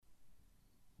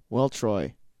Well,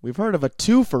 Troy, we've heard of a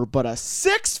twofer, but a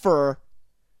sixfer?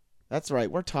 That's right,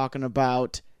 we're talking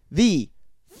about the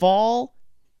fall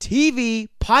TV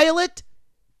pilot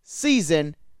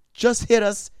season. Just hit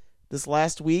us this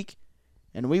last week,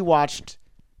 and we watched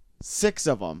 6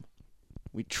 of them.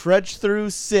 We trudged through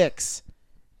 6.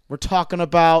 We're talking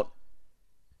about...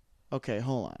 Okay,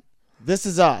 hold on. This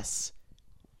Is Us,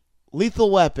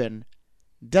 Lethal Weapon,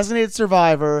 Designated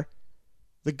Survivor,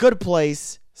 The Good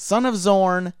Place, Son of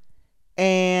Zorn,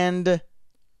 and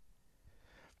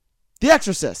The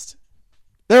Exorcist.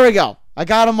 There we go. I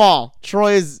got them all.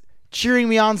 Troy is cheering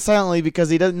me on silently because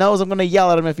he knows I'm going to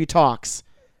yell at him if he talks.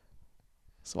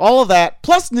 So all of that,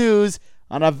 plus news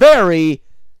on a very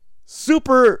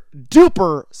super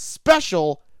duper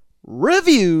special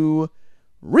review.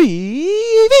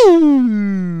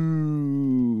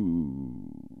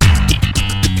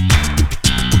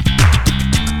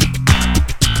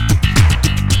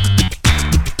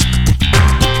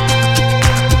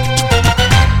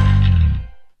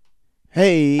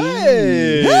 Hey.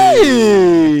 Hey.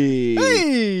 Hey.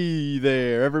 Hey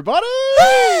there, everybody.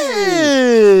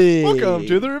 Hey. Welcome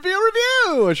to the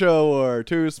Review, a show where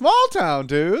 2 small town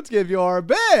dudes give you our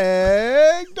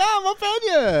big dumb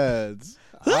opinions.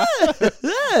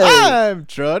 I'm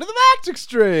Troy to the Max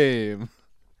Extreme.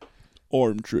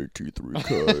 I'm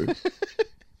JT3K.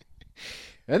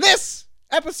 In this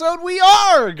episode, we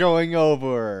are going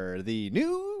over the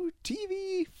new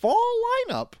TV fall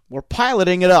lineup. We're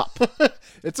piloting it up.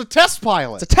 It's a test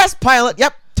pilot. It's a test pilot.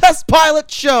 Yep. Test pilot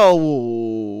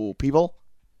show, people.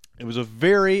 It was a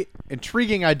very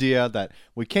intriguing idea that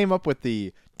we came up with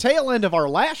the tail end of our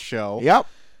last show. Yep.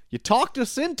 You talked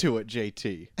us into it,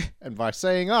 JT. And by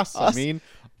saying us, I mean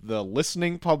the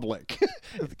listening public.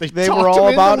 they were talked all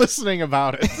them about into it? listening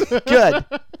about it. Good.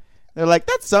 They're like,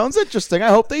 that sounds interesting. I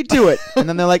hope they do it. And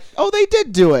then they're like, oh, they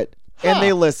did do it. And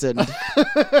they listened.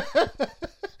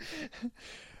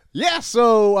 Yeah,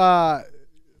 so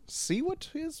see what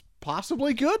is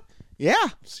possibly good. Yeah.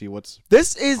 See what's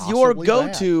This is your possibly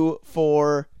go-to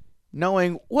for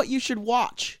knowing what you should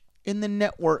watch in the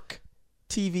network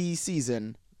TV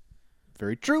season.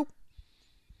 very true.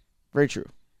 Very true.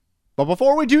 But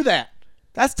before we do that,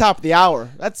 That's top of the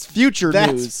hour. That's future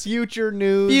that's news. future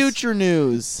news. Future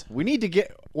news. We need to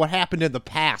get what happened in the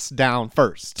past down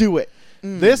first. Do it.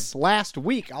 This last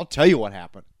week, I'll tell you what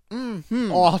happened.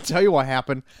 Mm-hmm. Oh, I'll tell you what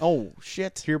happened. Oh,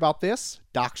 shit. Hear about this?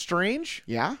 Doc Strange.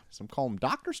 Yeah? Some call him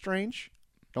Doctor Strange.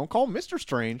 Don't call him Mr.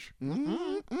 Strange.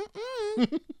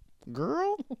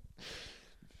 Girl?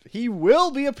 He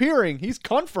will be appearing. He's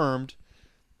confirmed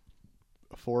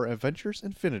for Avengers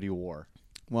Infinity War.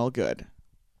 Well, good.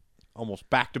 Almost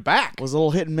back to back Was a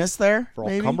little hit and miss there? for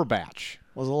old maybe? Cumberbatch.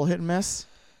 Was a little hit and miss?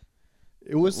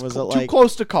 It was, Was too it like-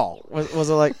 close to call. Was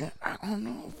it like, I don't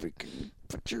know if we can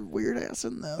put your weird ass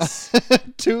in this?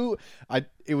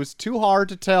 It was too hard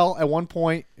to tell at one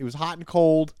point. It was hot and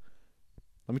cold.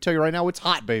 Let me tell you right now, it's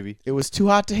hot, baby. It was too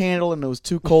hot to handle and it was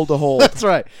too cold to hold. That's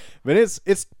right. But it's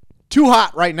too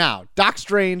hot right now. Doc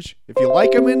Strange, if you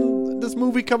like him in this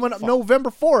movie coming up November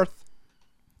 4th,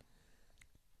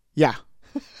 Yeah.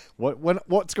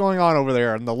 what's going on over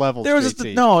there on the levels, There was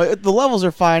JT? the levels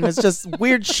are fine. It's just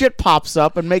weird shit pops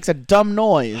up and makes a dumb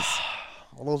noise.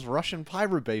 All those Russian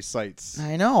pirate base sites.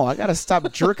 I know. I got to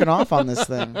stop jerking off on this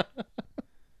thing.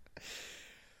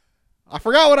 I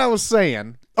forgot what I was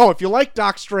saying. Oh, if you like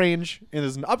Doc Strange and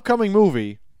there's an upcoming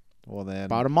movie, well then...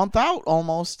 About a month out,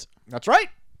 almost. That's right.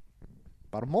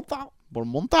 About a month out. About a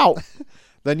month out.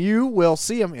 Then you will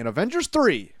see him in Avengers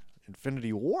 3,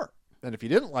 Infinity War. And if you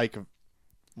didn't like him,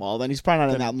 Well, then he's probably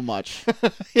not in that much.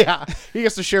 yeah, he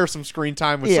gets to share some screen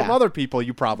time with some Yeah. other people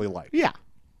you probably like. Yeah.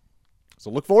 So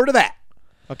look forward to that.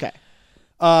 Okay.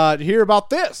 To hear about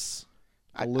this,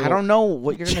 I don't know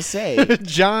what you're going to say.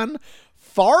 John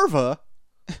Favreau,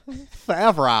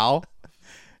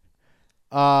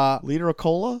 Leader of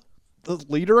Cola? the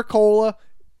leader of Cola,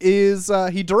 is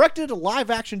he directed a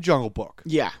live-action Jungle Book.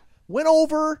 Yeah. Went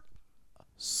over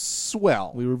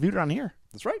swell. We reviewed it on here.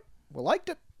 That's right. We liked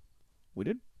it. We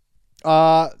did.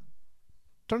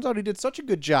 Turns out he did such a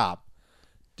good job.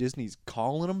 Disney's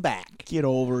calling him back. Get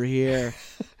over here.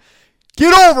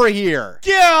 Get over here.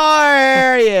 Get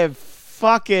over here, you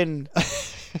fucking...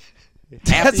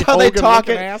 That's how they Hogan talk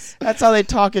looking it. ass. That's how they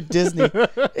talk at Disney.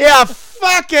 Yeah,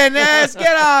 fucking ass.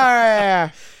 Get over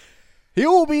here. He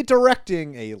will be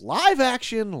directing a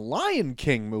live-action Lion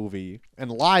King movie, and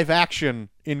live-action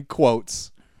in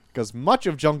quotes, because much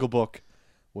of Jungle Book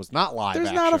was not live-action.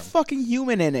 There's not a fucking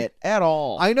human in it at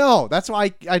all. I know. That's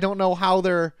why I don't know how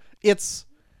they're... It's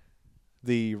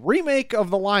the remake of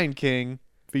The Lion King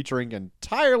featuring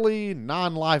entirely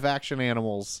non-live action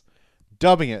animals,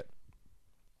 dubbing it,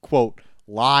 quote,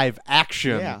 live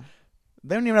action. Yeah.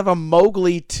 They don't even have a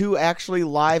Mowgli 2 actually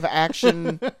live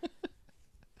action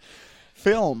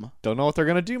film. Don't know what they're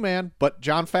going to do, man, but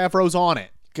Jon Favreau's on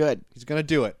it. Good. He's going to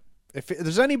do it. If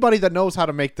there's anybody that knows how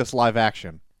to make this live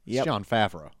action, it's Jon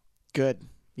Favreau. Good.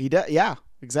 He does. Yeah,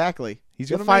 exactly. He's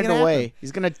He'll gonna find make it a way. happen.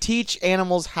 He's going to teach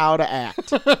animals how to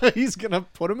act. He's going to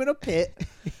put them in a pit.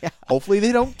 Yeah. Hopefully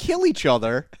they don't kill each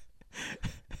other.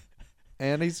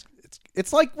 And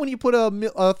it's like when you put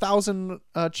 1,000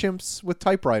 chimps with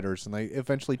typewriters and they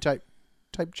eventually type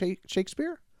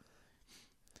Shakespeare.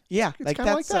 Yeah, It's like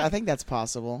kinda that's. like that. I think that's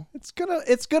possible. It's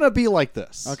gonna be like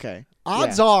this. Okay.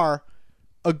 Odds Yeah. are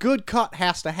a good cut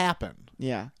has to happen.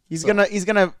 Yeah. He's So-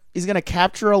 gonna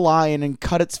capture a lion and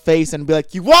cut its face and be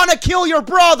like, "You want to kill your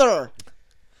brother?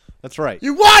 That's right.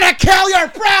 You want to kill your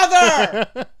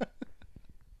brother?"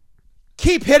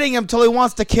 Keep hitting him till he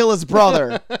wants to kill his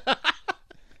brother.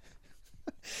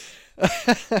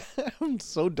 I'm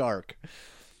so dark.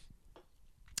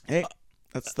 Hey,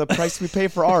 that's the price we pay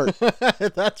for art.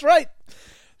 That's right.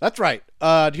 That's right.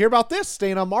 Did you hear about this?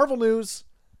 Staying on Marvel news,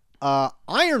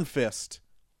 Iron Fist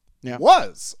Yeah.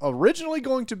 was originally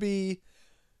going to be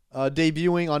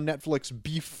debuting on Netflix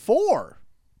before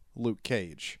Luke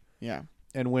Cage. Yeah.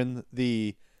 And when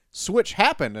the switch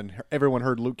happened and everyone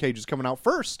heard Luke Cage is coming out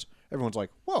first, everyone's like,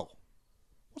 whoa,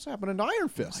 what's happening to Iron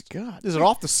Fist? Oh my God. Is it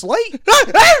off the slate?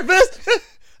 Iron Fist!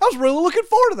 I was really looking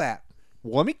forward to that.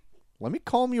 Well, let me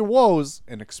calm your woes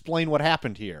and explain what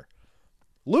happened here.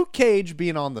 Luke Cage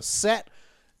being on the set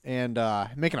and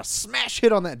making a smash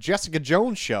hit on that Jessica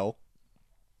Jones show,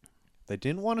 they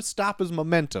didn't want to stop his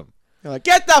momentum. You're like,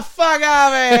 get the fuck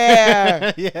out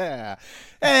of here! Yeah.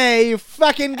 Hey, you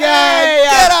fucking guy. Hey,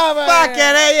 get over fucking,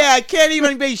 here. hey, yeah, can't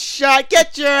even be shot.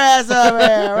 Get your ass over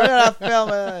here. We're gonna film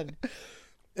it.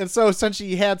 And so, since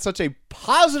he had such a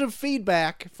positive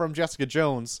feedback from Jessica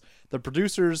Jones, the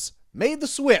producers made the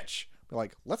switch. They're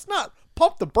like, let's not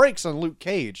pump the brakes on Luke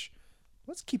Cage.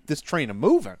 Let's keep this train a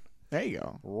moving There you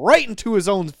go. right into his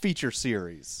own feature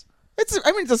series. It's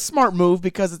a smart move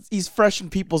because he's fresh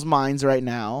in people's minds right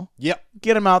now. Yep.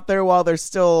 Get him out there while they're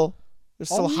still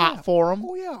Oh, hot yeah. for him.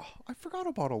 Oh, yeah. I forgot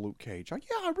about a Luke Cage. I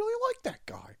really like that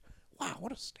guy. Wow,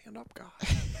 what a stand-up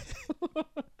guy.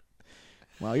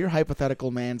 Well, your hypothetical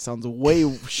man sounds way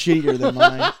shittier than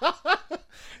mine.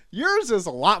 Yours is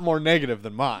a lot more negative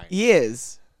than mine. He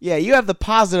is. Yeah, you have the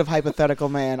positive hypothetical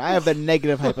man. I have the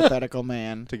negative hypothetical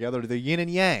man. Together, the yin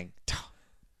and yang.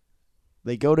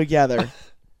 They go together.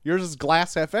 Yours is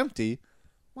glass half empty.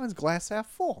 Mine's glass half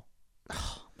full.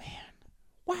 Oh, man.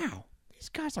 Wow, these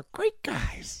guys are great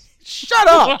guys. Shut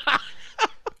up!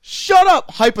 Shut up,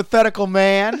 hypothetical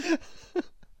man.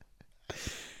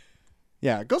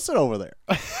 Yeah, go sit over there.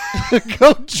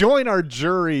 Go join our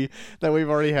jury that we've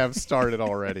already have started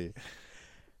already.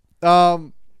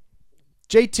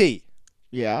 JT,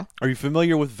 Yeah, are you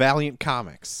familiar with Valiant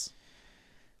Comics?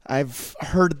 I've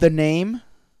heard the name.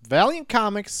 Valiant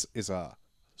Comics is a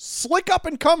slick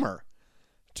up-and-comer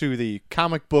to the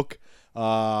comic book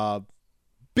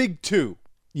Big Two,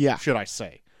 Yeah. should I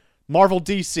say. Marvel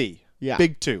DC, Yeah.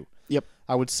 Big Two. Yep.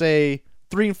 I would say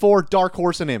 3 and 4, Dark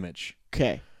Horse and Image.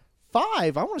 Okay.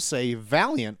 5, I want to say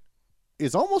Valiant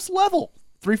is almost level.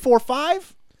 3, 4,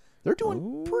 5, they're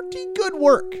doing pretty good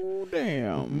work. Oh,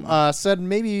 damn. Said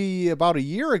maybe about a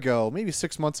year ago, maybe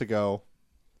 6 months ago,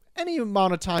 any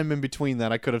amount of time in between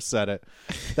that I could have said it,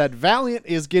 that Valiant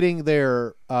is getting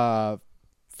their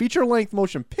feature-length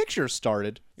motion picture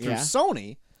started through Yeah.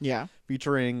 Sony, Yeah.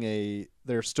 featuring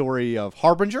their story of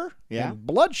Harbinger Yeah. and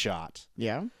Bloodshot.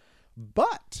 Yeah.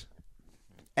 But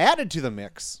added to the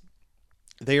mix,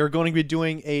 they are going to be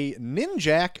doing a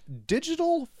Ninjak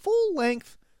digital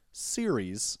full-length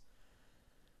series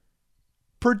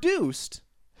produced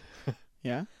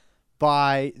Yeah.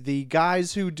 by the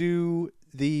guys who do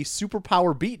the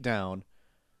Superpower Beatdown,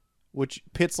 which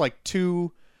pits like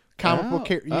two comic book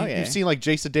characters. okay. You've seen like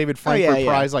Jason David Franklin yeah.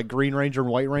 Prize, like Green Ranger and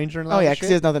White Ranger. And Oh, that yeah, shit. because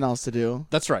he has nothing else to do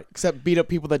That's right. except beat up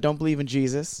people that don't believe in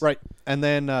Jesus. Right. And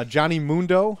then Johnny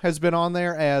Mundo has been on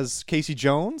there as Casey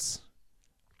Jones.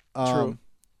 True.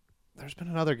 There's been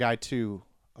another guy, too,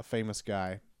 a famous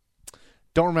guy.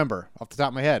 Don't remember off the top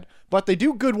of my head. But they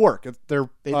do good work. Their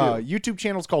They do. YouTube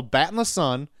channel is called Bat in the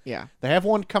Sun. Yeah. They have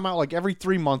one come out like every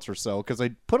 3 months or so because they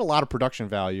put a lot of production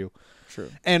value. True.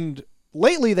 And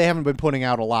lately they haven't been putting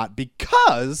out a lot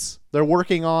because they're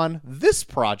working on this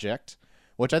project,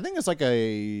 which I think is like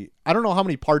I don't know how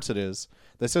many parts it is.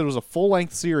 They said it was a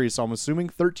full-length series, so I'm assuming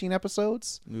 13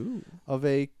 episodes Ooh. of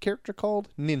a character called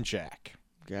Ninjak.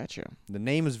 Gotcha. The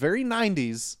name is very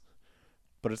 90s,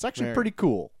 but it's actually Very. pretty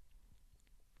cool.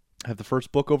 I have the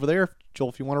first book over there, Joel,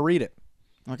 if you want to read it.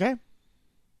 Okay.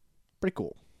 Pretty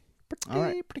cool. All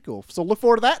right. Pretty cool. So look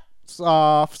forward to that.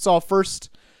 Saw first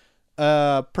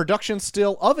production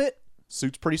still of it.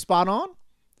 Suit's pretty spot on.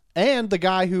 And the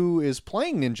guy who is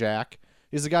playing Ninjak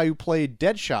is the guy who played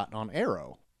Deadshot on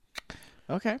Arrow.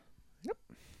 Okay. Yep.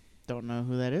 Don't know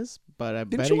who that is, but I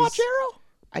bet Didn't you watch he's- Arrow?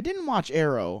 I didn't watch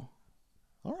Arrow.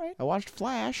 All right. I watched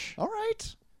Flash. All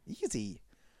right. Easy.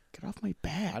 Get off my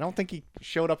back. I don't think he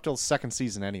showed up till the second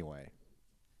season anyway.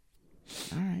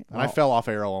 All right. And I fell off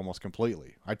Arrow almost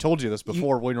completely. I told you this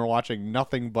before when we were watching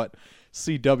nothing but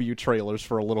CW trailers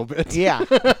for a little bit. Yeah.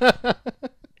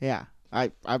 Yeah.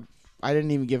 I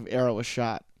didn't even give Arrow a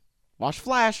shot. Watch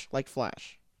Flash, like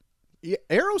Flash. Yeah,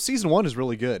 Arrow season 1 is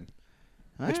really good.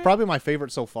 All It's right. probably my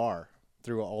favorite so far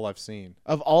through all I've seen.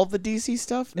 Of all the DC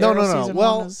stuff. No. Arrow season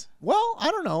Well, one is-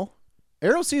 I don't know.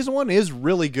 Arrow season 1 is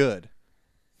really good.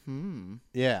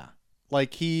 Yeah.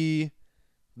 Like the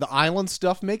island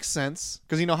stuff makes sense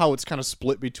because you know how it's kind of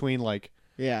split between like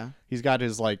Yeah. he's got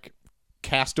his like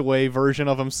castaway version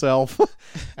of himself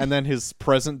and then his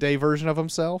present day version of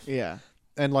himself. Yeah.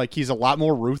 And like he's a lot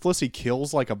more ruthless. He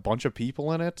kills like a bunch of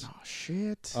people in it. Oh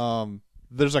shit.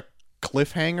 There's a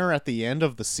cliffhanger at the end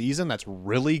of the season that's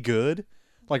really good.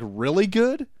 Like really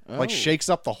good. Like Oh. shakes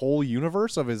up the whole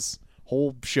universe of his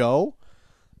whole show.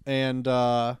 And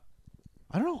I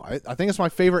don't know. I think it's my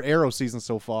favorite Arrow season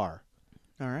so far.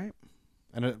 All right.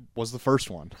 And it was the first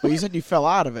one. Well, you said you fell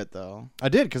out of it though. I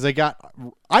did because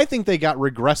I think they got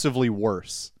regressively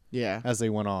worse Yeah. as they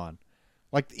went on.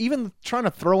 Like even trying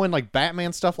to throw in like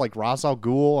Batman stuff like Ra's al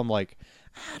Ghul, I'm like,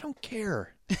 I don't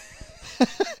care.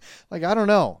 Like I don't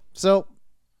know. So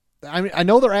I mean, I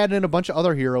know they're adding in a bunch of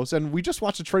other heroes, and we just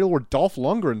watched a trailer where Dolph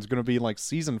Lundgren's going to be in like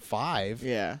season 5.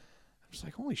 Yeah. I'm just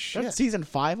like, holy shit! That's season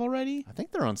 5 already? I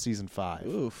think they're on season 5.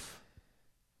 Oof.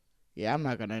 Yeah, I'm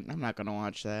not gonna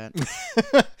watch that.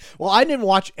 Well, I didn't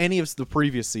watch any of the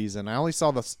previous season. I only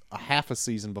saw a half a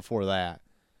season before that.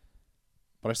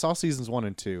 But I saw seasons 1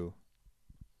 and 2.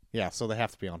 Yeah, so they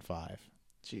have to be on 5.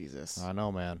 Jesus. I know,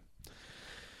 man.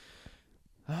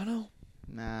 I know.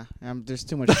 Nah, there's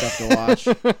too much stuff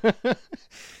to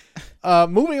watch.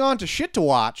 Moving on to shit to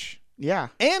watch Yeah.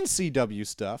 and CW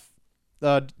stuff.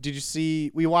 Did you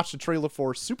see? We watched a trailer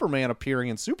for Superman appearing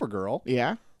in Supergirl.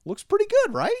 Yeah. Looks pretty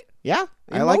good, right? Yeah.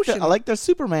 In I like motion. the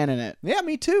Superman in it. Yeah,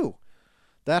 me too.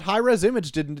 That high res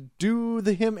image didn't do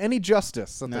him any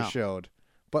justice that No. they showed.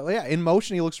 But yeah, in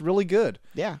motion he looks really good.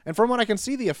 Yeah. And from what I can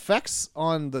see, the effects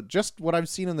on just what I've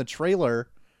seen in the trailer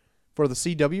for the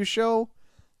CW show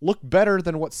look better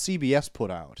than what CBS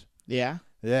put out. Yeah.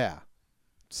 Yeah.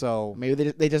 So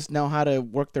Maybe they just know how to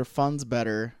work their funds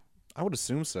better. I would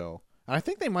assume so. And I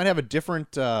think they might have a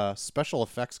different special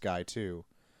effects guy too.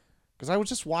 Because I was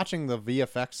just watching the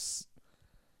VFX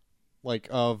like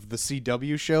of the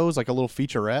CW shows, like a little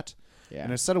featurette. Yeah.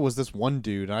 And it said it was this one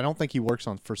dude, and I don't think he works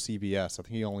for CBS. I think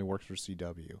he only works for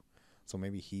CW. So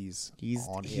maybe he's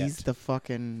on he's it. the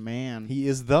fucking man. He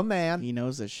is the man. He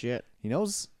knows his shit. He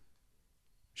knows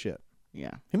shit.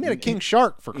 Yeah. He made a King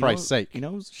Shark, for Christ's sake. He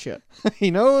knows shit.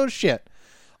 He knows shit.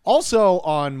 Also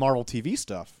on Marvel TV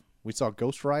stuff, we saw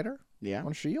Ghost Rider Yeah.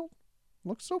 on S.H.I.E.L.D.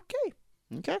 Looks okay.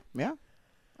 Okay. Yeah.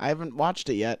 I haven't watched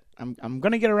it yet. I'm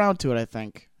gonna get around to it. I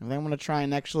think I'm gonna try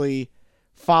and actually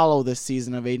follow this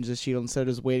season of Agents of S.H.I.E.L.D. instead of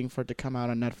just waiting for it to come out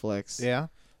on Netflix. Yeah.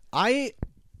 I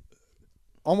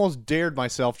almost dared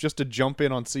myself just to jump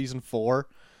in on season 4,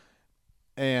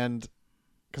 and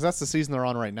because that's the season they're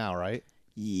on right now, right?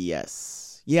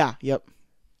 Yes. Yeah. Yep.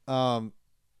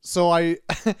 So I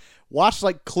watched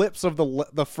like clips of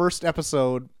the first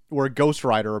episode where Ghost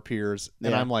Rider appears,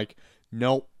 and Yeah. I'm like,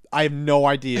 nope, I have no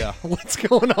idea what's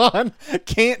going on.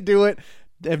 Can't do it.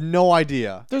 I have no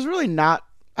idea. There's really not.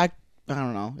 I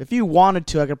don't know. If you wanted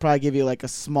to, I could probably give you like a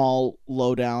small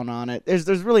lowdown on it. There's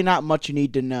really not much you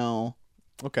need to know.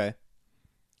 Okay.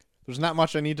 There's not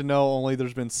much I need to know. Only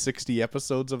there's been 60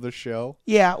 episodes of the show.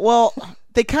 Yeah, well,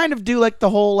 they kind of do like the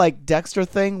whole like Dexter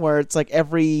thing where it's like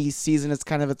every season is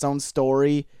kind of its own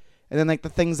story. And then like the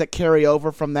things that carry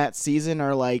over from that season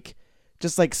are like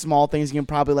just like small things you can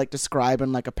probably like describe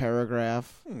in like a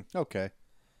paragraph. Okay.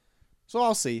 So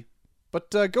I'll see. But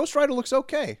Ghost Rider looks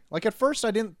okay. Like at first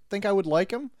I didn't think I would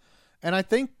like him. And I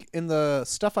think in the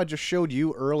stuff I just showed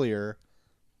you earlier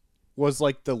was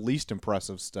like the least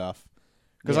impressive stuff.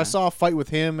 Because I Yeah. saw a fight with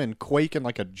him and Quake in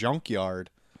like a junkyard.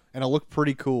 And it looked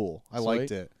pretty cool. I liked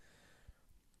Sweet. it.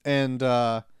 And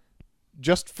after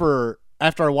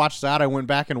I watched that, I went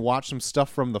back and watched some stuff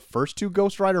from the first 2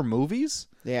 Ghost Rider movies.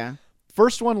 Yeah.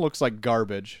 First one looks like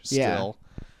garbage Yeah. still.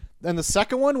 And the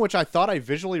second one, which I thought I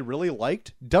visually really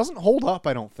liked, doesn't hold up,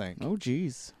 I don't think. Oh,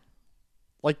 jeez.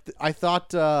 Like, I thought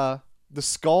the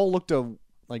skull looked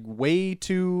like way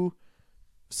too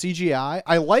CGI.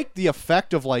 I like the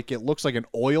effect of like it looks like an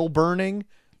oil burning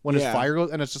when his Yeah. fire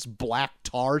goes, and it's just black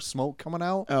tar smoke coming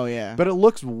out. Oh, yeah. But it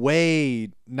looks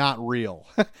way not real.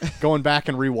 Going back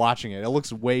and rewatching it, it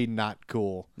looks way not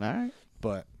cool. All right.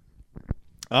 But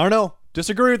I don't know.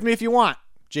 Disagree with me if you want,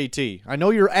 JT. I know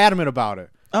you're adamant about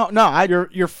it. Oh, no.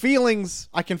 Your feelings,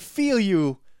 I can feel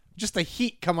you, just the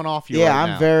heat coming off you.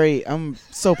 Yeah, right now. I'm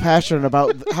so passionate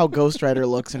about how Ghost Rider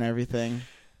looks and everything.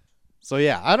 So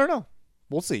yeah, I don't know.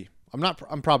 We'll see.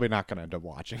 I'm probably not going to end up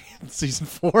watching season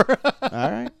 4. All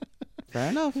right. Fair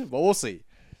enough. But we'll see.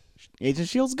 Agent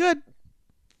Shield's good.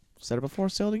 Said it before,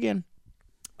 said it again.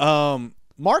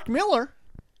 Mark Miller,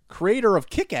 creator of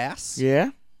Kick-Ass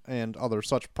Yeah. and other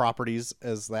such properties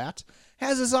as that,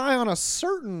 has his eye on a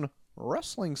certain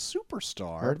wrestling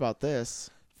superstar Heard about this.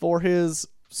 for his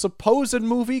supposed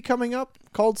movie coming up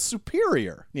called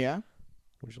Superior. Yeah.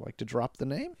 Would you like to drop the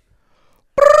name?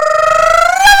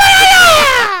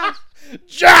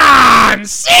 John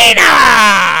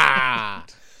Cena.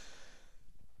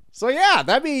 So yeah,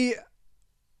 that'd be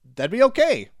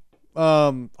okay.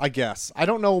 I guess. I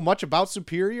don't know much about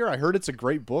Superior. I heard it's a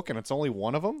great book and it's only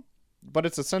one of them, but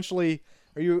it's essentially,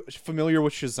 are you familiar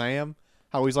with Shazam?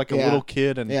 How he's like a Yeah. little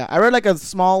kid and Yeah, I read like a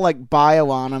small like bio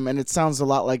on him, and it sounds a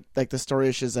lot like the story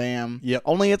of Shazam. Yep.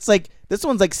 Only it's like this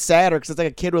one's like sadder because it's like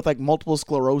a kid with like multiple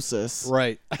sclerosis.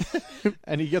 right.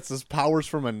 And he gets his powers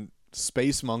from a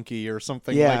space monkey or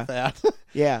something Yeah. like that.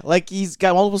 Yeah, like he's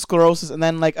got multiple sclerosis, and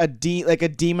then like a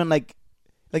demon like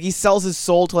he sells his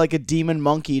soul to like a demon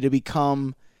monkey to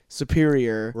become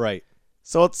superior. Right.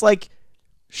 So it's like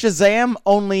Shazam,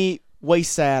 only way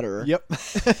sadder. Yep.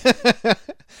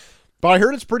 But I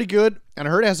heard it's pretty good, and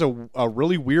I heard it has a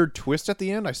really weird twist at the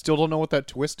end. I still don't know what that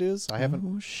twist is. I haven't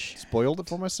Oh shit! spoiled it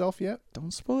for myself yet.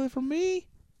 Don't spoil it for me.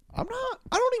 I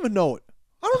don't even know it.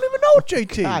 I don't even know it,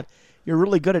 JT. God, you're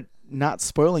really good at not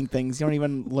spoiling things. You don't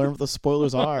even learn what the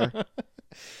spoilers are.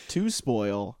 To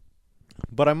spoil.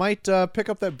 But I might pick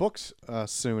up that book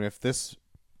soon if this is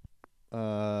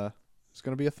going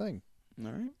to be a thing.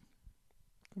 All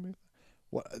right.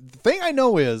 The thing I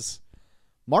know is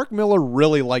Mark Miller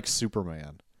really likes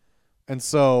Superman. And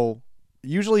so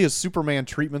usually his Superman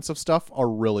treatments of stuff are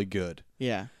really good.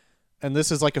 Yeah. And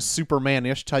this is like a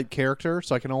Superman-ish type character,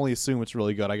 so I can only assume it's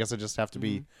really good. I guess I just have to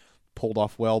be pulled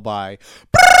off well by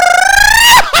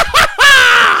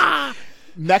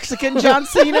Mexican John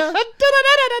Cena.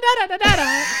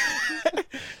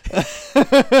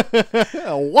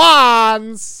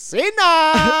 Juan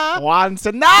Cena. Juan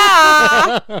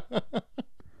Cena.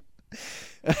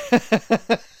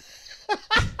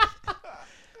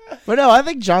 But no, I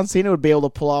think John Cena would be able to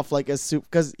pull off like a soup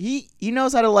because he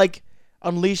knows how to like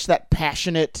unleash that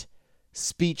passionate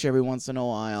speech every once in a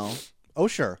while. Oh,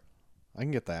 sure. I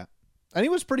can get that. And he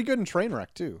was pretty good in Trainwreck,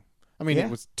 too. I mean, Yeah. it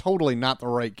was totally not the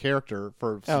right character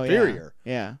for Oh, Superior.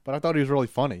 Yeah. But I thought he was really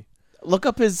funny. Look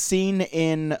up his scene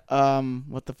in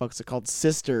what the fuck's it called?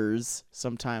 Sisters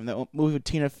sometime. That movie with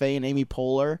Tina Fey and Amy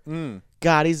Poehler. Mm.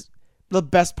 God, he's the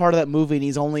best part of that movie, and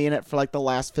he's only in it for like the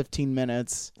last 15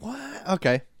 minutes. What?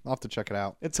 Okay. I'll have to check it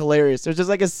out. It's hilarious. There's just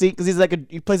like a scene because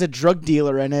he plays a drug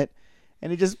dealer in it,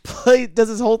 and he just does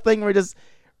this whole thing where he just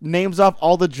names off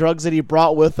all the drugs that he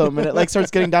brought with him, and it like starts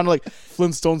getting down to like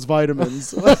Flintstones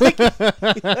vitamins. Like, he,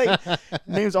 like,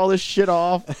 names all this shit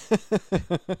off,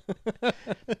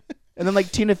 and then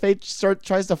like Tina Fey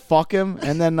tries to fuck him,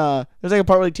 and then there's like a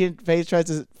part where like, Tina Fey tries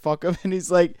to fuck him, and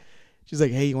she's like,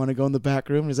 "Hey, you want to go in the back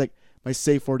room?" And he's like, "My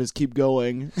safe word is keep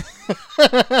going."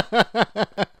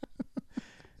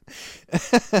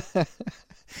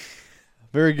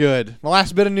 Very good. My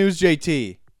last bit of news,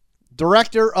 JT.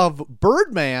 Director of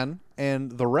Birdman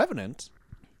and The Revenant.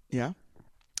 Yeah.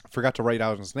 Forgot to write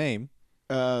out his name.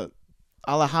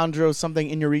 Alejandro something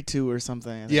Inarritu or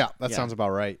something. I think. Yeah, that sounds about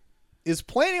right. Is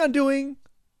planning on doing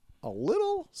a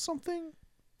little something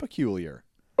peculiar.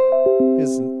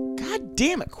 God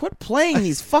damn it! Quit playing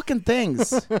these fucking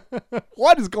things.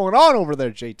 What is going on over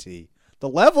there, JT? The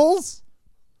levels?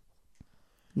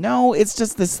 No, it's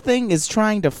just this thing is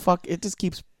trying to fuck. It just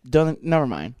keeps doing. Never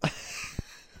mind.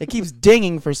 It keeps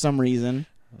dinging for some reason.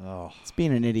 Oh. It's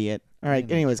being an idiot. All right.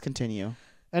 Anyways, continue.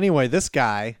 Anyway, this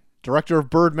guy, director of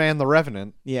Birdman, The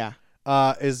Revenant, Yeah.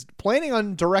 is planning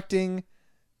on directing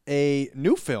a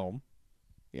new film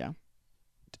Yeah.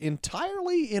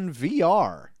 entirely in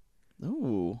VR.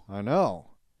 Ooh. I know.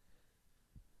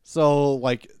 So,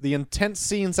 like, the intense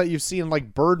scenes that you see in,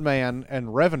 like, Birdman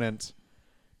and Revenant,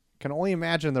 can only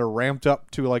imagine they're ramped up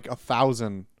to, like,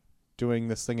 1,000 doing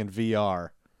this thing in VR.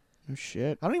 Oh,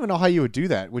 shit. I don't even know how you would do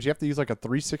that. Would you have to use like a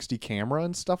 360 camera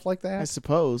and stuff like I that?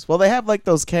 suppose. Well, they have like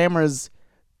those cameras.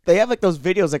 They have like those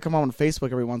videos that come out on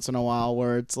Facebook every once in a while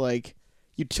where it's like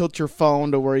you tilt your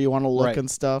phone to where you want to look Right. and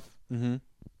stuff. Mm-hmm.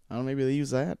 I don't know, maybe they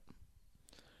use that.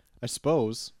 I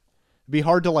suppose. It'd be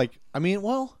hard to like, I mean,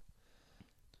 well,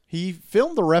 he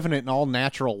filmed The Revenant in all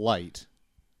natural light.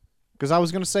 Because I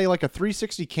was going to say like a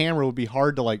 360 camera would be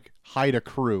hard to like hide a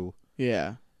crew.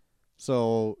 Yeah.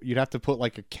 So you'd have to put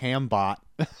like a cam bot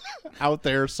out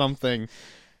there or something.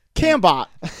 Cambot.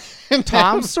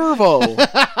 Tom Servo.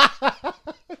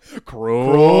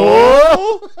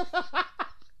 Crow.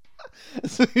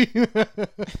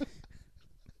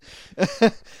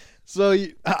 So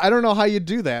I don't know how you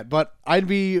do that, but I'd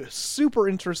be super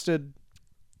interested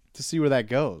to see where that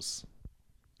goes.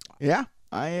 Yeah.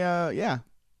 Yeah.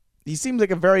 He seems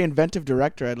like a very inventive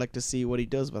director. I'd like to see what he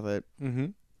does with it. Mm-hmm.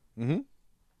 Mm-hmm.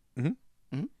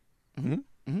 Mm-hmm. Mhm.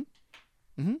 Mm-hmm.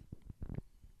 Mhm. Mhm.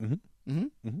 Mm-hmm. Mhm.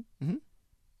 Mm-hmm. Mhm.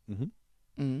 Mm-hmm.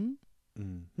 Mhm.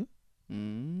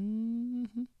 Mm-hmm.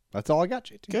 Mhm. That's all I got,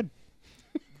 JT. Good.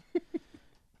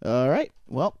 All right.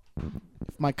 Well,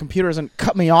 if my computer doesn't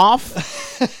cut me off,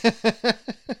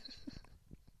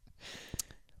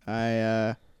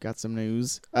 I got some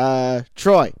news.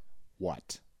 Troy,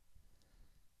 What?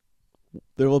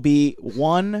 there will be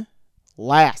one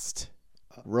last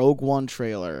Rogue One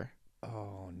trailer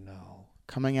Oh, no.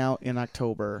 coming out in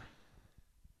October.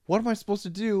 What am I supposed to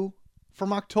do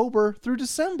from October through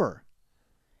December?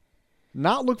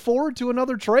 Not look forward to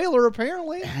another trailer,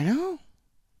 apparently. I know.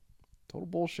 Total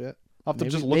bullshit. I'll have to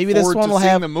Maybe- just look maybe this forward one to will seeing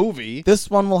have- the movie. This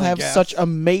one will I have guess. such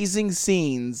amazing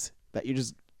scenes that you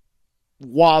just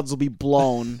wads will be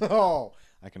blown Oh,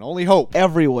 I can only hope.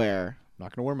 everywhere. I'm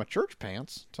not going to wear my church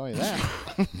pants, tell you that.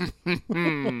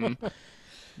 Hmm.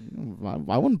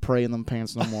 I wouldn't pray in them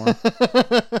pants no more.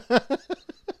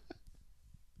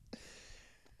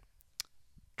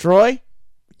 Troy?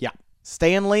 Yeah.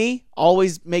 Stan Lee,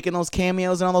 always making those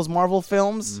cameos in all those Marvel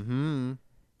films. Mm-hmm.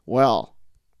 Well,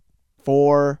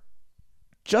 for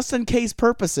just in case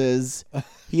purposes,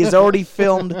 he has already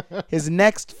filmed his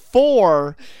next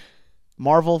 4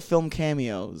 Marvel film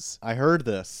cameos. I heard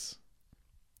this.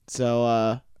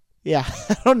 So, yeah,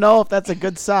 I don't know if that's a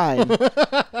good sign.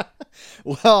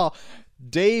 Well,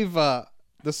 Dave,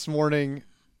 this morning,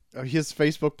 his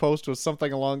Facebook post was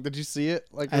something along. Did you see it?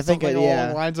 Like I think something it- along yeah.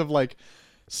 the lines of like,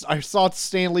 I saw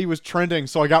Stan Lee was trending,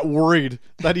 so I got worried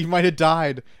that he might have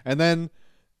died, and then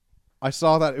I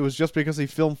saw that it was just because he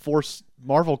filmed 4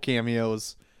 Marvel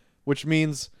cameos, which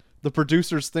means the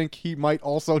producers think he might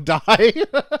also die.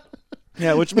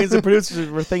 Yeah, which means the producers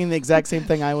were thinking the exact same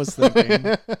thing I was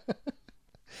thinking.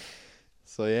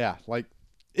 So yeah, like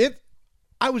it.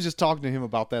 I was just talking to him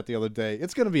about that the other day.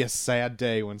 It's going to be a sad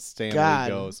day when Stan God, Lee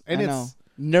goes, and I it's. know.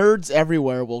 Nerds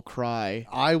everywhere will cry.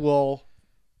 I will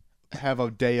have a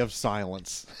day of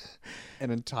silence, an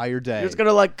entire day. You're just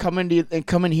gonna like come in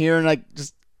here and like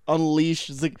just unleash.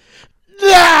 It's like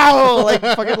no, like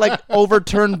fucking like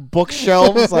overturn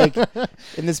bookshelves, like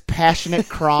in this passionate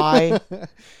cry.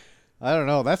 I don't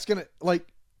know. That's gonna like.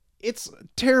 It's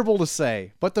terrible to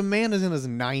say, but the man is in his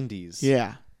 90s.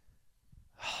 Yeah.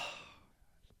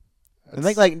 I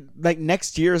think like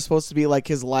next year is supposed to be like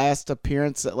his last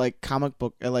appearance at like Comic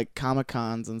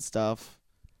Cons and stuff.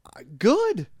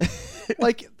 Good.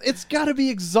 Like it's got to be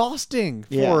exhausting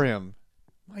for Yeah. him.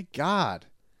 My God.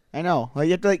 I know. Like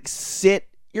you have to like sit.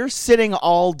 You're sitting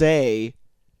all day.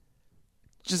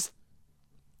 Just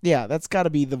yeah, that's got to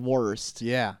be the worst.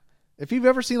 Yeah. If you've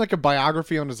ever seen like a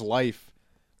biography on his life,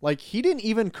 like he didn't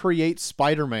even create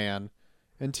Spider-Man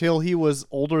until he was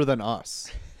older than us.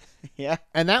 Yeah.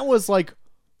 And that was like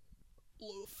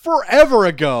forever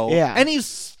ago. Yeah. And he's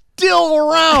still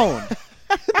around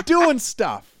doing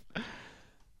stuff.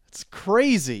 It's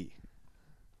crazy.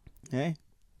 Hey,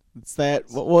 it's that.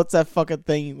 What's that fucking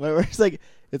thing? Where it's like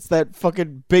it's that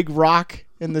fucking big rock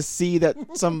in the sea that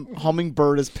some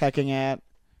hummingbird is pecking at.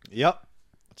 Yep.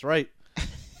 That's right.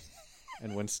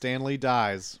 And when Stan Lee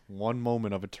dies, one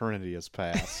moment of eternity has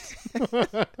passed.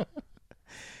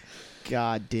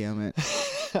 God damn it!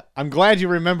 I'm glad you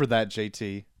remember that,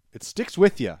 JT. It sticks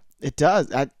with you. It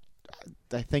does. I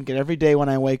think it every day when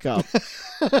I wake up.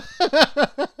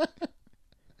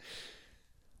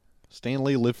 Stan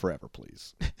Lee, live forever,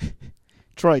 please.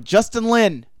 Troy, Justin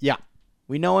Lin. Yeah.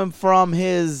 We know him from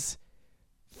his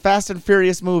Fast and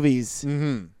Furious movies.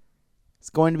 Mm-hmm. He's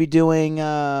going to be doing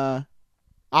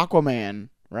Aquaman,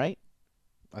 right?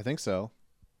 I think so.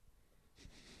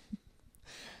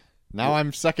 Now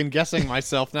I'm second guessing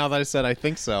myself now that I said I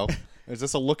think so. Is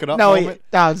this a look it up No, moment?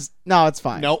 no, it's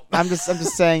fine. Nope. I'm just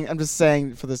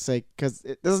saying for the sake, because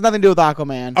this has nothing to do with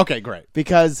Aquaman. Okay, great.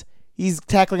 Because he's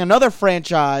tackling another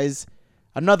franchise,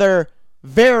 another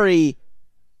very,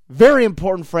 very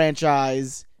important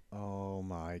franchise. Oh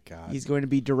my God. He's going to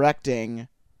be directing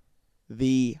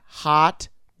the Hot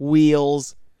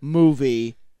Wheels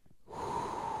movie.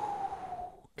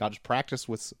 Got to practice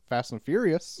with Fast and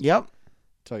Furious. Yep.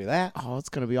 Tell you that. Oh, it's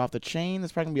going to be off the chain.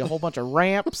 There's probably going to be a whole bunch of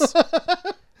ramps.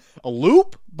 A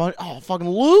loop? Fucking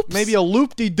loops. Maybe a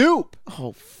loop-de-doop.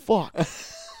 Oh, fuck.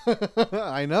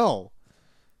 I know.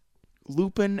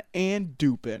 Loopin' and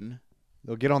dupin'.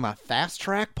 They'll get on that fast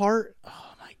track part.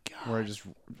 Oh, my God. Where I just...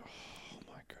 Oh,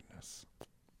 my goodness.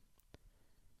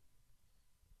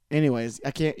 Anyways,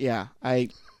 I can't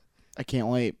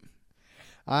wait.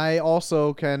 I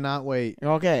also cannot wait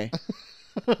Okay.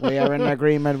 We are in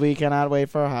agreement. We cannot wait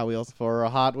for Hot Wheels. for a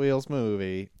Hot Wheels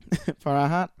movie. For a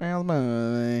Hot Wheels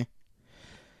movie.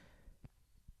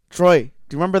 Troy,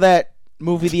 do you remember that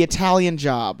movie, The Italian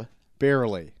Job?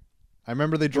 Barely. I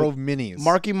remember they drove minis.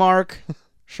 Marky Mark,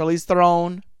 Charlize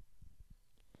Theron,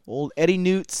 old Eddie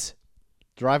Newts,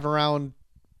 Drive around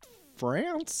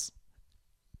France?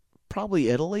 probably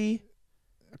Italy.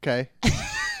 Okay.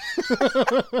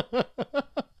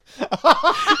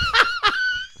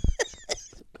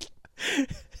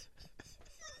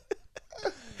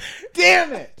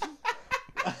 Damn it!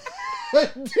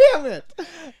 Damn it!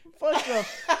 Bunch of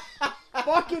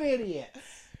fucking idiots.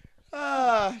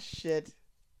 Ah, shit.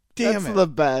 Damn That's it. the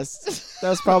best.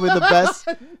 That's probably the best.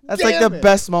 That's like the Damn it.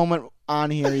 best moment on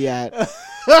here yet.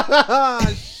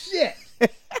 Shit.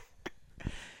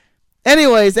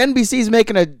 Anyways, NBC's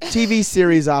making a TV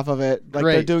series off of it. Like they're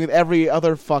Great. doing with every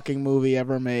other fucking movie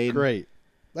ever made. Great.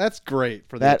 That's great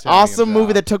for the That Italian awesome Job.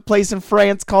 movie that took place in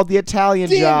France called The Italian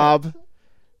Damn it. Job.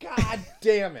 God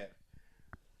damn it.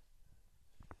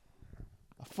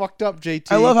 I fucked up,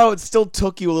 JT. I love how it still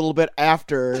took you a little bit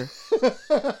after.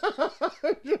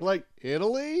 You're like,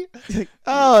 Italy?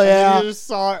 Oh, yeah. You just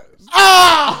saw it.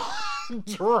 Ah!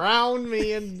 Drown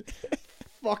me in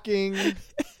fucking...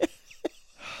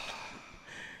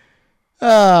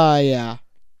 Yeah.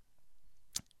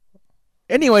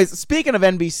 Anyways, speaking of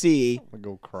NBC, I'm gonna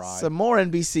go cry. some more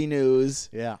NBC news.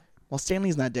 Yeah. Well,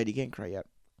 Stanley's not dead. You can't cry yet.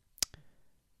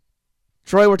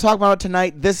 Troy, we're talking about it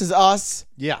tonight. This Is Us.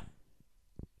 Yeah.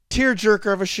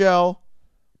 Tearjerker of a show.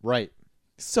 Right.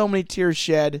 So many tears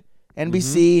shed.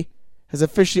 NBC has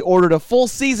officially ordered a full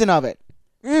season of it.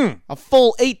 A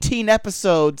full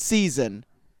 18-episode season.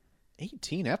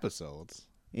 18 episodes.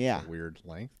 Yeah. That's a weird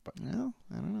length, but Well,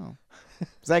 I don't know.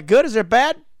 Is that good? Is it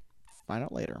bad? Find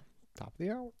out later. top of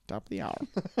the hour. Top of the hour.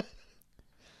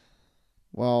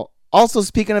 Well, also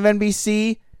speaking of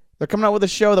NBC, they're coming out with a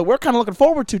show that we're kind of looking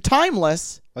forward to,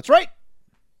 Timeless. That's right.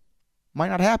 Might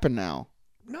not happen now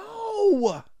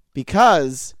No.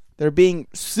 because they're being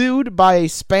sued by a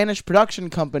Spanish production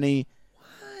company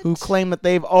who claim that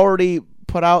they've already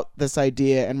put out this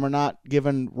idea and were not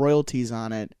given royalties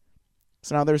on it.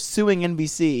 So now they're suing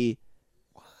NBC.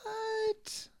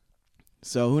 What?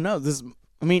 So who knows?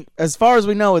 As far as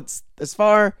we know, it's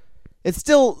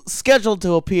still scheduled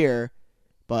to appear,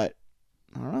 but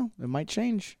I don't know. It might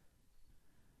change.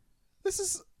 This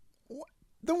is...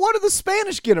 Then where did the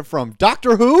Spanish get it from?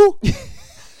 Doctor Who?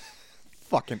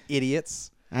 Fucking idiots.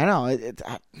 I know.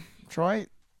 Troy,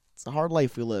 it's a hard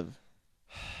life we live.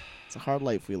 It's a hard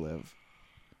life we live.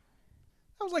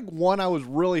 That was like one I was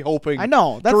really hoping I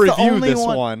know. That's to the review only this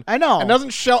one. one. I know. It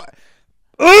doesn't show...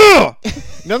 Ugh!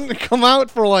 It doesn't come out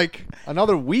for like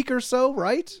another week or so,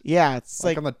 right? Yeah, it's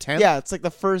Like like on the 10th? Yeah, it's like the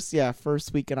first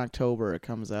week in October it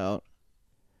comes out.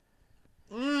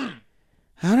 I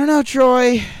don't know,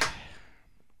 Troy.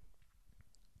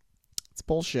 It's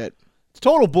bullshit. It's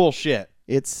total bullshit.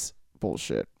 It's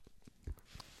bullshit.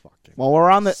 Fucking While we're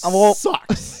on the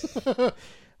sucks.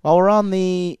 while we're on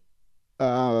the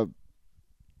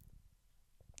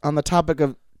topic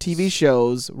of TV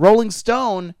shows, Rolling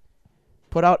Stone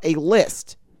put out a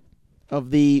list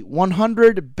of the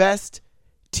 100 best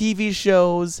TV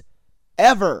shows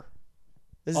ever.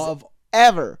 This Of is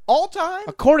ever, all time?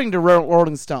 according to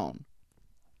Rolling Stone.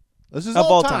 This is Of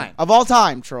all time. Of all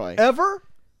time, Troy. Ever?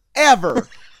 Ever.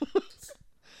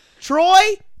 Troy?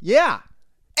 Yeah.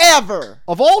 Ever.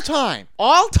 Of all time.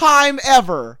 All time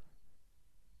ever.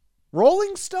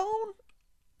 Rolling Stone?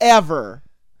 Ever.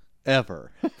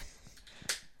 Ever.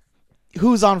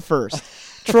 Who's on first?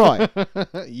 Troy.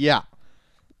 Yeah.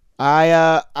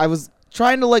 I was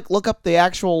trying to look up the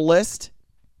actual list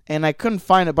and I couldn't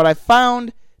find it, but I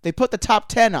found they put the top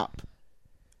 10 up.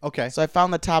 Okay. So I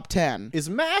found the top 10. Is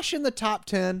MASH in the top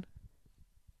 10?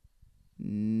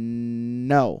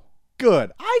 No.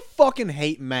 Good. I fucking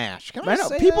hate MASH. Can I, I know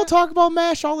say people that? talk about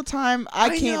MASH all the time. I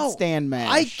can't know. stand MASH.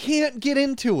 I can't get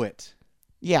into it.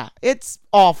 Yeah, it's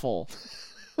awful.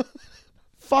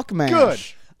 Fuck MASH. Good.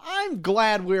 I'm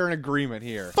glad we're in agreement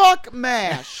here. Fuck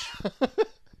MASH.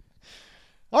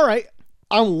 All right.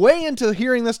 I'm way into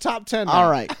hearing this top 10 now. All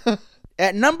right.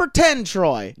 At number 10,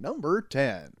 Troy, Number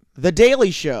 10. The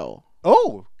Daily Show.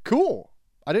 Oh, cool.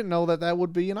 I didn't know that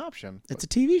would be an option. It's a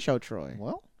TV show, Troy.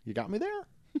 Well, you got me there.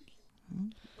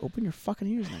 Open your fucking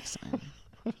ears next time.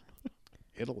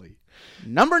 Italy.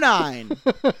 Number 9.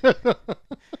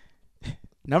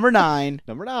 Number 9.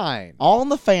 Number 9. All in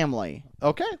the Family.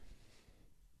 Okay.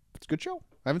 It's a good show.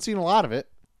 I haven't seen a lot of it.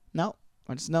 No,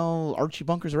 I just know Archie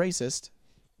Bunker's racist.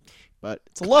 But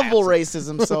it's a lovable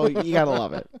racism, so you gotta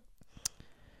love it.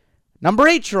 Number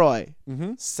 8, Troy.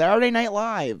 Mm-hmm. Saturday Night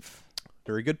Live.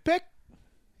 Very good pick.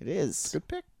 It is. Good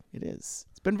pick. It is.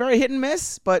 It's been very hit and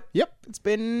miss, but Yep. it's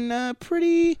been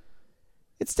pretty.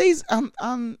 It stays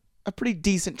on a pretty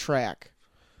decent track.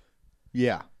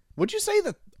 Yeah. Would you say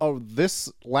that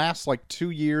this last like 2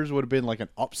 years would have been like an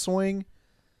upswing?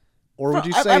 Or would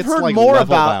you say I've it's heard like more leveled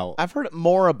about? out? I've heard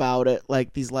more about it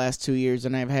like these last 2 years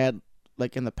than I've had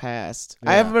like in the past.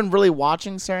 I Yeah. haven't been really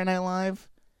watching Saturday Night Live,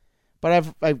 but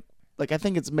I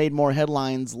think it's made more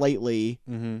headlines lately,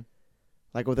 Mm-hmm.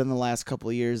 like within the last couple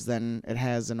of years, than it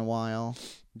has in a while.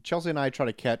 Chelsea and I try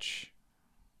to catch.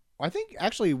 I think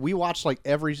actually we watched like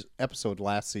every episode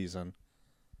last season.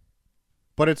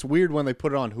 But it's weird when they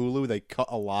put it on Hulu, they cut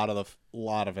a lot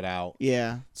of it out.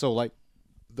 Yeah, So like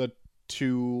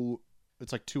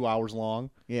it's like 2 hours long.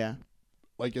 yeah.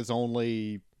 Like it's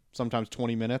only sometimes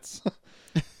 20 minutes.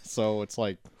 So it's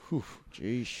like, whew,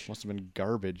 Jeez. must have been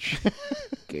garbage.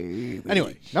 Anyway,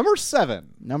 Anyway, number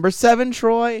 7. number 7,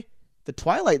 Troy, The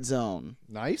Twilight Zone.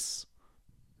 Nice.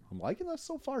 I'm liking this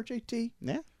so far, JT.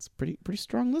 Yeah, it's pretty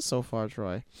strong list so far,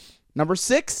 Troy. Number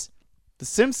 6, The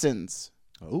Simpsons.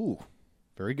 Ooh,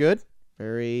 very good.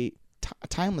 Very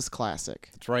timeless classic.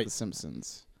 That's right. The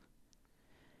Simpsons.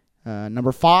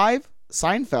 Number 5,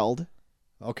 Seinfeld.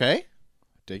 Okay.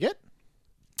 Dig it.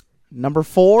 Number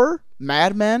 4,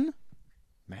 Mad Men.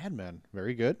 Mad Men.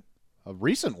 Very good. A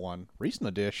recent one. Recent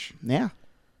addition. Yeah.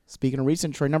 Speaking of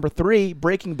recent, Troy, number 3,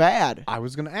 Breaking Bad. I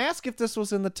was going to ask if this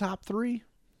was in the top 3.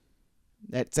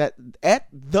 That's at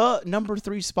the number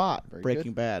 3 spot. Very Breaking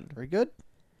good. Bad. Very good.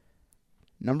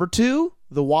 Number 2,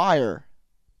 The Wire.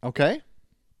 Okay.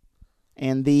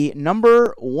 And the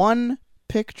number 1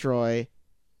 pick, Troy.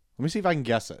 Let me see if I can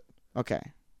guess it. Okay.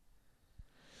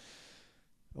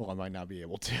 Well, I might not be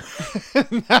able to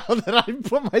now that I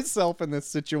put myself in this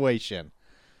situation.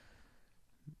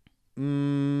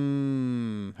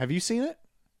 Have you seen it?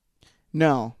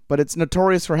 No, but it's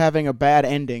notorious for having a bad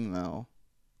ending, though.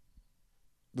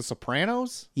 The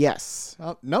Sopranos? Yes.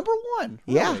 Number 1.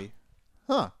 Yeah. Really?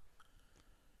 Huh.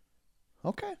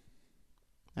 Okay.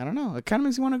 I don't know. It kind of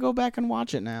makes me want to go back and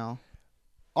watch it now.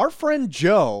 Our friend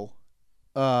Joe,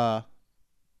 Jobin.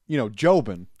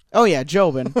 Oh, yeah,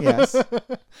 Jobin. Yes.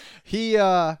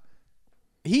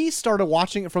 He started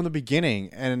watching it from the beginning,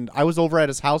 and I was over at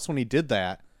his house when he did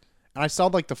that, and I saw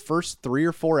like the first 3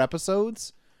 or 4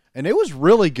 episodes, and it was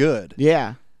really good.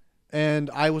 Yeah. And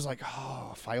I was like, oh,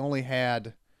 if I only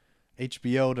had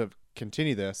HBO to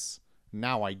continue this,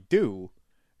 now I do,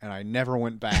 and I never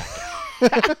went back.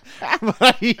 But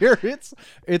I hear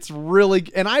it's really,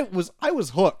 and I was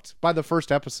hooked by the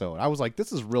first episode. I was like,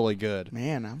 this is really good.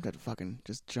 Man, I'm going to fucking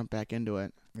just jump back into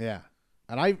it. Yeah.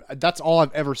 And that's all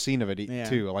I've ever seen of it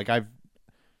too. Like and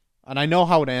I know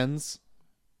how it ends,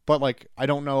 but like I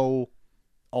don't know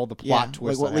all the plot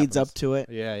twists. Like what leads up to it.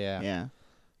 Yeah.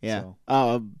 Yeah.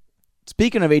 So.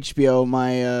 Speaking of HBO,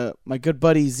 my good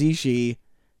buddy Zishi,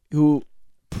 who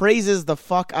praises the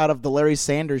fuck out of the Larry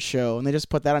Sanders Show, and they just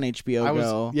put that on HBO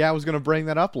Go. I was gonna bring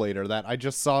that up later. That I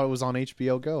just saw it was on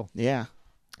HBO Go. Yeah.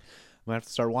 I'm gonna have to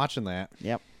start watching that.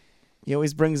 Yep. He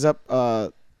always brings up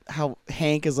how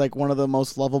Hank is like one of the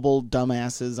most lovable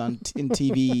dumbasses in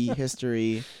TV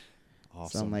history.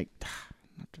 Awesome. So I'm like, I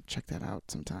have to check that out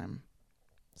sometime.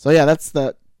 So yeah, that's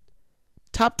the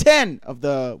top 10 of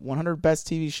the 100 best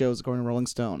TV shows according to Rolling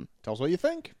Stone. Tell us what you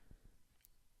think.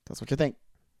 That's what you think.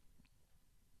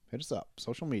 Hit us up.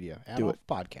 Social media. Do it.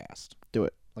 Podcast. Do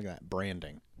it. Look at that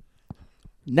branding.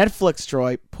 Netflix,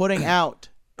 Troy, putting out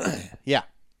Yeah.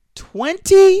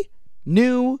 20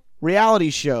 new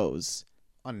reality shows.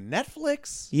 On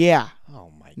Netflix? Yeah.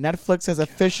 Oh my Netflix has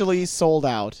officially sold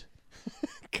out.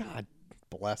 God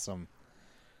bless them.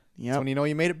 That's Yep. when you know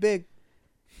you made it big.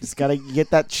 Just got to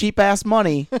get that cheap ass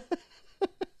money.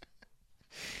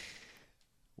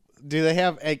 Do they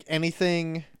have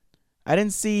anything I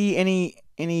didn't see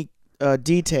any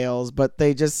details, but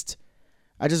I just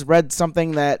read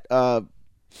something that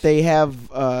they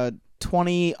have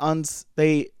 20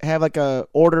 they have like a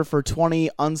order for 20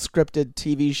 unscripted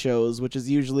TV shows, which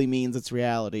usually means it's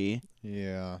reality.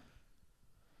 Yeah.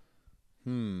 I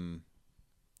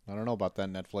don't know about that,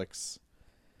 Netflix.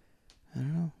 I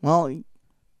don't know. Well,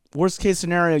 worst case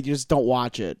scenario, you just don't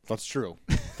watch it. That's true.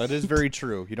 That is very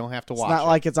true. You don't have to watch It's not it.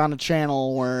 like it's on a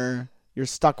channel where you're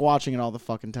stuck watching it all the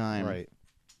fucking time. Right.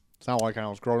 It's not like when I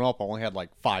was growing up, I only had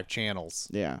like 5 channels.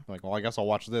 Yeah. Like, well, I guess I'll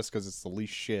watch this because it's the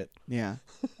least shit. Yeah.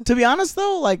 To be honest,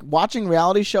 though, like watching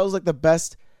reality shows, like the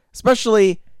best,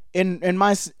 especially in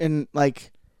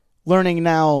like learning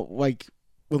now, like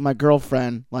with my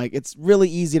girlfriend, like it's really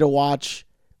easy to watch,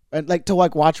 and like to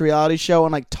like watch a reality show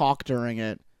and like talk during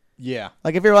it. Yeah.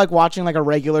 Like if you're like watching like a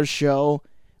regular show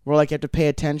where like you have to pay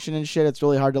attention and shit, it's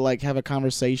really hard to like have a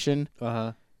conversation.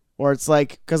 Uh-huh. Or it's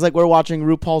like, because like we're watching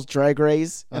RuPaul's Drag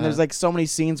Race, and there's like so many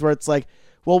scenes where it's like,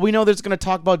 well, we know there's going to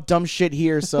talk about dumb shit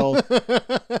here, so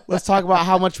let's talk about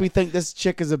how much we think this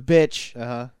chick is a bitch.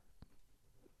 Uh-huh.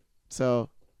 So,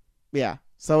 yeah.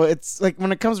 So it's like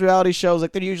when it comes to reality shows,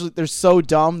 like they're so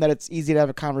dumb that it's easy to have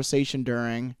a conversation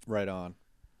during. Right on.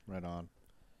 Right on.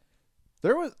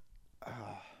 There was...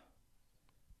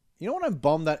 you know what I'm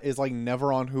bummed that is like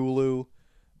never on Hulu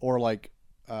or like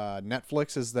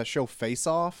Netflix is that show Face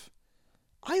Off.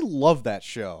 I love that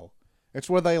show. It's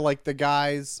where they like the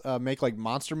guys make like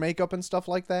monster makeup and stuff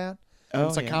like that. And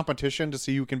it's a competition to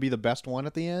see who can be the best one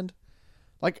at the end.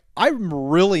 Like I'm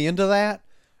really into that,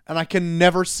 and I can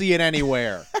never see it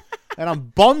anywhere. And I'm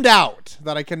bummed out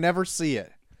that I can never see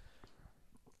it.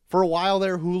 For a while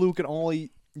there, Hulu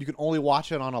you could only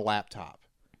watch it on a laptop.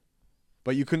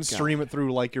 But you couldn't stream it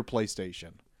through like your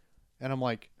PlayStation. And I'm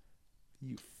like,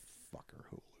 you fucker,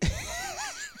 Hulu.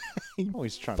 You're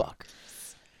always trying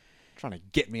to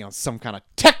get me on some kind of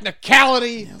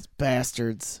technicality. Those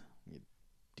bastards.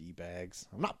 D-bags.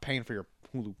 I'm not paying for your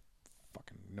Hulu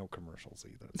fucking no commercials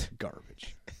either. It's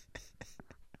garbage.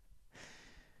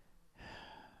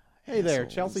 Hey there,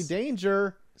 Chelsea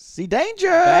Danger. See Danger!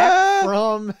 Back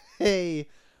from a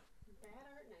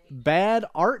bad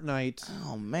art night.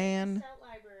 Oh, man.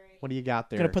 What do you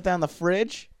got there? Gonna put that on the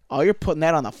fridge? Oh, you're putting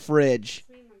that on the fridge.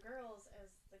 Between my girls as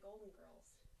the Golden Girls.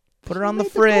 Put her on the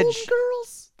Made fridge. Golden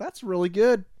Girls? That's really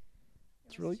good.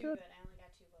 It's really Too good. I only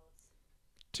got 2 votes.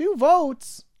 2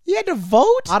 votes You had to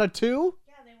vote? out of 2?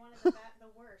 Yeah, they wanted the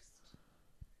worst.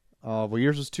 Oh, well,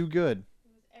 yours was too good.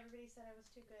 Everybody said I was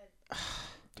too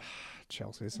good.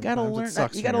 Chelsea, You gotta learn.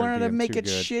 You gotta learn how to make it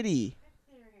shitty. I have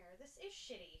cleaner hair. This is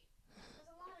shitty. There's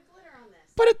a lot of glitter on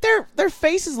this. But their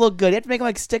faces look good. You have to make them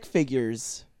like stick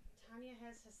figures. Tanya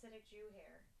has Hasidic Jew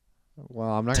hair. Well,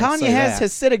 I'm not gonna Tanya say has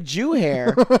that. Hasidic Jew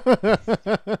hair.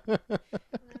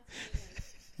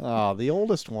 Oh, the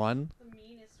oldest one. The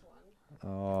meanest one.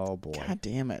 Oh boy. God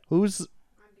damn it. Who's? I'm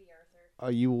B. Arthur. Oh,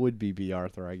 you would be B.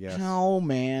 Arthur, I guess. Oh,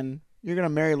 man. You're gonna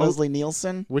marry Leslie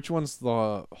Nielsen? Which one's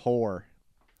the whore?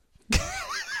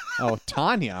 Oh,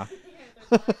 Tanya.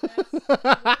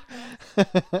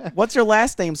 What's your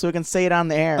last name so we can say it on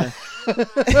the air? Say it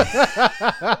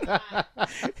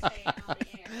on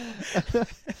the air. So there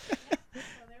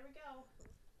we go.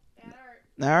 Bad art.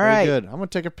 All Very right. good. I'm gonna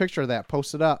take a picture of that.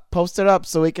 Post it up. Post it up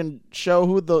so we can show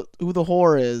who the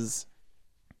whore is.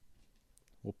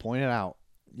 We'll point it out.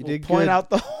 You We'll did point good. out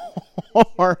the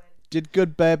whore. Did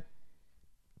good, babe.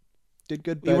 Did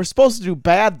good, babe. You were supposed to do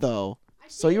bad, though.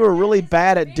 So you were really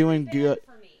bad at doing good.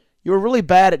 You were really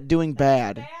bad at doing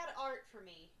bad. Bad art for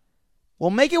me. Well,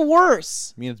 make it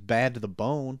worse. I mean, it's bad to the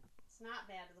bone. It's not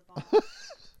bad to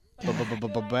the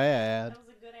bone. Bad. That was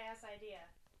a good ass idea.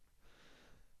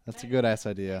 That's a good ass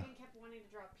idea. Megan kept wanting to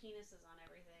draw penises on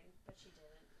everything, but she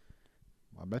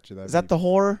didn't. I bet you that. Is that the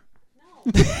whore? No.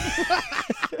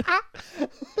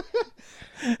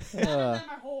 None of them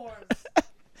are whores.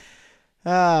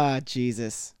 Ah,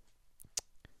 Jesus.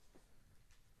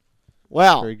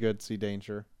 Well, Very good, Sea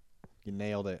Danger. You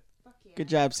nailed it. Fuck yeah. good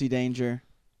job, Sea Danger.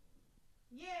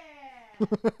 Yeah.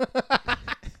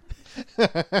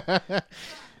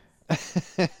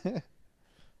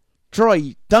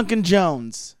 Troy, Duncan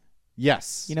Jones.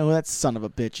 Yes. You know who that son of a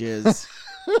bitch is.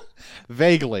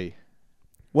 Vaguely.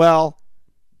 Well,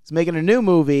 he's making a new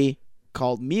movie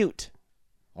called Mute,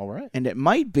 All right. and it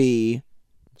might be.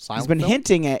 Silent He's been film?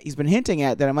 hinting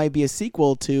at that it might be a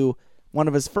sequel to one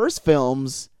of his first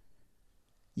films.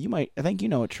 I think you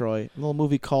know it, Troy. A little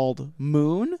movie called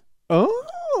Moon.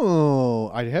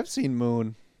 Oh, I have seen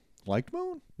Moon. Liked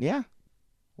Moon? Yeah.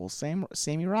 Well,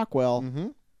 Sammy Rockwell. Mm-hmm.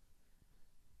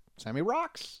 Sammy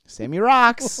rocks. Sammy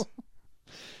rocks.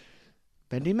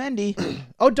 Bendy Mendy.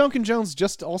 Oh, Duncan Jones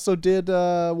just also did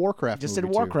Warcraft. Just did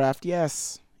movie, too. Warcraft,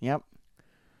 yes. Yep.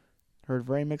 Heard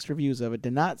very mixed reviews of it.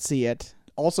 Did not see it.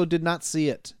 Also did not see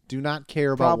it. Do not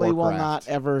care about Probably will Warcraft. not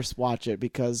ever watch it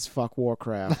because fuck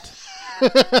Warcraft.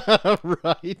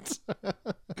 Right.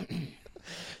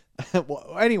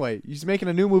 Well, anyway, he's making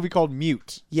a new movie called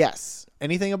Mute. Yes.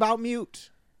 Anything about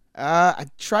Mute? I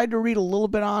tried to read a little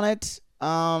bit on it.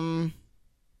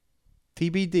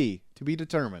 TBD, to be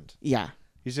determined. Yeah.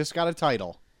 He's just got a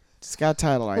title. Just got a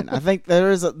title right. I think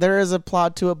there is a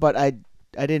plot to it, but I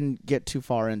didn't get too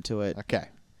far into it. Okay.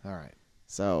 All right.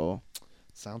 So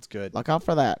Sounds good. look out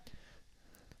for that.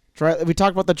 We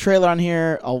talked about the trailer on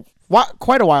here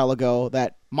quite a while ago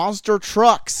that Monster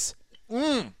Trucks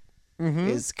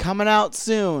is coming out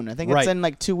soon. I think it's Right. in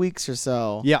like 2 weeks or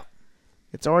so. Yeah.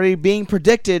 It's already being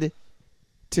predicted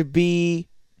to be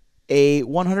a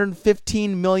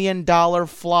 $115 million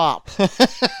flop.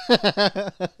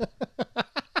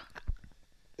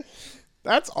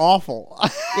 That's awful.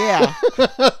 Yeah.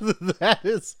 That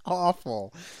is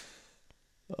awful.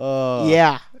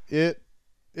 Yeah. It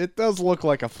does look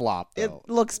like a flop, It though.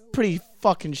 looks pretty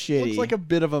fucking shitty. Looks like a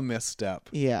bit of a misstep.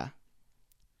 Yeah.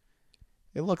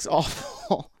 It looks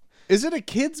awful. Is it a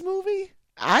kids movie?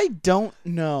 I don't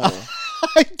know.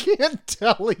 I can't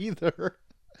tell either.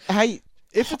 But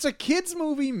If it's a kids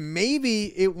movie, maybe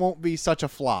it won't be such a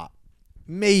flop.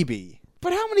 Maybe.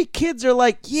 how many kids are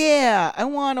like, yeah, I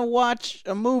want to watch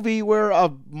a movie where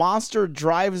a monster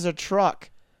drives a truck?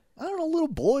 I don't know, little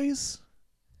boys.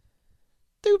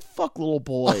 Dude, fuck little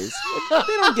boys.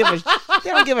 They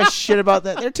don't give a shit about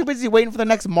that. They're too busy waiting for the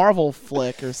next Marvel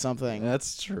flick or something.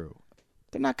 That's true.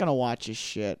 They're not gonna watch his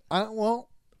shit. Well,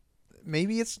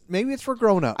 maybe it's for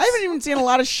grown-ups. I haven't even seen a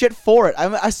lot of shit for it.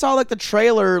 I saw like the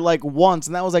trailer like once,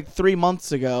 and that was like 3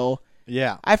 months ago.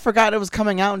 Yeah. I forgot it was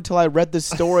coming out until I read the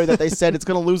story that they said it's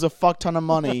gonna lose a fuck ton of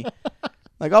money.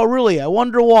 Like, oh really? I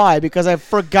wonder why, because I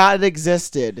forgot it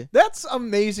existed. That's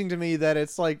amazing to me that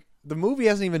it's like the movie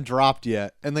hasn't even dropped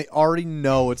yet and they already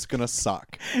know it's going to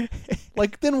suck.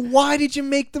 Like, then why did you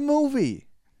make the movie?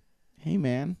 Hey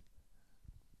man,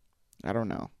 I don't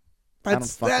know. That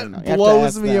fucking know. You have to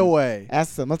blows ask me them. away.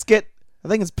 Ask them. I think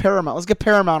it's Paramount. Let's get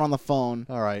Paramount on the phone.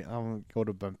 All right, I'm going to go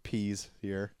to my P's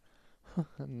here.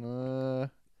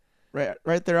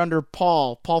 Right there under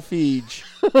Paul Feige.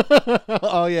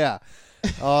 Oh yeah.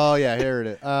 Oh yeah, here it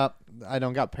is. I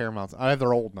don't got Paramount. I have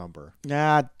their old number.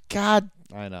 Ah, God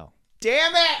I know.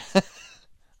 damn it!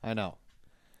 I know.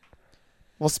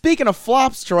 Well, speaking of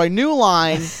flops, Troy, New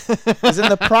Line is in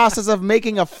the process of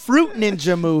making a Fruit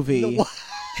Ninja movie.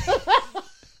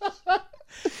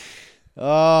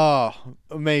 Oh,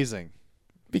 amazing.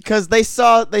 Because they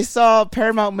saw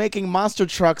Paramount making monster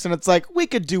trucks, and it's like, we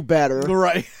could do better.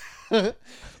 Right.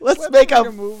 Let's make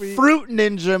a movie Fruit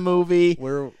Ninja movie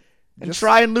We're and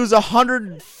try and lose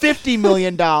 $150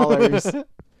 million.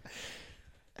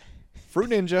 Fruit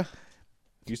Ninja.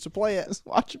 Used to play it. Just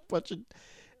watch a bunch of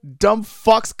dumb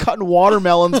fucks cutting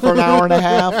watermelons for an hour and a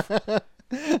half.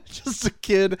 Just a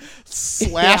kid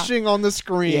slashing on the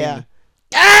screen. Yeah.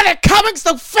 Ah, they're coming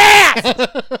so fast!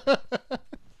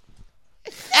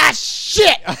 Ah,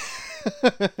 shit!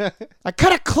 I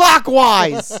cut it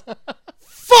clockwise!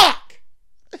 Fuck!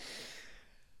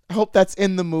 I hope that's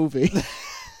in the movie.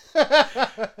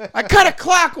 I cut it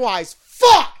clockwise!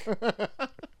 Fuck!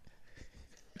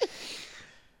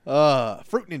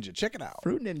 Fruit Ninja, check it out.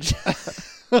 Fruit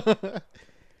Ninja.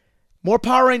 More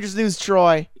Power Rangers news,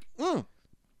 Troy.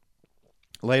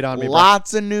 Lay it on me, bro.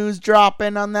 Lots of news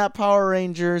dropping on that Power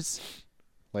Rangers.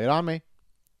 Lay it on me.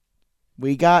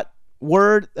 We got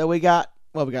word that we got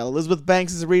Elizabeth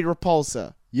Banks as Rita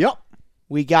Repulsa. Yep.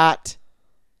 We got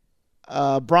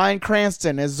Bryan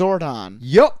Cranston as Zordon.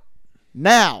 Yep.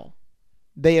 Now,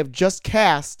 they have just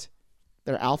cast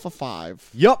their Alpha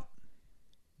 5. Yep.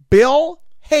 Bill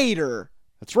Hader.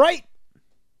 That's right.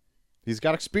 He's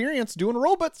got experience doing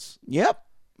robots. Yep,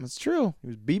 that's true. He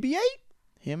was BB-8.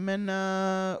 Him and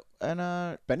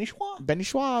Benny Schwa. Benny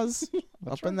Schwartz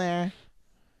up in there.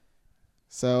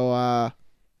 So,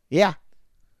 yeah.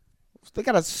 They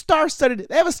have a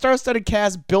star-studded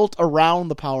cast built around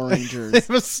the Power Rangers. They have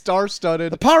a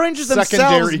star-studded. The Power Rangers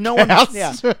secondary themselves,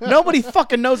 cast. nobody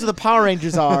fucking knows who the Power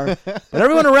Rangers are. But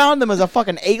everyone around them is a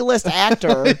fucking A-list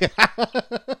actor.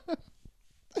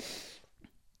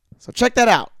 So check that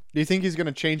out. Do you think he's going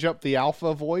to change up the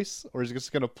alpha voice, or is he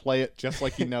just going to play it just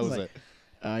like he knows it?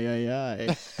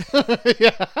 Aye.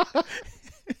 Yeah.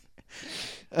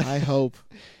 I hope.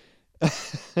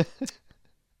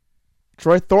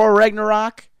 Troy, Thor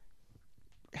Ragnarok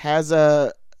has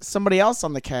somebody else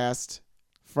on the cast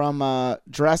from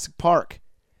Jurassic Park.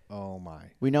 Oh my.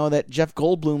 We know that Jeff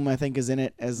Goldblum, I think, is in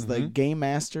it as the Mhm. game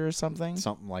master or something.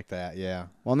 Something like that, yeah.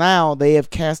 Well, now they have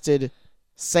casted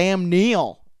Sam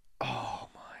Neill. Oh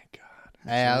my god.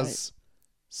 That's As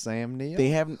Sam Neill? They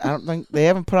haven't. I don't think they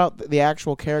haven't put out the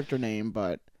actual character name,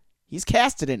 but he's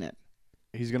casted in it.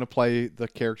 He's going to play the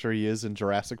character he is in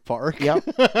Jurassic Park. Yep.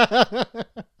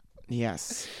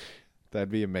 Yes. That'd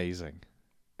be amazing.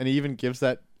 And he even gives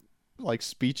that like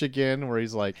speech again where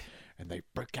he's like, and they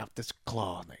break out this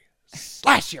claw and they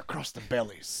slash you across the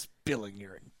belly, spilling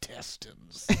your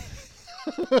intestines.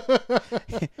 The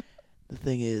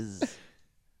thing is,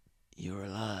 you're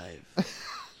alive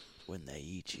when they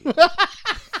eat you.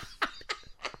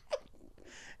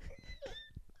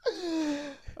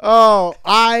 Oh,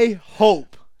 I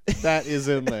hope that is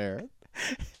in there.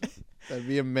 That'd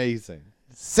be amazing.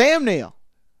 Sam Neill.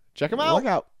 Check him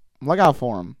out. Look out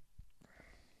for him.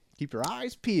 Keep your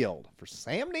eyes peeled for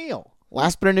Sam Neill.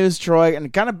 Last bit of news, Troy,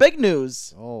 and kind of big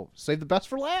news. Oh, save the best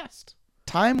for last.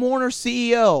 Time Warner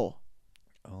CEO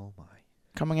Oh my.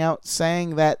 coming out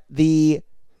saying that the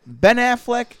Ben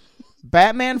Affleck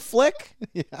Batman flick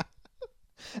Yeah.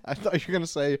 I thought you were going to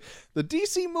say the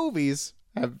DC movies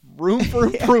have room for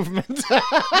improvement.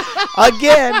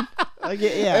 again,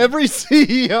 yeah, Every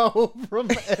CEO from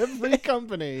every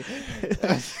company.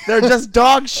 they're just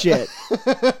dog shit.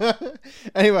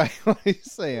 Anyway, what are you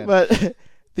saying? But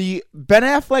the Ben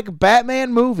Affleck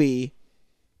Batman movie,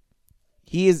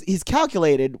 he's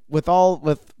calculated with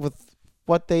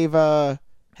what they've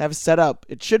have set up.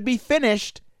 It should be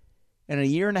finished in a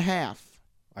year and a half.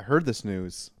 I heard this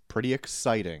news. Pretty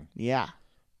exciting. Yeah,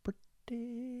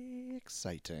 Pretty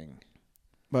exciting.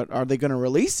 but are they going to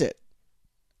release it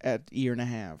at a year and a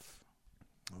half?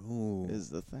 Ooh. Is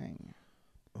the thing.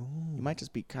 Ooh. You might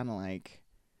just be kind of like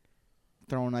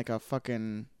throwing like a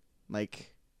fucking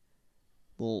like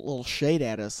little shade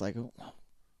at us, like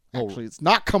actually it's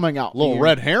not coming out. Little here.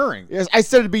 red herring. Yes, I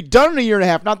said it'd be done in a year and a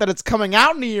half, not that it's coming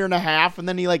out in a year and a half. And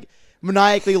then he like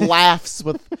maniacally laughs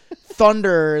with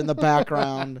thunder in the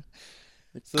background.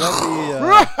 So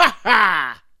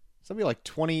that'd be like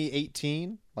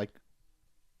 2018, like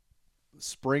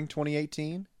spring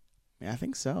 2018. Yeah, I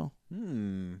think so.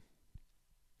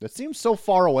 That seems so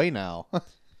far away now.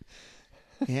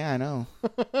 Yeah, I know.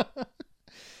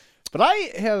 But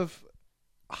I have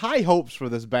high hopes for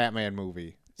this Batman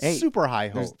movie. Hey, Super high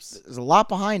hopes. There's a lot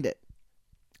behind it.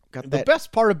 Got The that.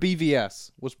 best part of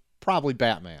BVS was probably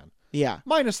Batman, Yeah,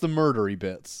 minus the murdery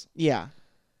bits. yeah.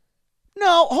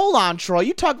 No, hold on, Troy.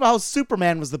 You talked about how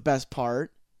Superman was the best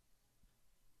part.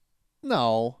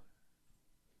 No.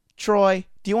 Troy,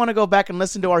 do you want to go back and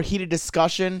listen to our heated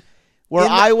discussion where In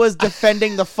the- I was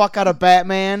defending the fuck out of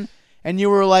Batman and you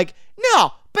were like,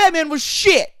 no, Batman was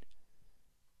shit.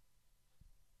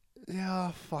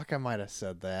 Yeah, fuck, I might have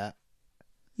said that.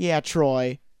 Yeah,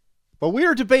 Troy. But we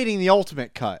were debating the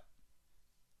ultimate cut.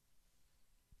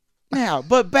 Yeah,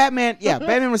 but Batman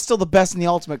was still the best in the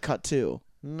Ultimate Cut too.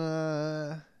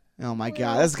 Nah. Oh my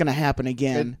god, this is gonna happen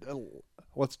again.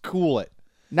 Let's cool it.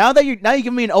 Now you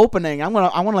give me an opening, I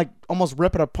want to like almost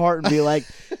rip it apart and be like,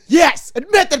 yes,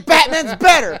 admit that Batman's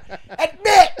better.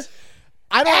 Admit.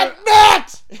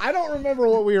 I don't remember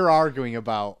what we were arguing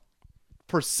about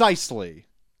precisely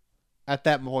at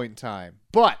that point in time.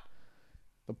 But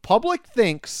the public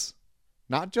thinks,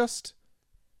 not just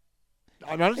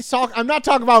I'm not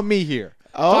talking about me here.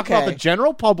 I'm talking about Okay. the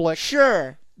general public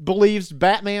Sure. believes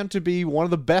Batman to be one of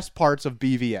the best parts of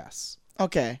BVS.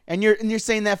 Okay, and you're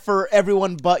saying that for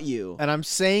everyone but you. And I'm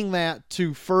saying that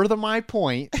to further my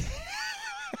point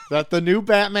that the new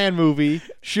Batman movie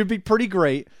should be pretty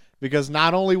great because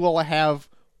not only will it have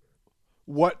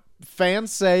what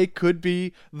fans say could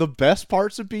be the best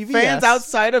parts of BVS, Fans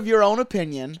outside of your own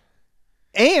opinion.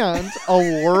 and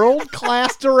a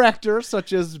world-class director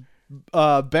such as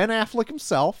Ben Affleck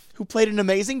himself, Who played an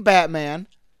amazing Batman.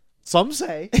 some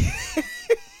say.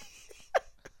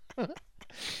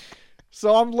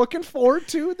 So I'm looking forward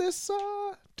to this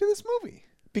movie.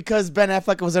 Because Ben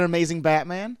Affleck was an amazing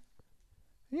Batman.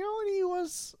 You know, and he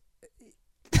was.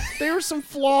 There were some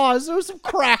flaws. There were some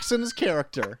cracks in his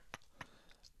character,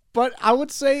 but I would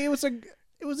say it was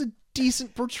a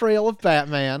decent portrayal of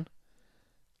Batman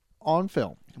on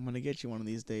film. I'm gonna get you one of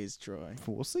these days, Troy.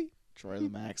 We'll see. Troy the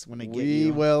Max. I'm gonna get We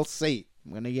you. will see.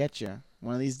 I'm gonna get you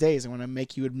one of these days. I'm gonna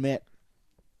make you admit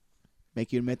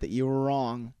that you were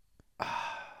wrong.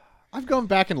 I've gone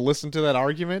back and listened to that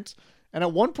argument, and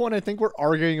at one point I think we're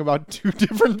arguing about two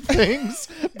different things,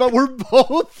 but we're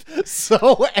both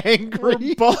so angry.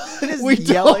 We're both just we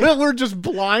yelling. we're just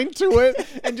blind to it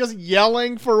and just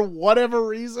yelling for whatever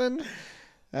reason.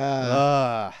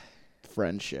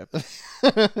 Friendship.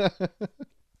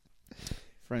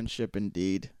 Friendship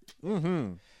indeed.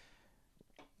 Mm-hmm.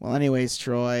 Well, anyways,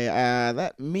 Troy,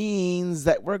 that means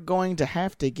that we're going to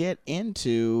have to get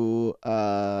into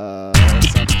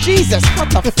Jesus, what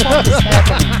the fuck is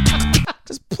happening?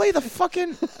 Just play the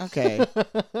fucking okay.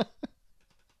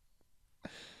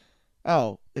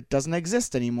 Oh, it doesn't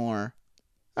exist anymore.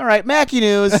 All right, Mackie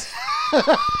News.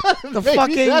 The Maybe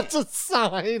fucking that's a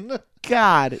sign.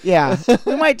 God, yeah.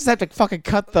 We might just have to fucking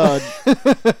cut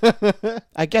the.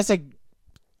 I guess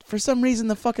for some reason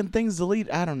the fucking thing's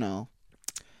deleted. I don't know.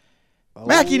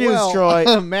 Mackie News, Troy.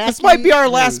 This might be our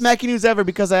last Mackie News ever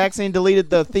because I accidentally deleted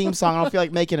the theme song. I don't feel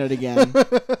like making it again.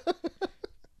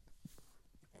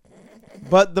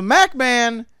 But the Mac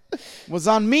Man was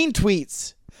on Mean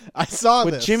Tweets I saw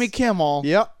with this. Jimmy Kimmel,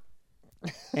 Yep.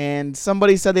 and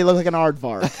somebody said they look like an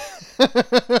aardvark.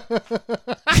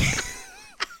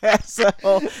 So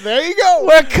There you go.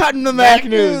 we're cutting the Mac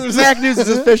News. News. Mac News is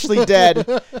officially dead.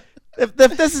 If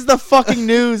this is the fucking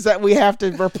news that we have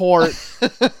to report,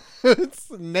 It's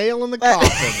a nail in the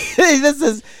coffin. this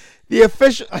is the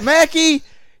official Mackie.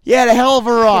 You had a hell of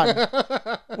a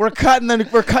run. We're cutting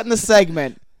the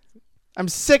segment. I'm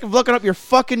sick of looking up your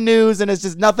fucking news and it's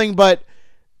just nothing but,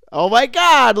 oh my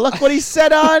God, look what he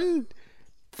said on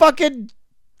fucking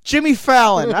Jimmy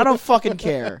Fallon. I don't fucking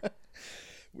care.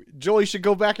 Joey should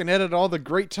go back and edit all the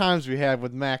great times we had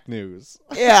with Mac News.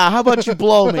 Yeah, how about you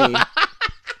blow me?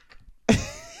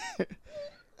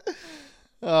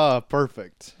 Oh,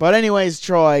 perfect. But anyways,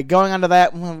 Troy, going on to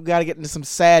that, we've got to get into some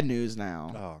sad news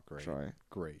now. Oh, great. Troy,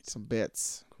 Great. some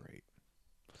bits. Great.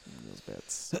 Those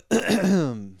bits.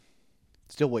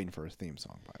 Still waiting for his theme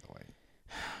song, by the way.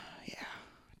 Yeah,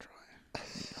 Troy.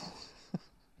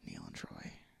 Neil and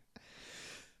Troy.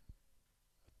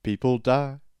 People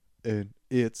die, and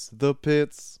it's the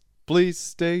pits. Please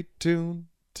stay tuned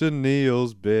to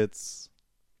Neil's bits.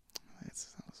 That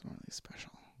was really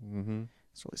special. Mm-hmm.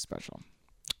 It's really special.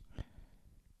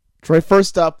 Troy,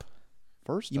 first up,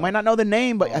 First, you might not know the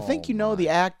name, but I think you know my the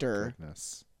actor.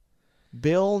 goodness.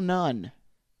 Bill Nunn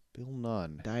Bill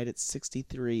Nunn. died at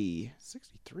 63.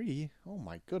 63? Oh,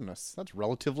 my goodness. That's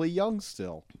relatively young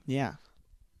still. Yeah.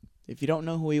 If you don't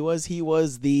know who he was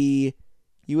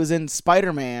in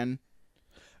Spider-Man.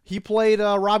 He played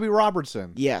Robbie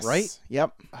Robertson. Yes. Right?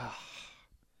 Yep.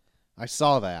 I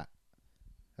saw that.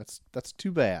 That's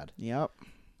too bad. Yep.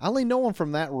 I only know him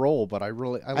from that role, but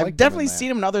I've definitely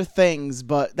seen him in other things,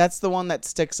 but that's the one that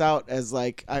sticks out as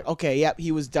like, okay, yep,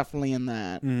 he was definitely in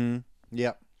that. Mm-hmm.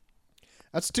 Yep.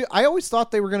 I always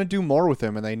thought they were going to do more with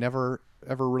him, and they never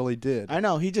ever really did. I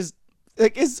know, he just,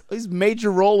 like, his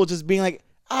major role was just being like,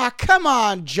 come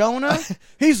on, Jonah.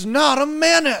 He's not a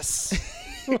menace.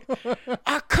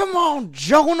 Come on,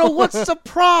 Jonah, what's the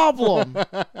problem?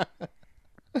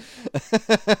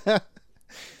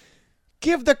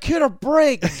 Give the kid a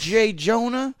break, J.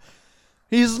 Jonah.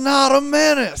 He's not a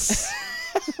menace.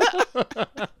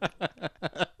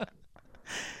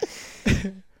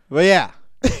 But yeah.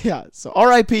 Yeah, so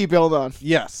R.I.P. Bill Nunn.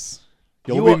 Yes.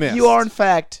 You'll be missed. You are, in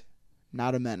fact,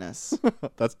 not a menace.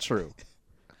 That's true.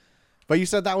 But you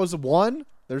said that was one?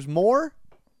 There's more?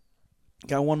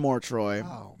 Got one more, Troy.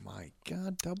 Oh, my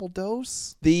God. Double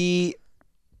dose? The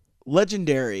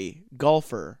legendary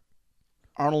golfer,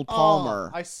 Arnold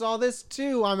Palmer, Oh, I saw this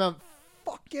too. I'm a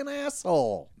fucking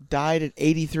asshole. died at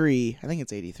 83. I think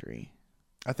it's 83.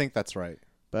 I think that's right.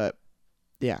 But,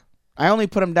 yeah. I only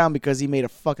put him down because he made a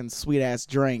fucking sweet-ass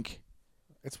drink.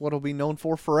 It's what he'll be known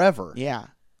for forever. Yeah.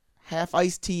 Half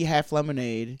iced tea, half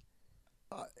lemonade.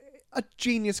 A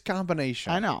genius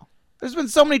combination. I know. There's been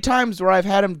so many times where I've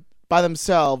had them by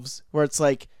themselves where it's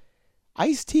like,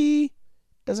 iced tea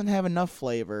doesn't have enough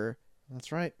flavor,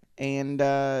 That's right. and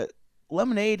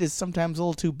lemonade is sometimes a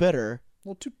little too bitter, A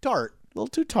little too tart. a little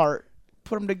too tart.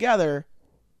 Put them together,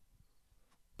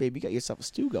 baby, you got yourself a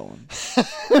stew going.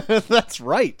 That's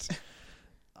right.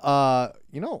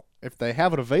 If they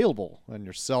have it available and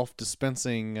you're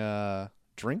self-dispensing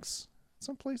drinks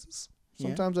some places, Yeah.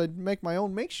 sometimes I'd make my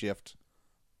own makeshift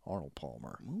Arnold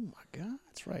Palmer. Oh my God.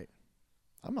 That's right.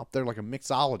 I'm up there like a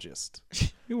mixologist.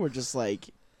 You were just like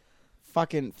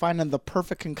fucking finding the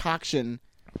perfect concoction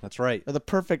That's right. or the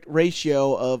perfect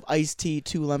ratio of iced tea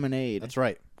to lemonade. That's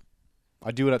right.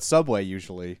 I do it at Subway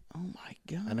usually. Oh my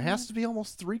God. And it has to be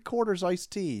almost 3/4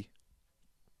 iced tea.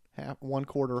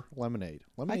 1/4 lemonade.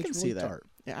 I Lemonade's can really see that. tart.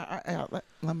 Yeah,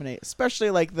 lemonade, especially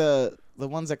like the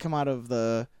ones that come out of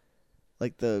the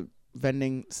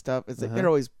vending stuff. It's like, it's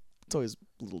always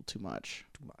a little too much.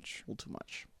 Too much. A little too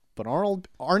much. But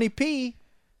Arnie P,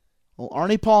 Well,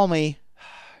 Arnie Palmy.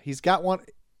 he's got one.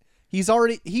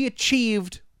 He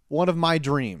achieved one of my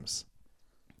dreams.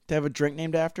 To have a drink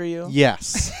named after you?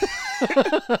 Yes.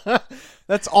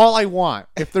 That's all I want.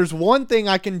 If there's one thing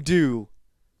I can do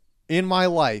in my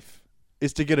life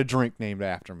is to get a drink named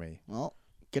after me. Well,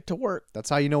 get to work. That's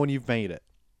how you know when you've made it.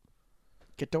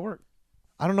 Get to work.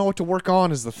 I don't know what to work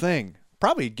on is the thing.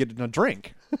 Probably getting a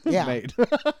drink Yeah. made.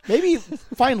 Maybe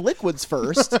find liquids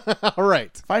first. All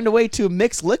right. Find a way to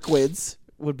mix liquids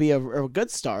would be a good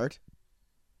start.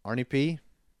 Arnie P,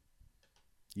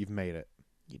 you've made it.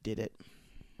 You did it.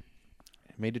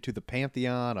 Made it to the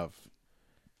pantheon of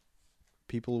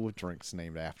people with drinks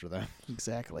named after them.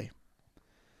 Exactly.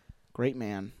 Great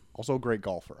man. Also a great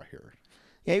golfer, I hear.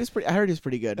 Yeah, he was pretty. I heard he was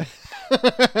pretty good.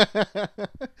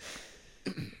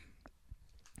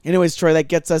 Anyways, Troy, that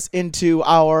gets us into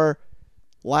our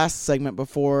last segment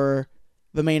before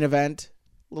the main event.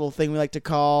 Little thing we like to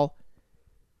call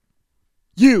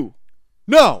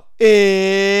No!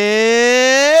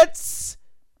 It's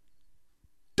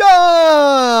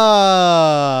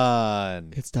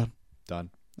Done! It's done. Done.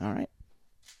 All right.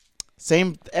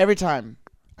 Same every time.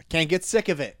 I can't get sick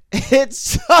of it.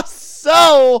 It's just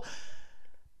so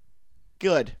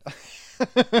good.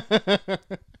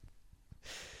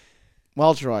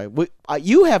 Well, Troy,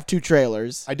 you have 2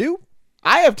 trailers. I do?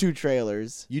 I have 2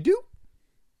 trailers. You do?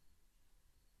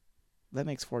 That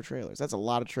makes 4 trailers. That's a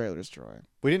lot of trailers, Troy.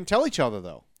 We didn't tell each other,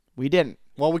 though. We didn't.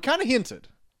 Well, we kind of hinted.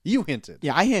 You hinted.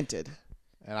 Yeah, I hinted.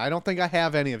 And I don't think I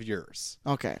have any of yours.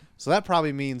 Okay. So that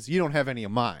probably means you don't have any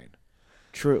of mine.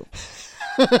 True.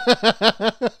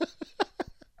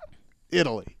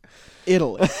 Italy.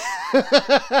 Italy.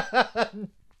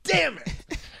 Damn it.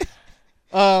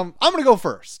 I'm going to go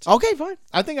first. Okay, fine.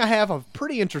 I think I have a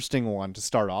pretty interesting one to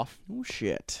start off. Oh,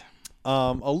 shit.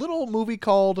 A little movie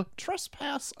called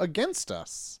Trespass Against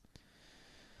Us.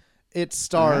 It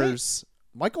stars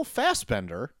Michael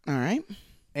Fassbender, All right.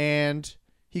 and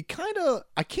he kind of,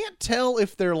 I can't tell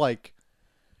if they're like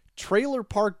trailer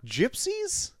park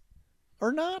gypsies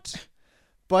or not,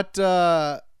 but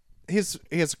he has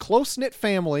a close-knit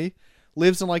family,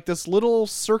 lives in like this little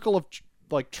circle of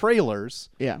like trailers,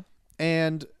 Yeah.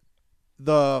 and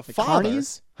the The father...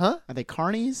 carnies? Huh? Are they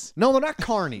carnies? No, they're not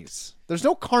carnies. There's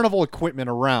no carnival equipment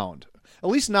around. At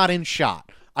least not in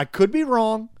shot. I could be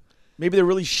wrong. Maybe they're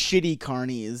really shitty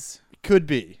carnies. Could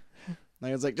be.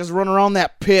 Like it's like just run around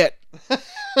that pit.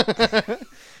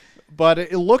 But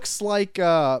it looks like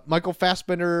Michael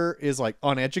Fassbender is like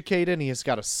uneducated. And he has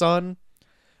got a son,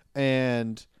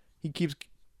 and he keeps,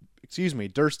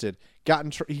 Dursted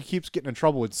he keeps getting in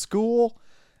trouble in school,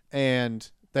 and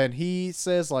then he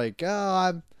says like,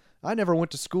 "Oh, I never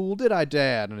went to school, did I,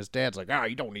 Dad?" And his dad's like, "Ah,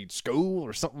 you don't need school,"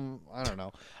 or something. I don't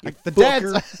know.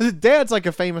 The dad's like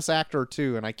a famous actor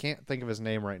too, and I can't think of his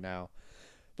name right now.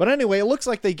 But anyway, it looks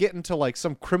like they get into like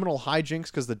some criminal hijinks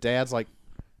because the dad's like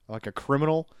a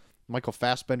criminal. Michael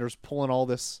Fassbender's pulling all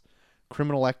this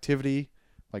criminal activity,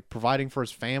 like providing for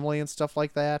his family and stuff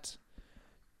like that.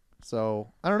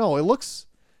 So I don't know. It looks.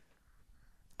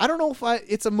 I don't know if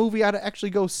it's a movie I'd actually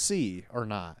go see or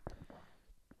not.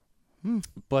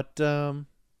 But I'm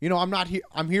not here.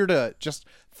 I'm here to just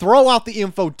throw out the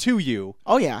info to you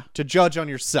Oh yeah. to judge on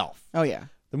yourself. Oh yeah.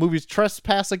 The movie's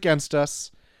Trespass Against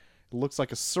Us. It looks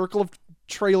like a circle of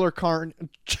trailer carny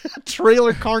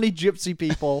gypsy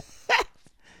people.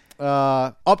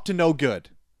 Up to no good.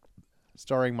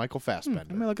 Starring Michael Fassbender.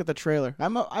 Let me look at the trailer.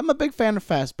 I'm a big fan of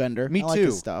Fassbender. Me I like too.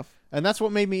 his stuff. And that's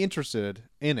what made me interested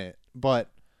in it. But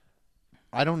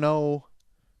I don't know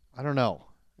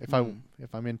if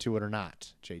I'm into it or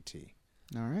not, JT.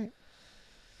 All right.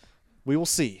 We will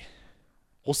see.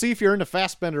 We'll see if you're into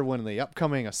Fassbender when the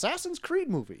upcoming Assassin's Creed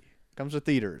movie comes to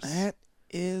theaters. That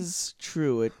is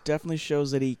true. It definitely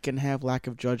shows that he can have lack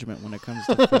of judgment when it comes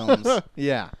to films.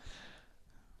 Yeah.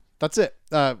 That's it.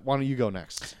 Why don't you go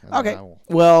next? And then Okay. I will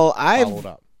Well, follow it I've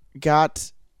up.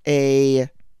 got a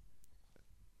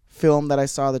film that I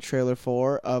saw the trailer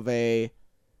for of a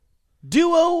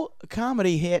duo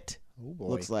comedy hit. Oh boy.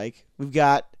 Looks like we've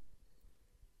got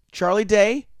Charlie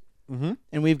Day Mm-hmm.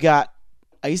 and we've got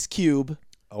Ice Cube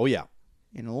Oh yeah.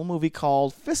 in a little movie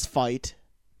called Fist Fight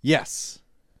Yes.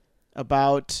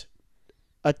 about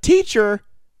a teacher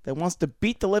that wants to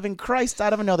beat the living Christ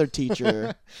out of another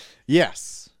teacher.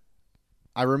 Yes.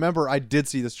 I remember I did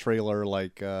see this trailer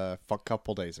like a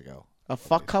couple days ago. A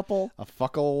fuck couple. A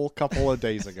fuckle couple of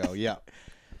days ago. Yeah.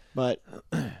 But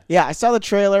yeah, I saw the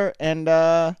trailer and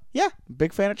yeah,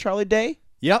 big fan of Charlie Day.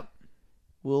 Yep.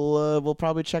 We'll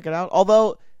probably check it out.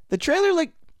 Although the trailer,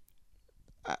 like,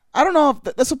 I don't know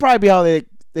if this will probably be how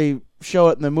they show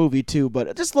it in the movie too. But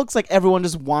it just looks like everyone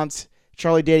just wants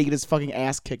Charlie Day to get his fucking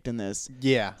ass kicked in this.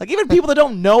 Yeah. Like even people that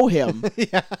don't know him,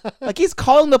 Yeah. like he's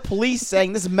calling the police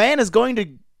saying this man is going to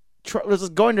was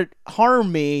going to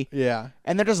harm me, Yeah.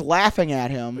 and they're just laughing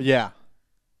at him. Yeah.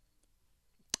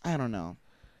 I don't know.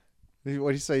 What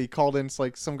do you say? He called in. It's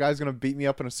like some guy's gonna beat me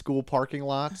up in a school parking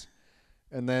lot,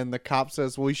 and then the cop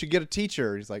says, "Well, you should get a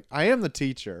teacher." He's like, "I am the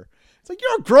teacher." It's like,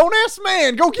 "You're a grown ass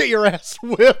man. Go get your ass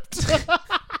whipped."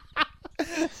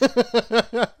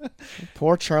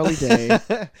 Poor Charlie Day.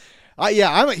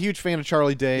 I'm a huge fan of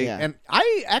Charlie Day, Yeah. and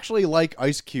I actually like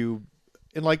Ice Cube.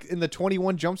 In the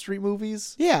 21 Jump Street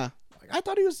movies, Yeah. I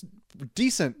thought he was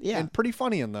decent Yeah. and pretty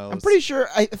funny in those. I'm pretty sure.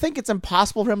 I think it's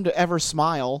impossible for him to ever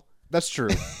smile. That's true.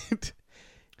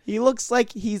 He looks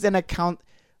like he's an account.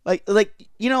 Like like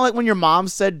when your mom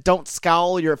said, "Don't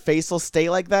scowl, your face will stay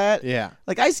like that." Yeah.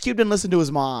 Like Ice Cube didn't listen to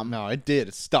his mom. No, it did.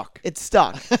 It stuck. It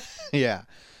stuck. Yeah.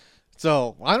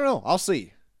 So, I don't know. I'll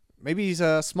see. Maybe he's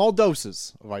small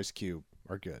doses of Ice Cube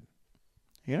are good.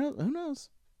 Who knows?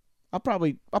 I'll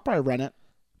probably rent it.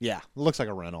 Yeah. It looks like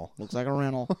a rental. Looks like a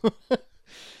rental.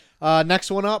 Next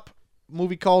one up,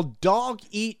 movie called Dog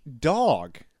Eat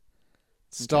Dog.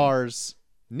 Stars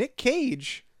Nick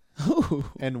Cage Ooh.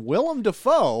 and Willem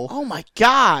Dafoe. Oh my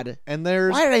God! And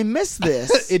there's Why did I miss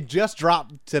this? it just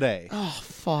dropped today. Oh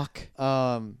fuck!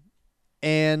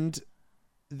 And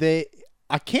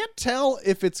I can't tell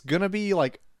if it's gonna be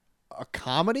like a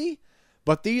comedy,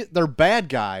 but they're bad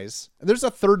guys. There's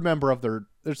a third member of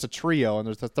there's a trio, and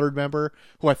there's a third member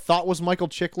who I thought was Michael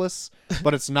Chiklis,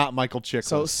 but it's not Michael Chiklis.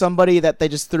 So somebody that they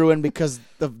just threw in because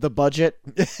of the budget.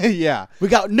 Yeah. We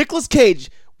got Nicolas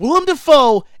Cage, Willem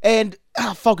Dafoe, and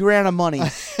fuck, we ran out of money.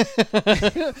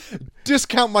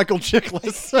 Discount Michael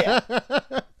Chiklis.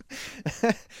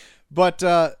 But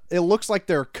it looks like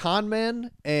they're con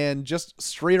men and just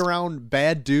straight around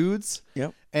bad dudes.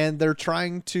 Yep. And they're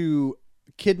trying to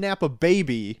kidnap a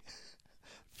baby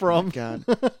from. God.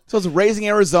 So it's Raising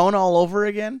Arizona all over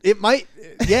again. It might,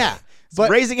 yeah. But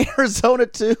Raising Arizona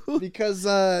too. Because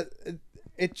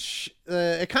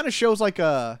it kind of shows like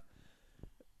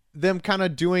them kind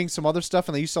of doing some other stuff,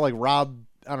 and they used to like rob,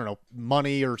 I don't know,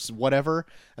 money or whatever,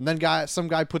 and then some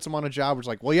guy puts them on a job where it's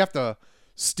like, well, you have to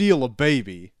steal a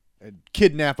baby and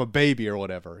kidnap a baby or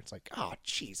whatever. It's like, oh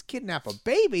jeez, kidnap a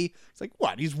baby? It's like,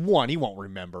 what? He's 1, he won't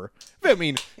remember. I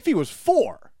mean, if he was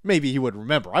 4, maybe he would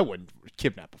remember. I wouldn't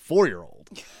kidnap a 4-year-old.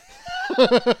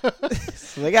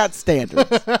 So they got standards.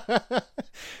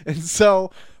 And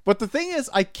so, but the thing is,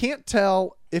 I can't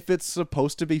tell if it's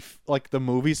supposed to be like the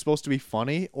movie's supposed to be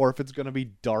funny or if it's going to be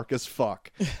dark as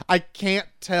fuck. I can't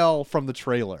tell from the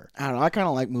trailer. I don't know. I kind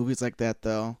of like movies like that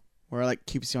though, where it like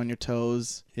keeps you on your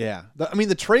toes. Yeah. I mean,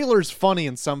 the trailer's funny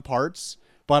in some parts,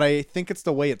 but I think it's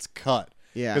the way it's cut.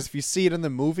 Yeah. Because if you see it in the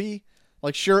movie,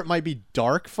 like, sure, it might be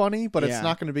dark funny, but Yeah. it's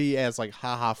not going to be as like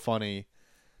haha funny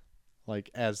like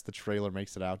as the trailer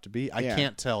makes it out to be. I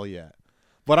can't tell yet.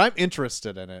 But I'm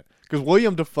interested in it because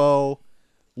William Dafoe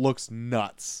looks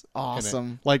nuts. in it.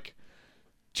 Awesome. Like,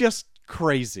 just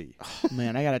crazy.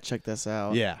 Man, I gotta check this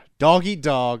out. Yeah. Dog Eat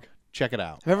Dog. Check it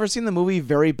out. Have you ever seen the movie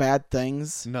Very Bad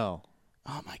Things? No.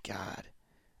 Oh my God.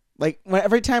 Like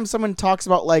every time someone talks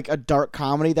about like a dark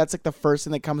comedy, that's like the first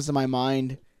thing that comes to my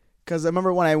mind. Because I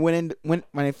remember when when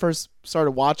I first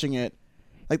started watching it,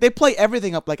 like they play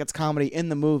everything up like it's comedy in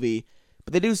the movie,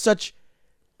 but they do such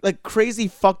like crazy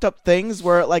fucked up things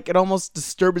where like it almost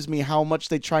disturbs me how much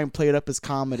they try and play it up as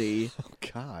comedy. Oh,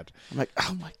 God. I'm like,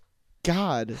 oh my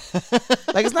God.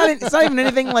 Like it's not even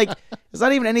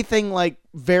anything like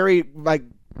very like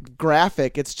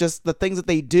graphic. It's just the things that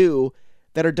they do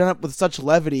that are done up with such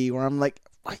levity where I'm like,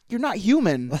 you're not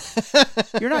human.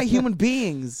 You're not human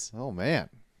beings. Oh, man.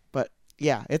 But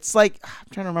yeah, it's like I'm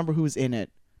trying to remember who's in it.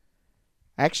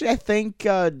 Actually, I think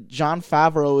Jon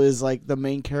Favreau is like the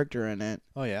main character in it.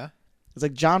 Oh, yeah? It's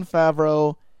like Jon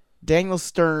Favreau, Daniel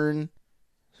Stern.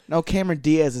 No, Cameron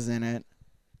Diaz is in it.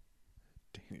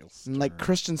 Daniel And like Stern.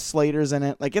 Christian Slater's in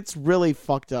it. Like it's really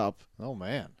fucked up. Oh,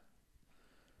 man.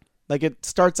 Like it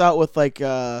starts out with like they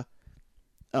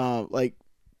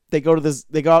go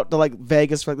out to like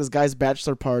Vegas for like this guy's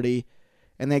bachelor party,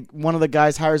 and one of the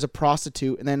guys hires a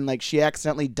prostitute, and then like she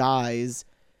accidentally dies,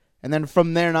 and then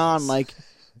from then on like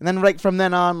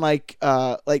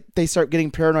they start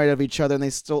getting paranoid of each other, and they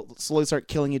still slowly start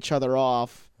killing each other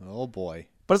off. Oh, boy.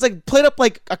 But it's like played up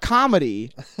like a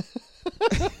comedy.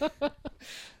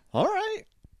 All right.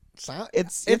 It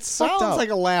It's fucked sounds up. like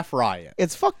a laugh riot.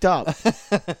 It's fucked up.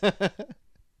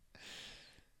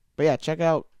 But yeah, check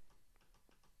out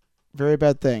Very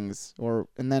Bad Things,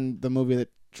 and then the movie that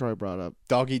Troy brought up,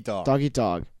 Dog Eat Dog. Dog Eat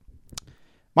Dog.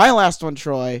 My last one,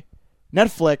 Troy.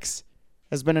 Netflix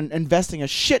has been investing a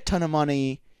shit ton of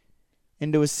money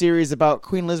into a series about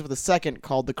Queen Elizabeth II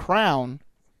called The Crown,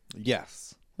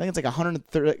 Yes. think it's like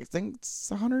 130. I think it's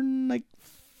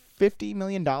 150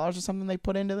 million dollars or something they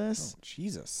put into this. Oh,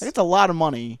 Jesus. Like, it's a lot of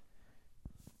money.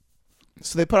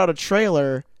 So they put out a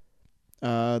trailer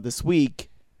this week,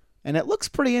 and it looks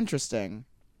pretty interesting.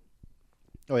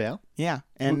 Oh, yeah? Yeah,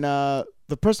 and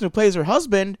the person who plays her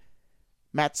husband,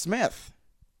 Matt Smith.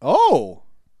 Oh,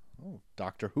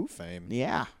 Doctor Who fame.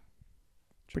 Yeah,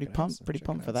 pretty Check it pumped. out- Pretty check it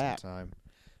pumped for out that. sometime.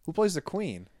 Who plays the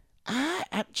Queen?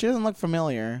 She doesn't look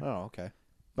familiar, Oh, okay.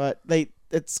 but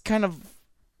it's kind of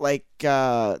like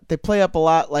they play up a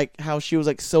lot like how she was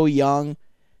like so young,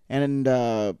 and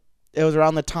it was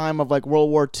around the time of like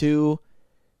World War II.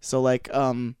 So like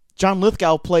John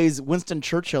Lithgow plays Winston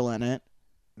Churchill in it.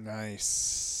 Nice.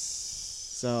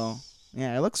 So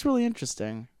yeah, it looks really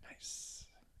interesting. Nice.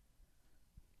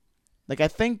 Like I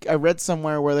think I read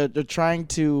somewhere where they're trying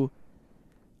to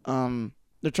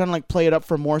like play it up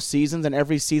for more seasons, and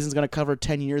every season's gonna cover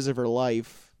 10 years of her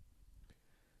life.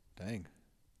 Dang.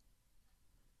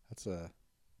 That's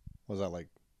was that like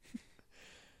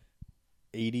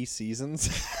 80 seasons?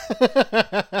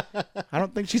 I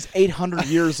don't think she's 800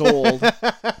 years old.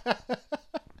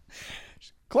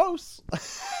 Close.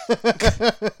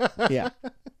 Yeah.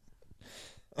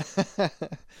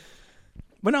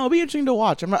 But no, it'll be interesting to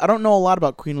watch. I don't know a lot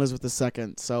about Queen Elizabeth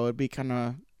II, so it'd be kind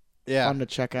of Yeah. fun to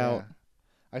check out. Yeah.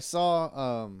 I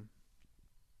saw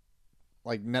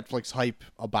like Netflix hype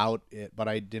about it, but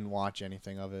I didn't watch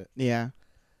anything of it. Yeah.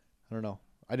 I don't know.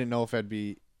 I didn't know if I'd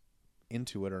be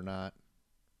into it or not.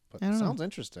 But I it don't know. sounds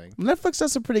interesting. Netflix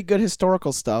does some pretty good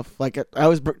historical stuff. Like I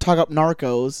always talk up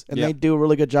Narcos, and Yep. they do a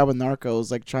really good job with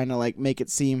Narcos, like trying to like make it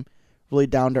seem really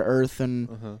down to earth and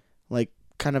Uh-huh. like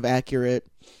kind of accurate.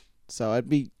 So I'd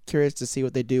be curious to see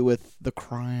what they do with The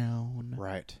Crown.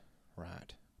 Right.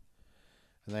 Right.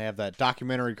 And they have that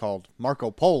documentary called Marco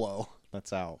Polo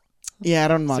that's out. Yeah, I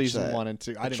don't watch Season that. 1 and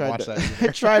 2. I didn't tried watch to- that I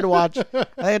either. tried to watch. I think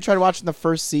I tried watching the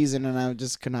first season, and I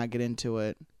just could not get into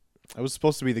it. It was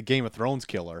supposed to be the Game of Thrones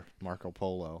killer, Marco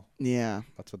Polo. Yeah,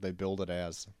 That's what they billed it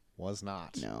as. Was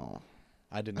not. no,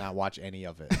 I did not watch any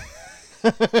of it.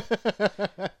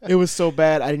 it was so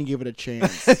bad I didn't give it a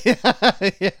chance.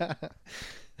 Yeah.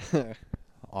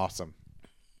 Awesome.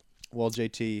 Well,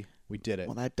 JT, we did it.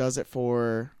 Well, that does it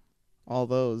for all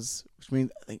those, which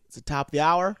means I think it's the top of the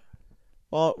hour.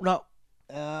 Well, no,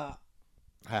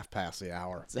 Half past the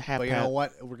hour. It's a half But you past. know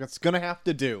what? It's going to have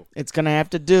to do. it's gonna have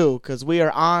to do because we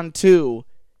are on to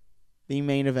the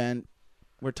main event.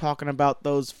 We're talking about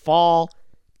those fall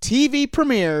TV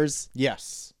premieres,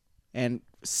 Yes. and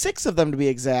 6 of them to be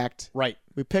exact. Right.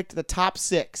 We picked the top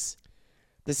 6.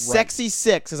 The sexy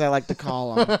 6, as I like to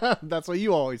call them. That's what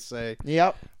you always say.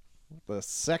 Yep. The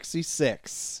sexy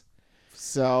 6.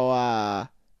 So,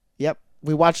 yep.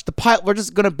 We watched the pilot. We're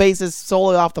just going to base this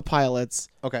solely off the pilots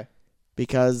Okay.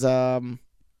 because, well,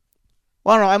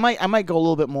 I don't know. I might go a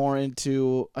little bit more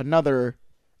into another.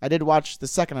 I did watch the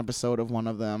second episode of one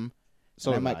of them.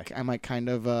 So and did I might kind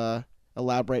of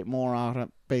elaborate more on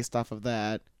it based off of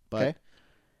that. But Okay.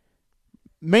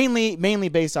 mainly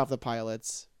based off the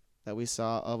pilots that we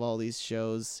saw of all these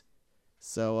shows.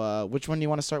 So, which one do you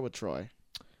want to start with, Troy?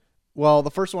 Well,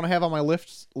 the first one I have on my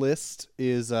list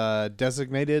is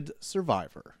Designated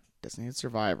Survivor. Designated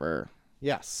Survivor.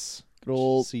 Yes. Good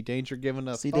old See Danger giving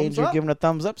a See thumbs Danger up. giving a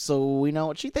thumbs up, so we know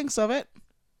what she thinks of it.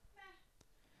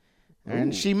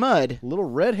 And Ooh. she mud. Little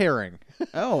red herring.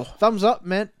 Oh, Thumbs up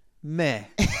meant meh.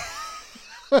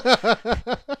 really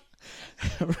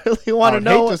want I to would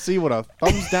know. hate to see what a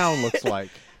thumbs down looks like.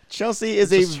 Chelsea is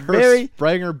Just a her very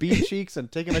spraying her beach cheeks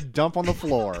and taking a dump on the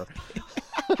floor.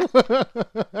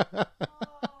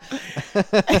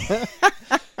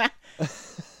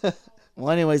 well.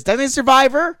 Anyways, Designated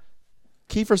Survivor.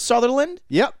 Kiefer Sutherland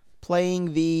Yep.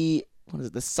 playing the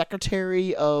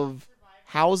Secretary of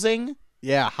Housing.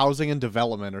 Yeah, housing and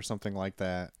development or something like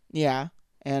that. Yeah,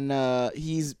 and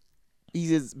he's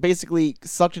basically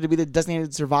selected to be the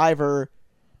designated survivor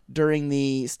during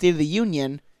the State of the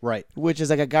Union, Right. which is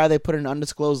like a guy they put in an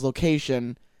undisclosed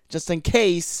location just in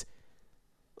case,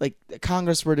 like,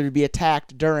 Congress were to be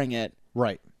attacked during it.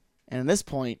 Right. And at this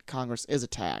point, Congress is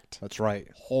attacked That's right.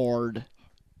 hard,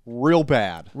 Real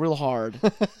bad. real hard,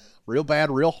 Real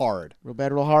bad, real hard. real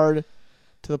bad, real hard,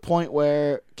 to the point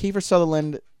where Kiefer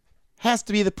Sutherland has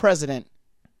to be the president,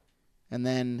 and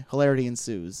then hilarity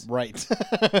ensues. Right.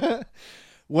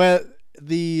 Well,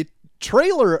 the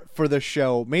trailer for the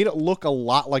show made it look a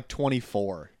lot like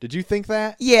 24. Did you think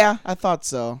that? Yeah, I thought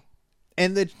so.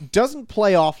 And it doesn't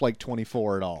play off like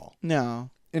 24 at all. No.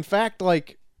 In fact,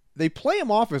 like, they play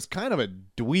him off as kind of a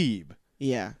dweeb.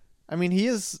 Yeah. I mean, he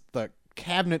is the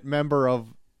cabinet member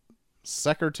of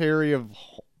Secretary of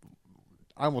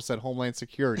I almost said Homeland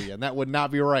Security, and that would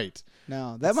not be right.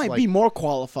 No, that It's might like- be more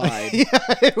qualified. Yeah,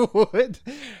 it would.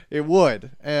 It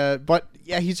would. But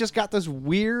yeah, he's just got this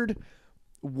weird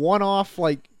one-off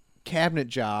like cabinet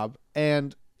job,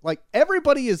 and like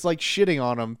everybody is like shitting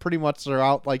on him pretty much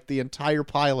throughout like the entire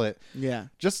pilot. Yeah.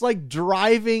 Just like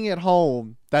driving it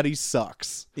home that he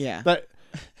sucks. Yeah. That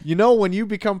when you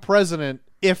become president,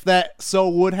 if that so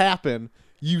would happen,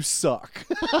 you suck.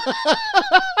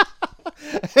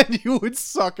 And you would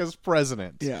suck as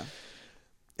president. Yeah.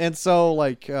 And so,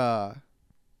 like,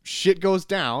 shit goes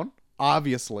down,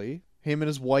 obviously. Him and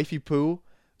his wifey Pooh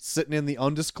sitting in the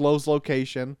undisclosed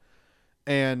location,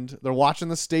 and they're watching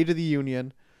the State of the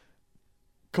Union.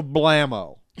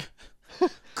 Kablamo.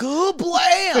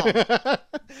 Kablam!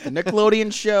 The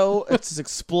Nickelodeon show, it just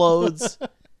explodes.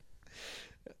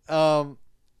 And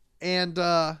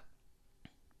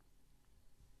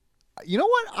you know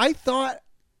what? I thought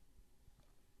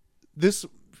this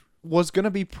was going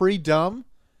to be pretty dumb,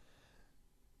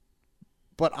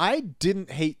 but I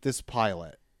didn't hate this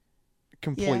pilot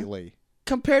completely.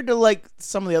 Compared to like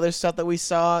some of the other stuff that we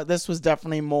saw, this was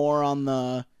definitely more on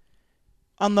the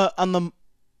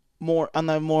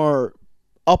more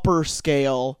upper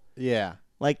scale. Yeah.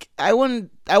 Like I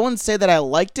wouldn't say that I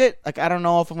liked it. Like I don't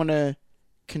know if I'm gonna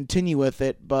continue with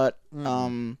it, but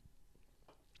I'm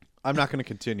not going to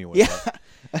continue with yeah.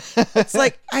 it. It's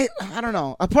like I don't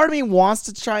know. A part of me wants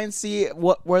to try and see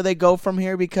where they go from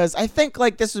here, because I think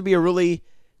like this would be a really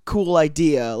cool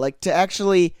idea, like to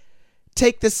actually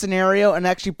take this scenario and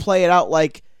actually play it out,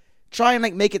 like try and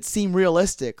like make it seem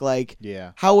realistic. Like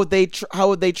Yeah. how would they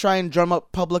try and drum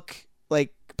up public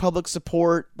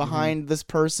support behind this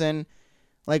person?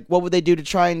 Like what would they do to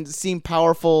try and seem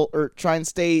powerful or try and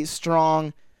stay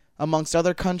strong amongst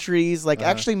other countries? Like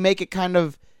actually make it kind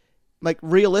of like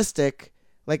realistic,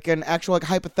 like an actual like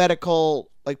hypothetical,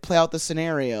 like play out the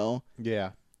scenario.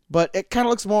 Yeah. But it kind of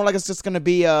looks more like it's just going to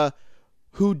be a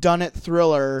whodunit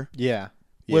thriller Yeah.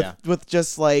 with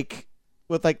just like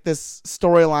with like this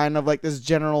storyline of like this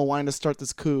general wanting to start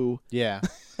this coup. Yeah.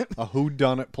 A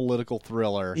whodunit political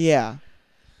thriller. Yeah,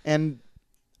 and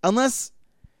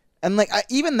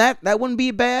even that wouldn't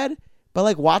be bad. But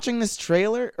like watching this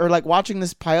trailer or like watching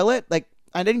this pilot, like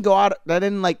I didn't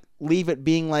like leave it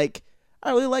being like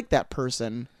I really like that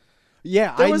person.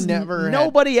 Yeah, There I was never had-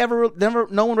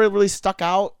 no one really stuck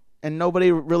out, and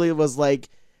nobody really was like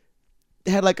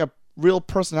had like a real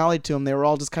personality to them. They were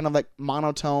all just kind of like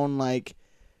monotone, like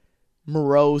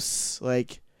morose,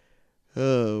 like,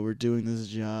 oh, we're doing this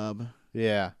job.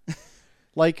 Yeah.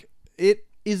 Like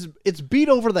it's beat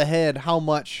over the head how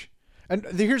much. And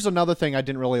here's another thing I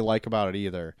didn't really like about it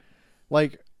either.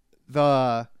 Like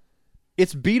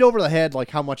it's beat over the head like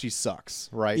how much he sucks,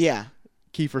 right? Yeah,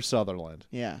 Kiefer Sutherland.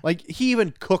 yeah, Like he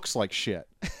even cooks like shit.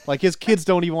 Like his kids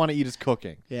don't even want to eat his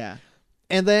cooking. yeah,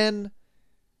 And then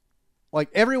like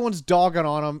everyone's dogging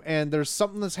on him, and there's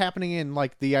something that's happening in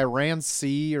like the Iran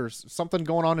Sea or something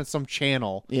going on in some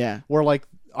channel yeah, where like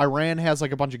Iran has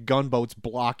like a bunch of gunboats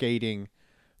blockading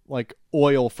like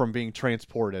oil from being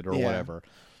transported or Yeah. whatever.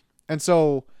 And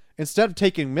so instead of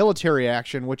taking military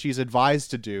action, which he's advised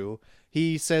to do,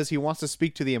 he says he wants to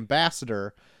speak to the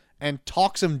ambassador and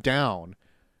talks him down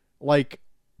like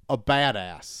a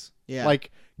badass. Yeah.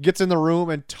 Like gets in the room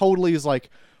and totally is like,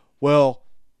 well,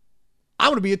 I'm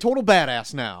going to be a total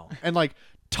badass now. And like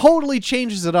totally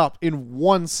changes it up in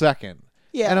 1 second.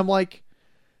 yeah. And I'm like,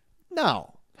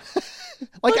 no.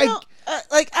 Like But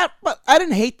no, but I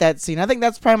didn't hate that scene. I think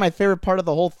that's probably my favorite part of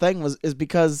the whole thing is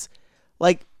because,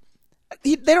 like,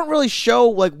 they don't really show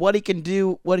like what he can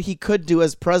do, what he could do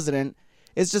as president.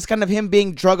 It's just kind of him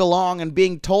being drug along and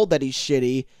being told that he's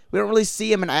shitty. We don't really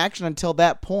see him in action until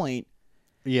that point,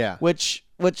 yeah. which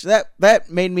that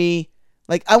made me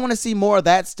like I want to see more of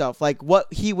that stuff, like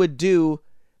what he would do,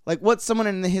 like what someone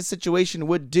in his situation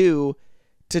would do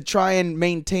to try and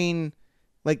maintain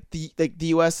like the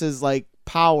US's like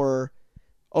power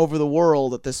over the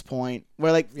world at this point,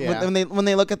 where like Yeah. when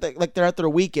they look at like they're at their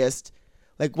weakest,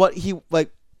 like what he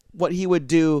would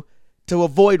do to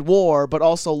avoid war but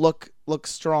also look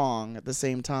strong at the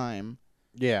same time.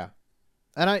 Yeah.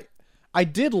 And I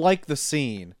did like the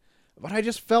scene, but I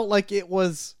just felt like it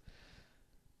was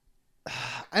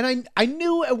and I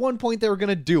knew at one point they were going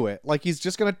to do it. Like he's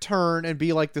just going to turn and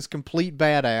be like this complete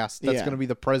badass that's Yeah. going to be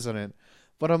the president.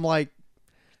 But I'm like,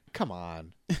 come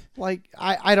on. Like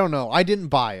I don't know. I didn't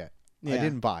buy it. I Yeah.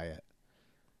 didn't buy it.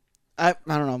 I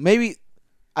don't know. Maybe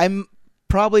I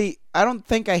don't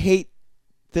think I hate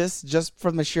this just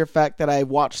from the sheer fact that I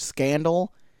watched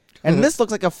Scandal, and this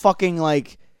looks like a fucking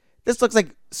like this looks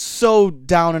like so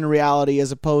down in reality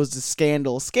as opposed to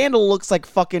Scandal. Scandal looks like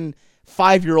fucking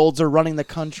 5-year-olds are running the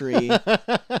country.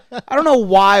 I don't know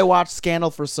why I watched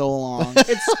Scandal for so long.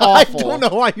 It's awful. I don't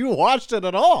know why you watched it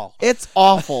at all. It's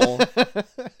awful.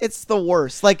 It's the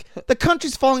worst. Like, the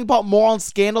country's falling apart more on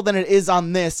Scandal than it is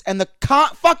on this, and the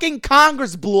fucking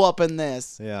Congress blew up in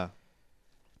this. Yeah.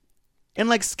 And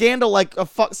like Scandal, like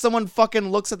someone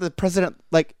fucking looks at the president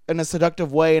like in a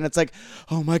seductive way, and it's like,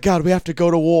 oh my god, we have to go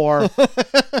to war.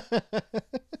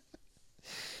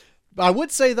 I would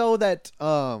say though that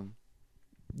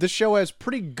this show has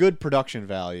pretty good production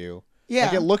value.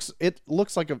 Yeah, like it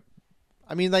looks like a.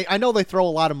 I mean, I know they throw a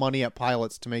lot of money at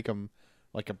pilots to make them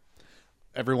like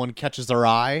everyone catches their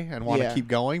eye and want to keep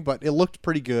going, but it looked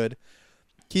pretty good.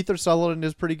 Kiefer Sutherland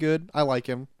is pretty good. I like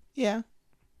him. Yeah,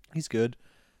 he's good.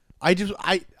 I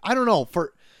don't know.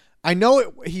 I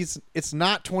know it's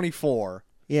not 24.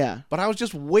 Yeah, but I was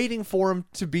just waiting for him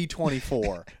to be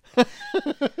 24.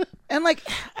 And like,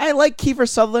 I like Kiefer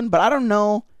Sutherland, but I don't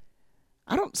know.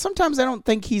 Sometimes I don't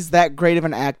think he's that great of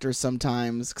an actor.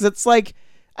 Sometimes because it's like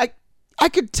I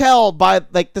could tell by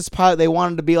like this pilot they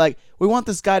wanted to be like, we want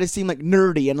this guy to seem like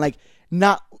nerdy and like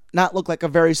not look like a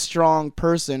very strong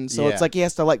person. So it's like he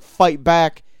has to like fight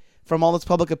back from all this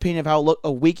public opinion of how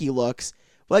weak he looks.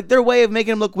 Like, their way of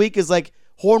making him look weak is, like,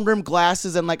 horn-rimmed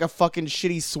glasses and, like, a fucking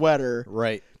shitty sweater.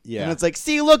 Right, yeah. And it's like,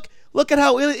 see, look at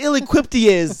how ill-equipped he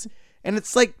is. And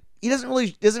it's like, he doesn't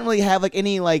really have, like,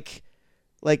 any, like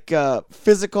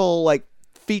physical, like,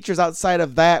 features outside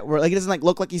of that where, like, he doesn't, like,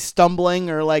 look like he's stumbling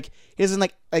or, like, he doesn't,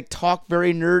 like talk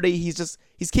very nerdy. He's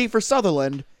Kiefer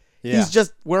Sutherland. Yeah. He's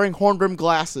just wearing horn-rimmed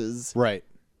glasses. Right.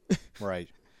 Right.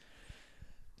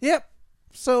 Yep.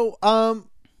 So,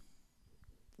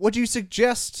 would you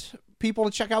suggest people to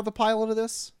check out the pilot of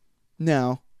this?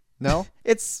 No. No?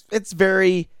 It's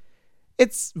very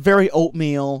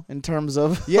oatmeal in terms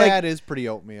of it is pretty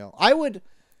oatmeal.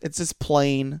 It's just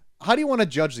plain. How do you want to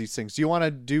judge these things? Do you want to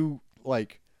do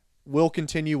like will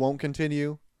continue, won't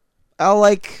continue? I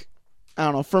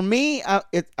don't know. For me,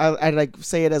 I'd like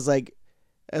say it as like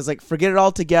forget it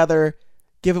all together,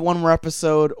 give it one more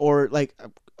episode, or like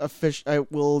a fish. I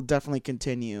will definitely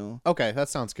continue. Okay, that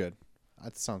sounds good.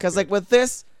 Because like with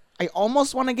this, I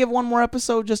almost want to give one more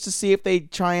episode just to see if they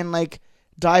try and like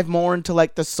dive more into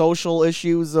like the social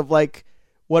issues of like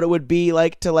what it would be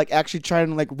like to like actually try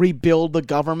and like rebuild the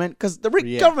government, because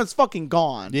the government's fucking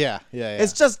gone. Yeah.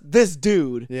 It's just this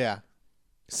dude. Yeah.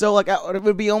 So like it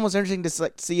would be almost interesting to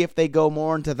like see if they go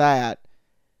more into that.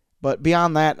 But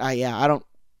beyond that, I don't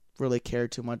really care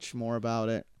too much more about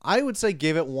it. I would say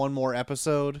give it one more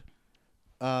episode.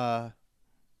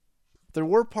 There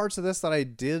were parts of this that I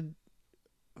did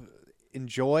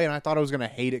enjoy, and I thought I was going to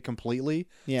hate it completely.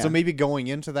 Yeah. So maybe going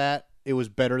into that, it was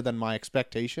better than my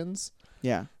expectations.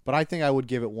 Yeah. But I think I would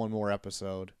give it one more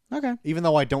episode. Okay. Even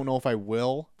though I don't know if I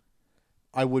will,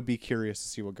 I would be curious to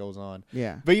see what goes on.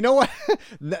 Yeah. But you know what?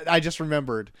 I just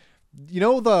remembered. You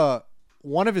know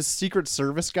one of his Secret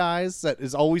Service guys that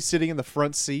is always sitting in the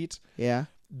front seat? Yeah.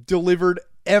 Delivered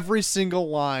every single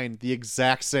line the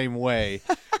exact same way,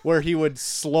 where he would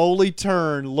slowly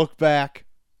turn, look back,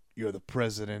 "You're the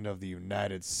president of the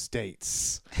United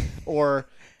States," or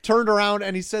turned around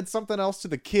and he said something else to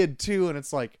the kid too, and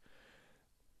it's like,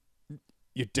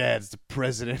 "Your dad's the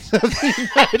president of the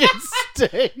United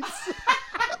States."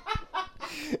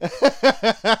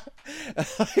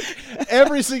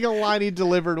 Every single line he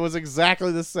delivered was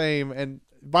exactly the same, and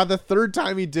by the third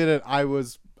time he did it, I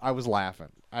was laughing.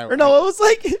 It was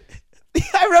like,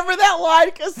 I remember that line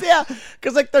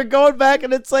because like they're going back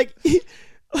and it's like,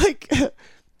 like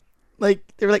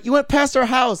they were like, "You went past our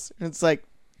house," and it's like,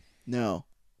 "No,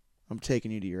 I'm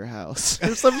taking you to your house,"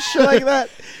 or some shit like that.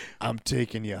 "I'm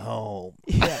taking you home,"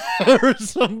 or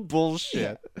some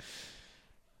bullshit.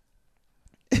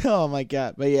 Oh my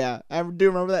god! But yeah, I do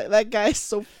remember that. That guy's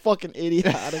so fucking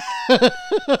idiotic.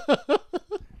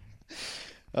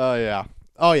 Oh yeah,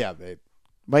 babe.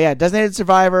 But yeah, Designated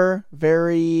Survivor,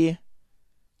 very.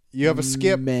 You have a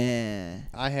skip. Meh.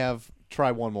 I have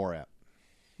try one more app.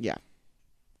 Yeah.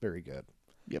 Very good.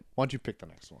 Yep. Why don't you pick the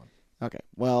next one? Okay.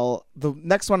 Well, the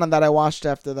next one that I watched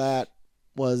after that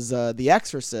was The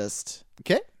Exorcist.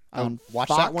 Okay. I watched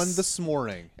that one this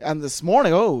morning. And this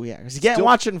morning, oh yeah, because you can't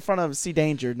watch it in front of See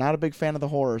Danger. Not a big fan of the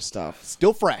horror stuff.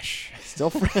 Still fresh.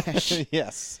 Still fresh.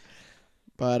 Yes.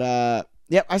 But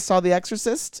yep, I saw The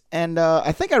Exorcist, and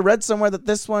I think I read somewhere that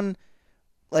this one,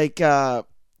 like,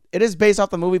 it is based off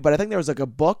the movie, but I think there was like a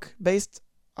book based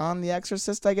on The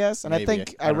Exorcist, I guess. And maybe. I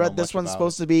think I read this one's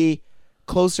supposed to be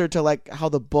closer to like how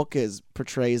the book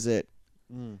portrays it,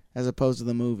 as opposed to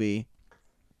the movie.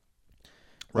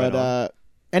 Right. But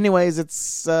anyways,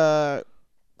 it's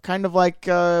kind of like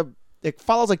it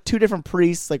follows like two different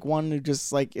priests, like one who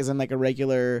just like is in like a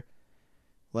regular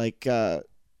like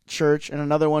church, and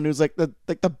another one who's like the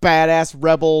badass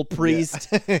rebel priest.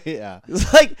 Yeah.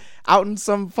 It's like out in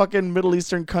some fucking Middle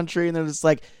Eastern country, and they're just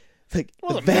like Well, the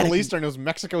the Middle Vatican- Eastern, it was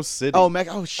Mexico City.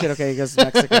 Oh shit. Okay, I guess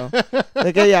Mexico.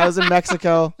 Like, yeah, it was in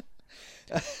Mexico.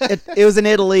 It was in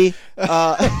Italy.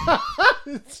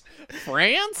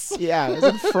 France? Yeah, it was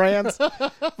in France.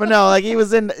 But no, like he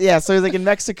was in. Yeah, so he's like in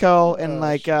Mexico, and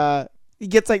like he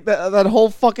gets like that whole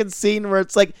fucking scene where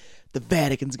it's like the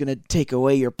Vatican's gonna take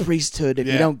away your priesthood if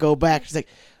you Yeah. don't go back. She's like,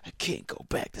 I can't go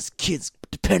back. This kid's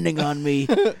depending on me.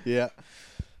 Yeah.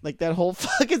 Like that whole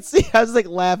fucking scene. I was like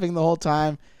laughing the whole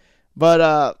time.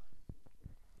 But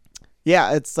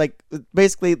yeah, it's like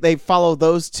basically they follow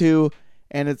those two,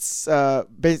 and it's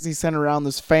basically centered around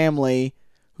this family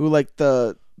who like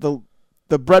the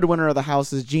breadwinner of the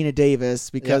house is Gina Davis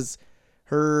because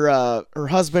her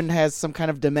husband has some kind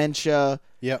of dementia,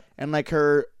 Yep. and like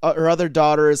her other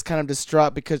daughter is kind of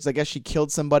distraught because I guess she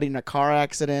killed somebody in a car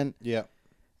accident, Yep.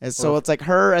 and so Or- it's like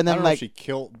her, and I then don't know like if she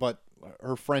killed, but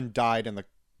her friend died in the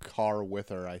car with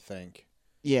her, I think.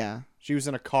 yeah, She was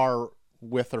in a car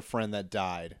with her friend that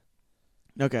died.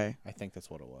 okay. I think that's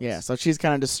what it was. Yeah, so she's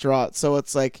kind of distraught. So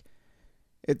it's like,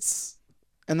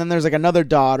 and then there's like another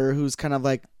daughter who's kind of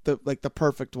like the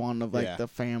perfect one of like Yeah. the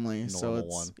family. So Normal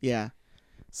it's one. yeah,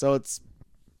 so it's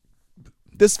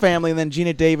this family, and then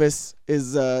Gina Davis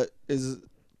is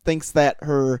thinks that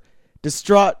her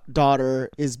distraught daughter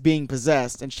is being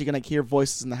possessed, and she can like hear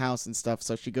voices in the house and stuff.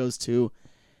 So she goes to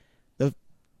the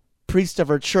priest of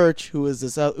her church, who is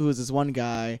this one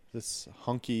guy. This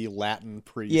hunky Latin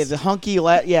priest. Yeah, the hunky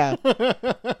yeah,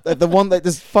 the one that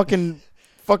this fucking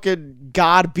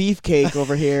god beefcake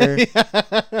over here.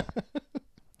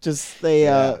 Just they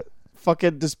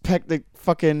fucking just pecked the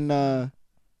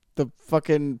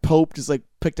fucking Pope just like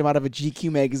picked him out of a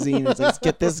GQ magazine. It's like, let's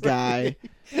get this guy.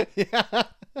 Yeah.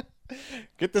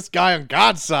 Get this guy on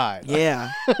God's side.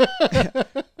 Yeah,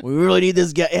 we really need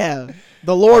this guy. Yeah,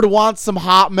 the Lord wants some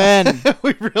hot men.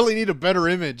 We really need a better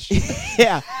image.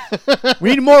 Yeah, we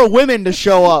need more women to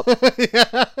show up.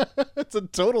 Yeah. It's a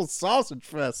total sausage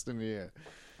fest in here.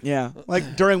 Yeah,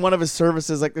 like during one of his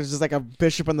services, like there's just like a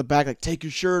bishop in the back, like take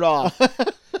your shirt off,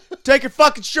 take your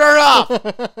fucking shirt off.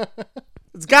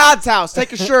 It's God's house.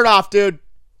 Take your shirt off, dude.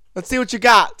 Let's see what you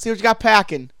got. See what you got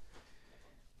packing.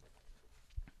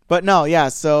 But no, yeah.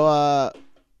 So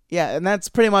yeah, and that's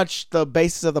pretty much the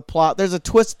basis of the plot. There's a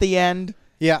twist at the end,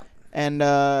 Yeah. and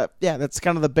yeah, that's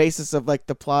kind of the basis of like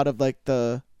the plot of like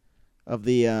the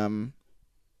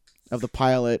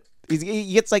pilot.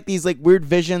 He gets like these like weird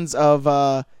visions of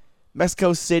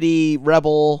Mexico City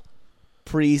rebel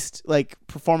priest like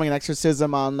performing an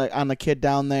exorcism on the kid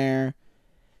down there.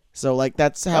 So like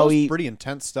that's That how was he pretty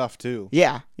intense stuff too.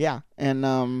 yeah,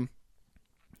 and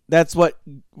that's what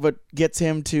gets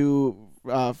him to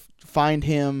find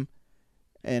him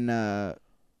and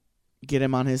get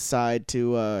him on his side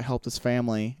to help his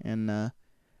family. And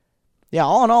yeah,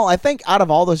 all in all, I think out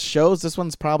of all those shows, this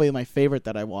one's probably my favorite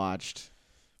that I watched.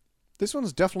 This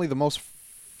one's definitely the most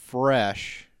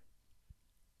fresh.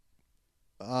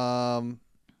 But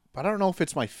I don't know if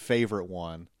it's my favorite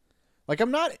one. Like,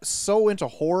 I'm not so into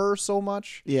horror so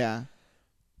much, Yeah,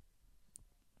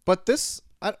 but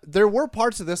there were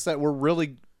parts of this that were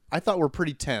really, I thought were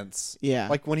pretty tense. yeah,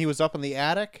 Like when he was up in the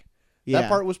attic, yeah. that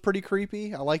part was pretty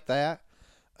creepy. I like that.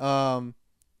 And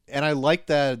I like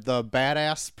the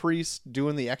badass priest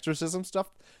doing the exorcism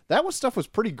stuff. Stuff was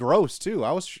pretty gross too.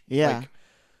 I was like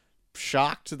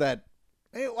shocked that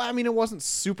it wasn't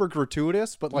super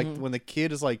gratuitous, but like when the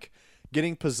kid is like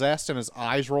getting possessed and his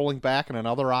eyes rolling back and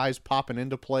another eye's popping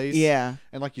into place, Yeah.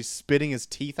 and like he's spitting his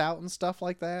teeth out and stuff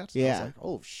like that. Yeah. I was like,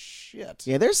 oh shit.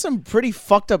 Yeah, there's some pretty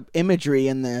fucked up imagery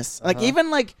in this. Like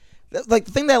even like the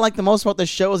thing that I like the most about this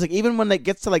show is like even when it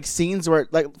gets to like scenes where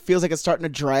it like feels like it's starting to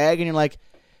drag and you're like,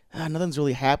 nothing's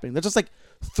really happening. They're just like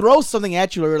throw something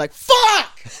at you or you're like,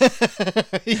 fuck.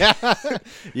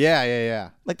 Yeah.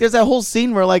 Like there's that whole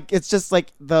scene where like it's just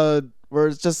like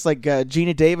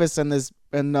Gina Davis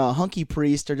and Hunky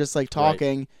Priest are just like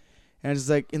talking, and it's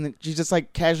like and then she's just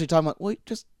like casually talking about, wait,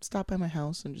 just stop by my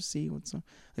house and just see what's up.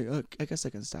 Like, I guess I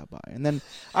can stop by, and then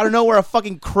I don't know where a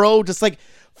fucking crow just like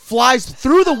flies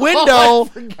through the window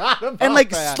and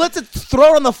like slits its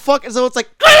throat on the fuck, so it's like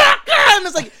and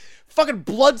it's like fucking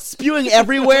blood spewing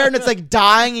everywhere, and it's like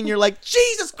dying, and you're like,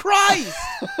 Jesus Christ,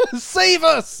 save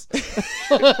us.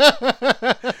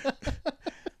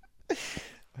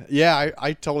 Yeah,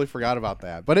 I totally forgot about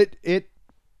that. But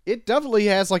it definitely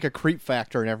has like a creep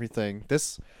factor and everything.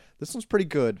 This one's pretty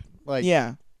good. Like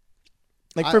yeah.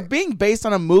 Like for being based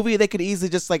on a movie, they could easily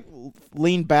just like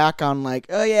lean back on like,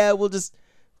 oh yeah, we'll just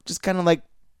kind of like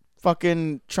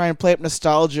fucking try and play up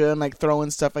nostalgia and like throw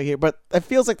in stuff like here. But it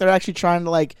feels like they're actually trying to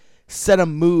like set a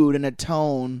mood and a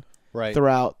tone Right.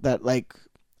 throughout that. Like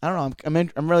I don't know,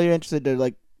 I'm really interested to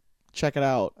like check it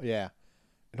out. Yeah.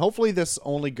 And hopefully this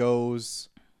only goes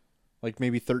like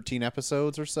maybe 13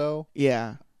 episodes or so.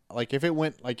 Yeah. Like if it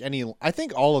went like I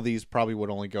think all of these probably would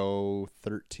only go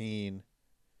 13,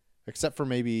 except for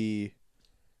maybe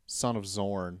Son of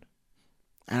Zorn.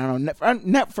 I don't know.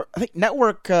 I think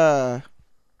network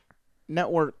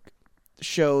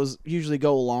shows usually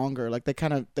go longer. Like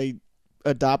they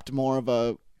adopt more of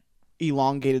a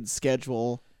elongated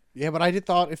schedule. Yeah, but I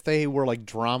thought if they were like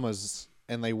dramas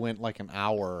and they went like an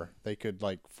hour, they could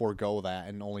like forego that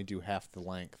and only do half the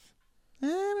length. I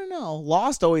don't know.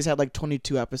 Lost always had like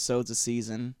 22 episodes a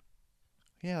season.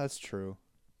 Yeah, that's true.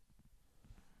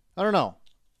 I don't know.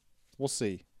 We'll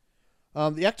see.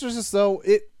 The Exorcist, though,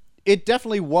 it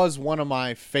definitely was one of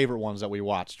my favorite ones that we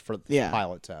watched for the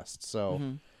pilot test.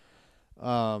 So,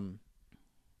 so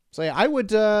yeah, I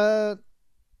would,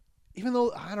 even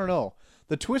though, I don't know,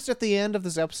 the twist at the end of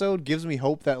this episode gives me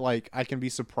hope that, like, I can be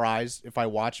surprised if I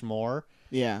watch more.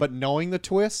 Yeah. But knowing the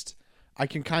twist, I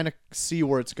can kind of see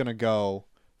where it's going to go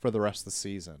for the rest of the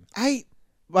season. I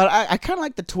kind of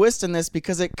like the twist in this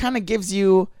because it kind of gives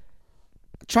you,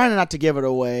 trying not to give it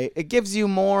away, it gives you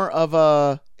more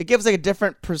of it gives like a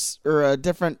different a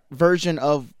different version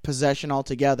of possession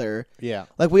altogether. Yeah.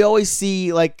 Like we always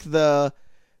see like the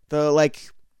like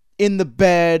in the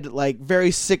bed, like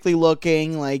very sickly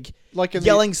looking, like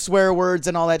yelling swear words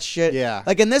and all that shit. Yeah.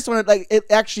 Like in this one, it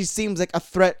actually seems like a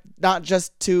threat not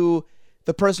just to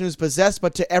the person who's possessed,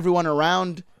 but to everyone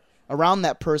around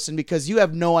that person, because you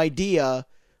have no idea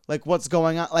like what's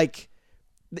going on. Like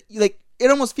it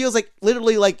almost feels like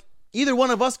literally like either one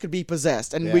of us could be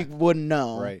possessed and we wouldn't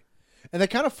know. Right. And they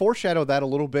kind of foreshadowed that a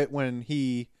little bit when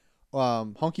he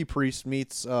Hunky Priest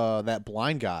meets that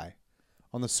blind guy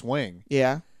on the swing.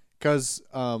 Yeah. Because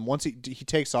once he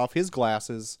takes off his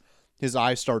glasses, his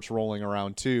eye starts rolling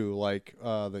around too, like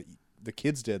the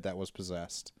kids did that was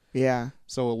possessed. Yeah.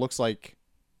 So it looks like,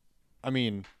 I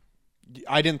mean,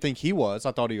 I didn't think he was.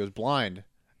 I thought he was blind.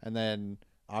 And then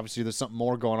obviously there's something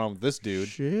more going on with this dude.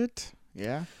 Shit.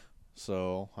 Yeah.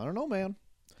 So I don't know, man.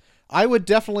 I would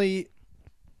probably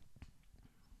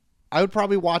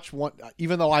watch one,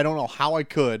 even though I don't know how I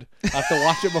could. I have to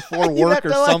watch it before work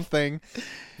or something.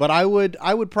 But I would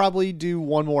probably do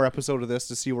one more episode of this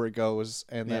to see where it goes,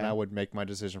 and then I would make my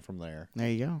decision from there. There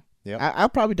you go. Yep. I'll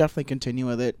probably definitely continue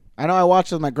with it. I know I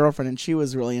watched it with my girlfriend, and she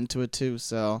was really into it too,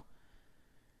 so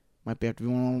might have to be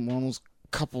one of those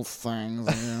couple things,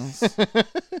 I guess.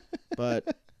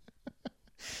 But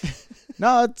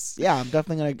no, I'm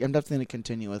definitely gonna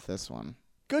continue with this one.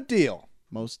 Good deal.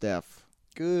 Most def.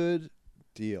 Good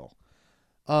deal.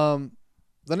 The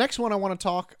next one I want to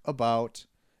talk about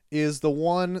is the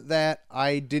one that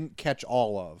I didn't catch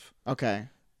all of. Okay.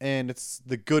 And it's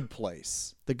The Good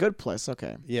Place. The Good Place,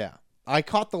 okay. Yeah. I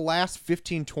caught the last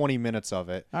 15, 20 minutes of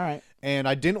it. All right. And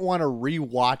I didn't want to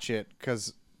rewatch it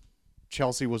because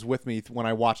Chelsea was with me when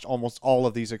I watched almost all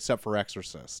of these except for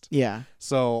Exorcist. Yeah.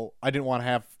 So I didn't want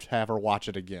to have her watch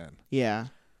it again. Yeah.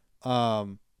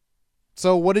 So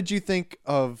what did you think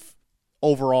of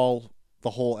overall the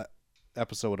whole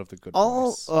episode of The Good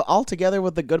Place? All together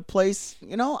with The Good Place,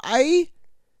 I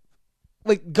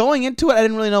like going into it, I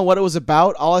didn't really know what it was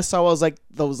about. All I saw was like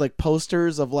those like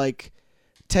posters of like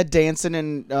Ted Danson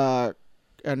and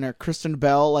Kristen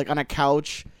Bell like on a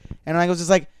couch, and I was just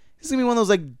like, this is gonna be one of those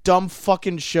like dumb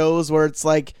fucking shows where it's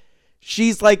like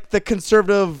she's like the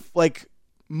conservative like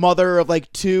mother of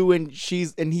like two, and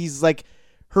he's like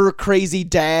her crazy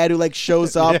dad who like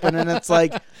shows up, and then it's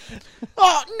like,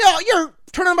 oh no, you're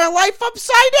turning my life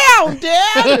upside down,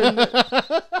 Dad. And,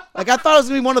 like I thought it was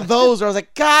gonna be one of those where I was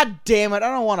like, God damn it, I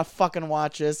don't want to fucking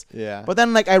watch this. Yeah. But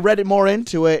then like I read it more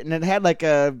into it, and it had like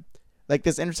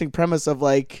this interesting premise of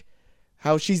like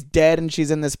how she's dead and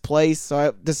she's in this place, so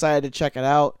I decided to check it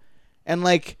out. And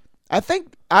like I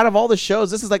think out of all the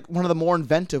shows, this is like one of the more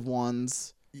inventive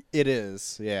ones. It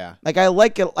is, yeah. Like I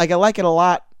like it a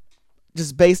lot,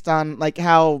 just based on like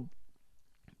how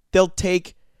they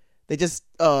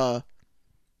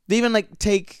even like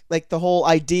take like the whole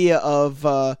idea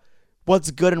of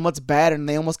what's good and what's bad, and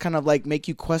they almost kind of like make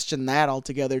you question that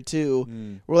altogether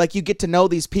too. Where like you get to know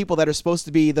these people that are supposed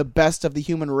to be the best of the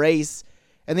human race,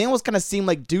 and they almost kind of seem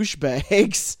like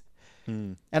douchebags.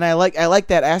 And I like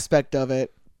that aspect of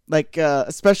it, like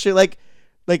especially like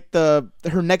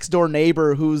her next door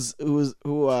neighbor who is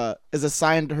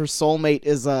assigned, her soulmate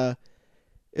is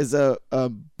is a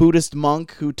Buddhist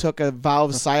monk who took a vow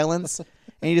of silence,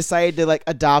 and he decided to like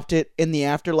adopt it in the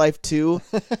afterlife too.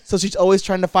 So she's always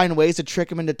trying to find ways to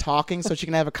trick him into talking so she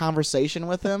can have a conversation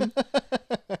with him.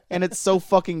 And it's so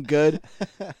fucking good.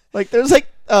 Like there's like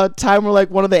a time where like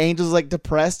one of the angels is like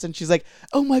depressed, and she's like,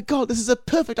 "Oh my god, this is a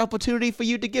perfect opportunity for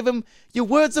you to give him your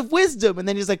words of wisdom." And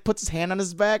then he just like puts his hand on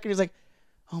his back, and he's like,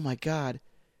 "Oh my god,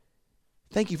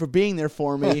 thank you for being there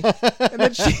for me." And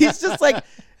then she's just like,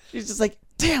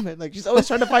 damn it. Like she's always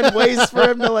trying to find ways for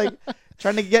him to like,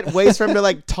 trying to get ways for him to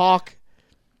like talk.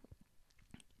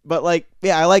 But like,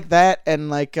 yeah, I like that. And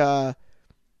like, yeah,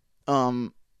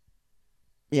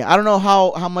 I don't know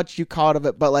how much you caught of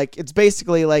it, but like, it's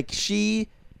basically like The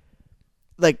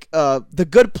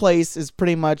Good Place is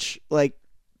pretty much like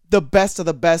the best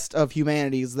of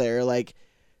humanities there. Like,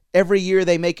 every year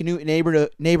they make a new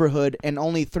neighborhood, and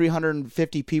only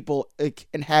 350 people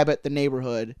inhabit the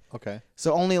neighborhood. Okay.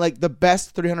 So only like the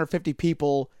best 350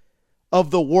 people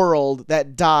of the world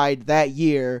that died that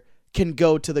year can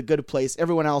go to the Good Place.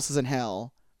 Everyone else is in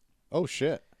hell. Oh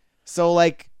shit. So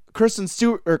like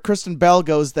Kristen Bell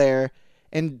goes there,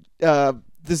 and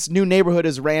this new neighborhood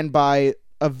is ran by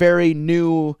a very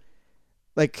new,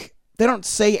 like, they don't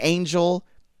say angel.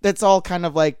 That's all kind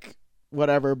of like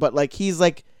whatever, but like he's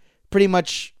like pretty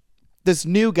much this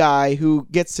new guy who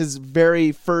gets his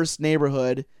very first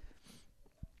neighborhood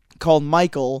called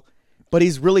Michael, but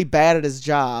he's really bad at his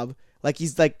job. Like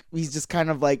he's just kind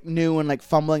of like new and like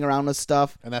fumbling around with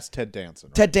stuff. And that's Ted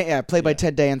Danson. Right? Played by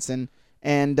Ted Danson.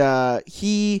 And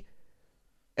you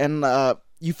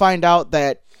find out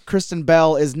that Kristen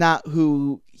Bell is not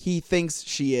who he thinks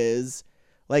she is.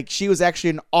 Like, she was actually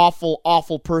an awful,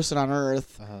 awful person on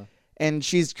Earth. Uh-huh. And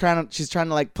she's trying to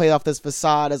like play off this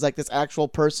facade as like this actual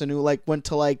person who like went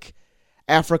to like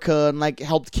Africa and like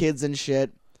helped kids and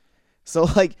shit. So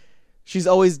like she's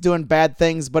always doing bad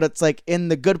things, but it's like in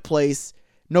The Good Place,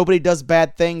 nobody does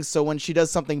bad things. So when she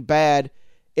does something bad,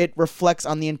 it reflects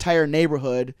on the entire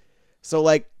neighborhood. So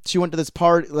like she went to this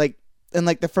party, like in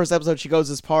like the first episode, she goes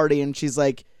to this party and she's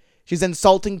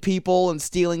insulting people and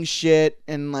stealing shit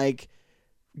and like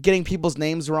getting people's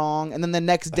names wrong. And then the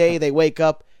next day they wake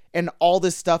up and all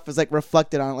this stuff is like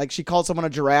reflected on it. Like she called someone a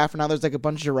giraffe, and now there's like a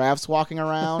bunch of giraffes walking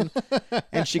around.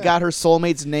 And she got her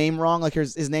soulmate's name wrong. Like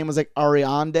his name was like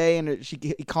Ariande, and she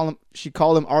called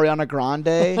him Ariana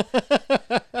Grande.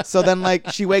 So then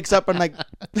like she wakes up and like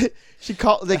she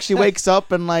wakes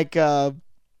up and like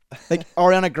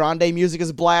Ariana Grande music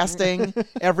is blasting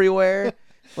everywhere.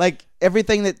 Like every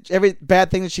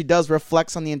bad thing that she does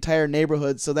reflects on the entire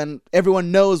neighborhood. So then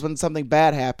everyone knows when something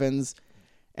bad happens.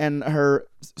 And her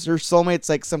soulmate's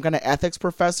like some kind of ethics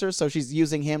professor, so she's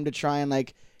using him to try and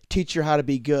like teach her how to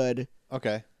be good.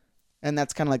 Okay. And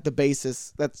that's kind of like the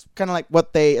basis. That's kind of like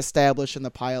what they establish in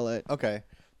the pilot. Okay.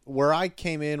 Where I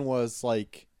came in was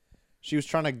like she was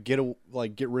trying to get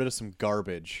rid of some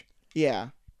garbage. Yeah.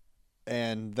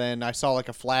 And then I saw like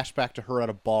a flashback to her at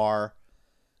a bar,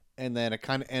 and then it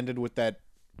kind of ended with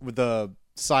the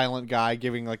silent guy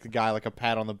giving like the guy like a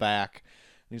pat on the back.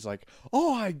 And he's like,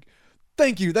 "Oh,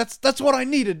 thank you. That's what I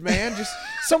needed, man. Just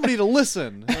somebody to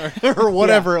listen," or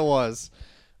whatever it was.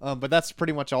 But that's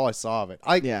pretty much all I saw of it.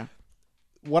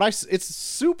 It's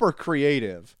super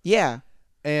creative. Yeah.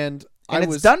 And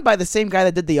it's done by the same guy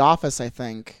that did The Office, I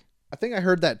think. I think I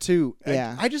heard that too.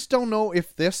 Yeah. I just don't know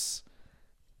if this,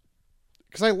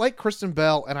 because I like Kristen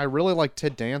Bell and I really like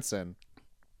Ted Danson,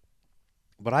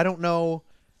 but I don't know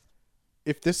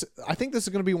if this. I think this is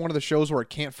going to be one of the shows where it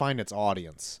can't find its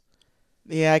audience.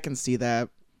 Yeah, I can see that.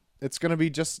 It's going to be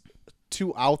just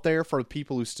too out there for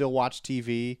people who still watch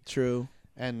TV. True.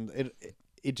 And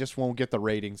it just won't get the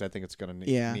ratings I think it's going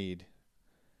to need.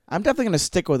 I'm definitely going to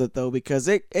stick with it, though, because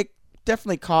it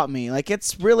definitely caught me. Like,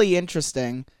 it's really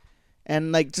interesting.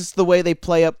 And, like, just the way they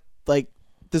play up, like,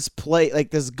 this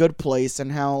Good Place,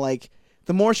 and how, like,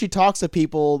 the more she talks to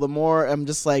people, the more I'm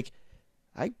just like,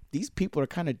 these people are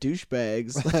kind of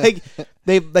douchebags.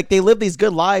 Like they live these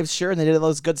good lives, sure, and they did all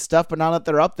this good stuff, but now that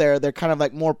they're up there, they're kind of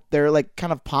like they're like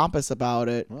kind of pompous about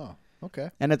it. Oh,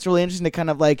 okay. And it's really interesting to kind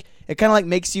of like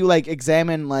makes you like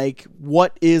examine like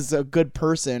what is a good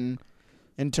person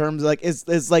in terms of like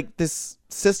is like this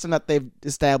system that they've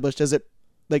established, is it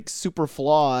like super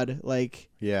flawed? Like,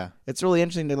 yeah, it's really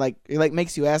interesting to like it like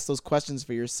makes you ask those questions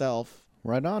for yourself.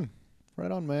 Right on,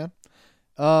 man.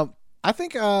 I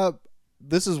think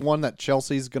this is one that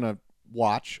Chelsea's gonna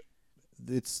watch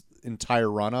its entire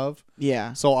run of.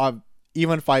 Yeah. So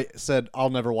even if I said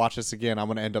I'll never watch this again, I'm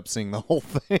gonna end up seeing the whole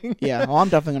thing. Yeah. Well, I'm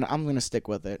gonna stick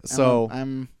with it. So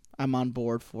I'm on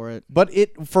board for it. But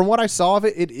from what I saw of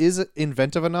it, it is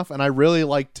inventive enough, and I really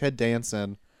like Ted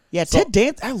Danson Yeah, So- Ted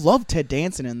Danson. I love Ted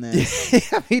Danson in this.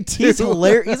 Yeah, me too. He's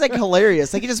hilarious. He's like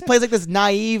hilarious. Like he just plays like this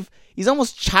naive. He's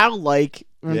almost childlike,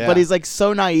 Yeah. but he's like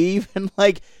so naive and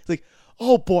like it's like,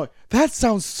 oh boy, that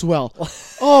sounds swell.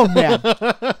 Oh man,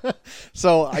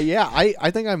 So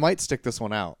I think I might stick this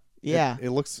one out. Yeah. it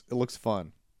looks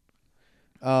fun.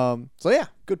 So yeah,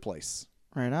 good place.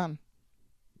 right on.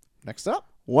 Next up,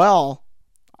 Well,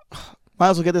 might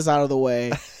as well get this out of the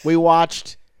way. We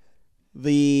watched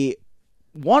the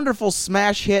wonderful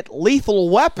smash hit Lethal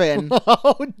Weapon,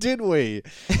 oh, did we?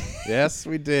 Yes,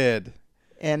 we did.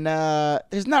 and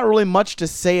there's not really much to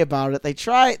say about it.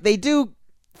 They do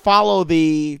follow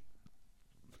the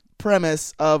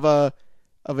premise of a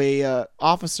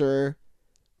officer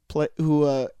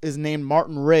who is named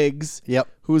Martin Riggs, Yep.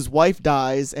 whose wife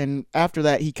dies, and after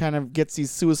that he kind of gets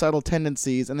these suicidal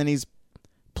tendencies, and then he's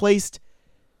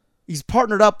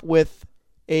partnered up with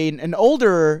an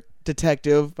older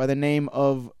detective by the name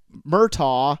of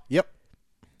Murtaugh, Yep.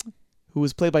 who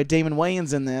was played by Damon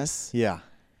Wayans in this, Yeah.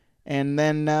 and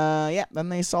then then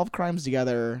they solve crimes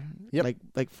together, Yep.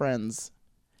 like friends.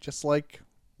 Just like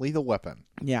Lethal Weapon.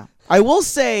 Yeah, I will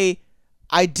say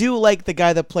I do like the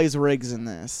guy that plays Riggs in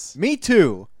this. Me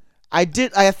too. I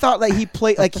thought that he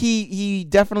played like he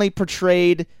definitely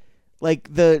portrayed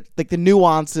like the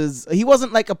nuances. He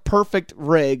wasn't like a perfect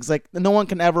Riggs. Like no one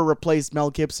can ever replace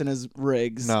Mel Gibson as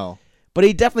Riggs. No. But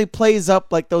he definitely plays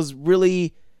up like those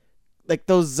really like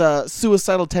those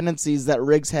suicidal tendencies that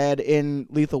Riggs had in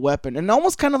Lethal Weapon. And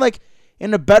almost kind of like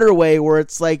in a better way where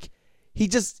it's like he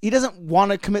doesn't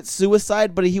want to commit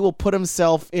suicide, but he will put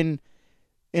himself in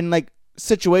like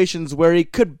situations where he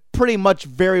could pretty much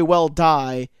very well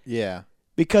die Yeah.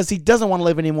 because he doesn't want to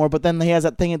live anymore. But then he has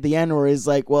that thing at the end where he's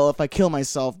like, well, if I kill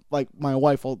myself, like my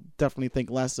wife will definitely think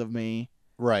less of me,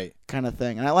 Right. kind of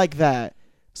thing. And I like that.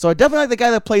 So I definitely like the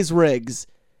guy that plays Riggs.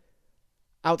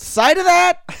 Outside of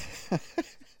that,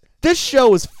 this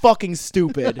show is fucking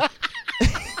stupid.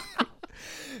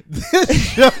 This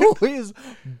show is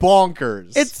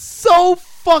bonkers. It's so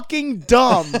fucking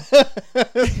dumb.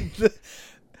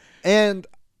 And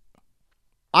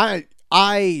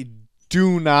I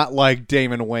do not like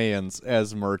Damon Wayans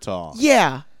as Murtaugh.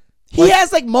 Yeah. He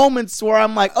has like moments where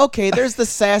I'm like, okay, there's the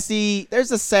sassy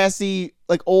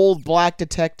like old black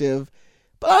detective.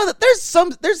 But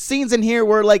there's scenes in here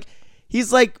where like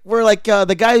he's like where like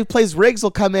the guy who plays Riggs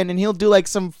will come in and he'll do like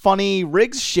some funny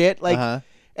Riggs shit like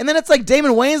and then it's like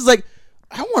Damon Wayans like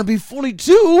I want to be funny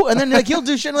too, and then like he'll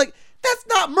do shit and, like that's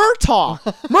not Murtaugh.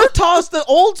 Murtaugh's the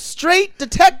old straight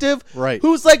detective Right.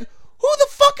 who's like, who the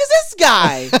fuck is this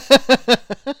guy?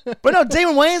 But no,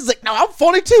 Damon Wayans like, no, I'm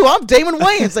funny too. I'm Damon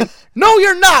Wayans. Like, no,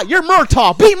 you're not. You're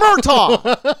Murtaugh. Beat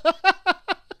Murtaugh.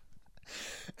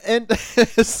 And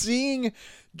seeing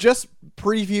just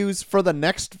previews for the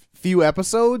next few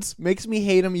episodes makes me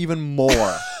hate him even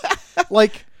more.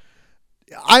 Like,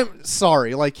 I'm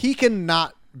sorry. Like, he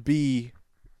cannot be...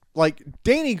 Like,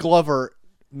 Danny Glover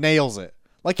nails it.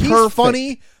 Like, he's Perfect.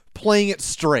 funny playing it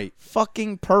straight.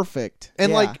 Fucking perfect.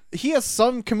 And, Yeah. like, he has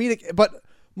some comedic... But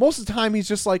most of the time, he's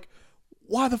just like,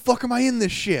 why the fuck am I in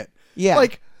this shit? Yeah.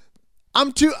 Like,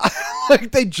 I'm too...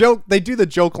 like, they do the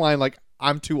joke line, like,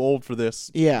 I'm too old for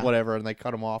this. Yeah. Whatever, and they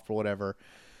cut him off or whatever.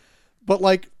 But,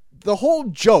 like, the whole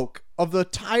joke of the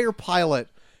entire pilot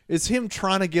is him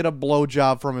trying to get a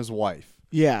blowjob from his wife.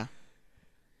 Yeah.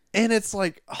 And it's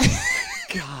like, oh,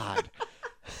 my God.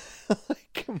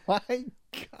 Like, my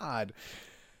God.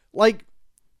 Like,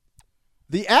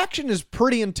 the action is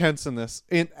pretty intense in this,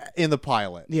 in the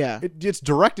pilot. Yeah. It's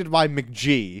directed by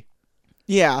McGee,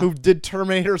 Yeah. who did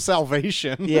Terminator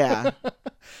Salvation. Yeah.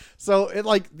 So,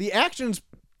 the action's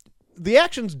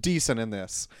decent in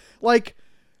this. Like,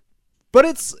 but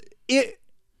it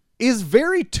is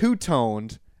very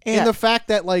two-toned in Yeah. the fact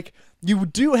that, like, you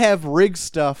do have Riggs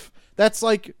stuff that's,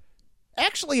 like,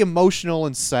 actually emotional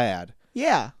and sad.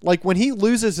 Yeah. Like, when he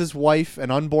loses his wife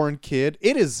and unborn kid,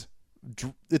 it's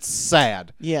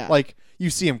sad. Yeah. Like, you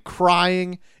see him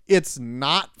crying. It's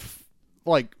not,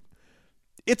 like,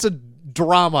 it's a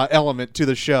drama element to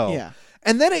the show. Yeah.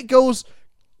 And then it goes,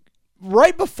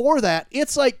 right before that,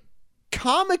 it's, like,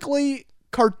 comically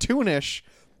cartoonish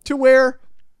to where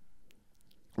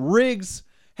Riggs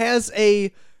has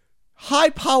a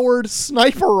high-powered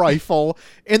sniper rifle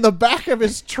in the back of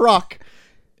his truck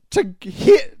to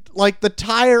hit, like, the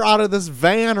tire out of this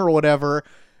van or whatever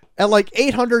at, like,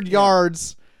 800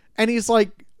 yards, and he's, like,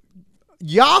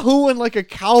 yahooing like a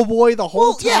cowboy the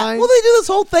whole time. Yeah. Well, they do this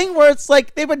whole thing where it's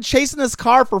like they've been chasing this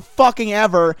car for fucking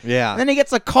ever. Yeah. And then he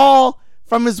gets a call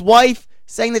from his wife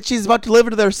saying that she's about to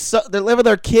deliver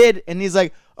their kid, and he's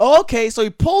like, oh, okay. So he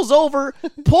pulls over,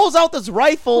 pulls out this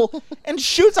rifle, and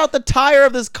shoots out the tire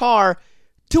of this car.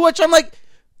 To which I'm like,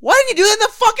 why didn't you do that in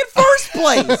the fucking first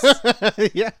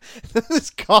place? Yeah, this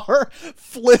car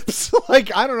flips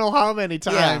like I don't know how many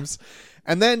times.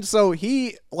 And then so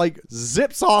he like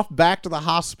zips off back to the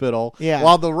hospital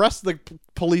while the rest of the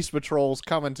police patrol's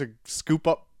coming to scoop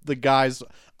up the guys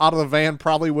out of the van,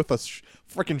 probably with a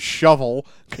freaking shovel,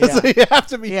 because they have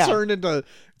to be turned into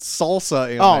salsa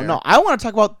in there. No, I want to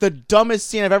talk about the dumbest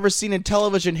scene I've ever seen in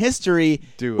television history,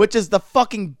 which is the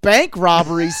fucking bank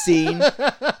robbery scene.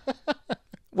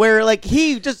 Where, like,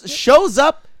 he just shows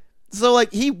up. So,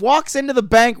 like, he walks into the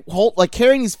bank, like,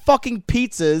 carrying these fucking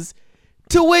pizzas.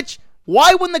 To which,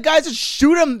 why wouldn't the guys just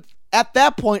shoot him at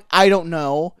that point? I don't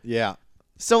know. Yeah.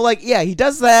 So, like, yeah, he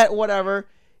does that, whatever.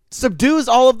 Subdues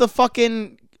all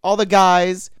the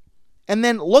guys. And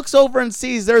then looks over and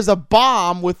sees there's a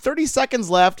bomb with 30 seconds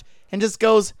left. And just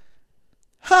goes,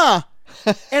 huh.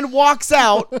 And walks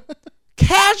out.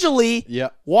 Casually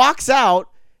walks out.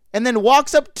 And then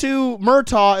walks up to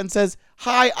Murtaugh and says,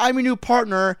 hi, I'm your new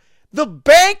partner. The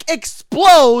bank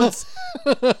explodes.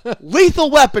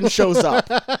 Lethal Weapon shows up.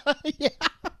 Yeah.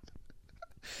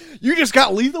 You just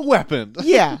got Lethal Weapon.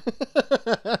 Yeah.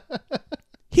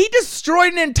 He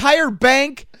destroyed an entire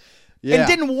bank and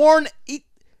didn't warn.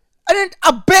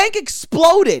 A bank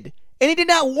exploded. And he did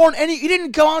not warn any. He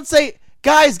didn't go out and say,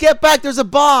 guys, get back. There's a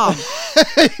bomb.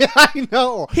 Yeah, I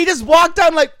know. He just walked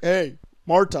out like, hey,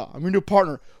 Murtaugh, I'm your new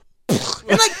partner.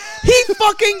 And like he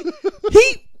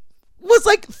was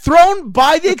like thrown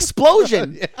by the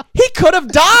explosion. He could have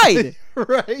died.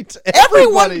 Right.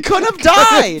 Everyone could have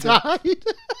died.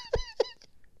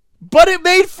 But it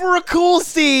made for a cool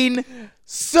scene.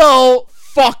 So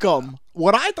fuck him.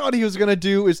 What I thought he was going to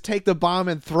do is take the bomb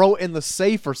and throw it in the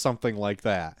safe or something like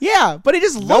that. Yeah, but he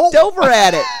just looked over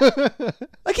at it.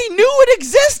 Like he knew it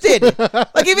existed.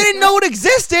 Like if he didn't know it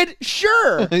existed,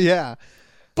 sure. Yeah.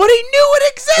 But he knew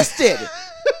it existed.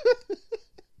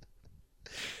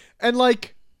 And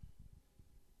like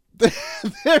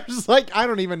there's like I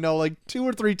don't even know, like 2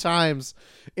 or 3 times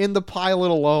in the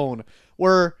pilot alone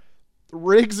where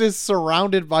Riggs is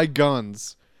surrounded by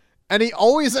guns. And he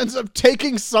always ends up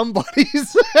taking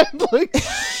somebody's and like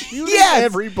shooting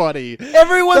everybody.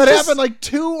 That happened like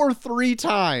 2 or 3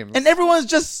 times. And everyone's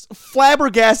just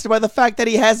flabbergasted by the fact that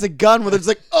he has a gun where it's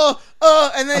like,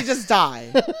 and then they just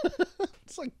die.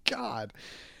 It's like, God.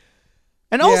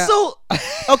 And also,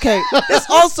 okay, this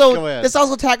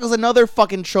also tackles another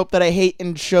fucking trope that I hate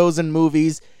in shows and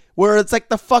movies, where it's like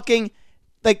the fucking,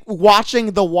 like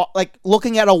watching like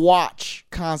looking at a watch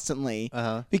constantly,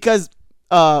 because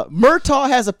Murtaugh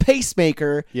has a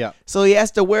pacemaker, so he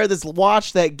has to wear this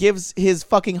watch that gives his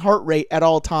fucking heart rate at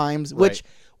all times. Which,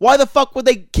 why the fuck would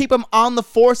they keep him on the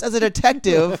force as a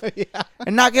detective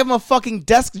and not give him a fucking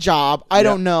desk job? I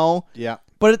don't know. Yeah.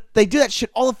 But they do that shit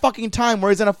all the fucking time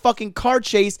where he's in a fucking car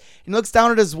chase and looks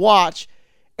down at his watch.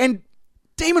 And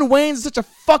Damon Wayans is such a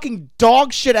fucking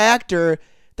dog shit actor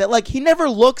that, like, he never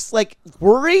looks, like,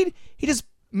 worried. He just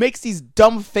makes these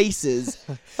dumb faces.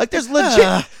 Like, there's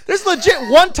legit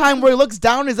one time where he looks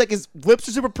down and he's like, his lips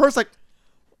are super pursed, like,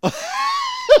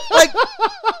 like,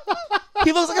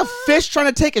 he looks like a fish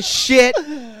trying to take a shit.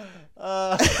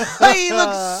 Like, he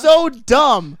looks so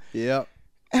dumb. Yep.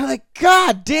 And I'm like,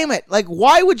 God damn it. Like,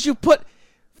 why would you put...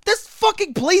 This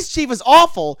fucking police chief is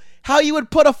awful. How you would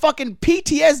put a fucking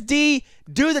PTSD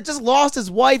dude that just lost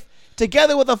his wife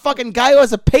together with a fucking guy who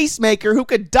has a pacemaker who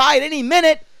could die at any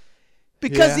minute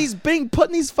because he's being put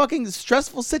in these fucking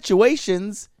stressful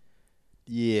situations.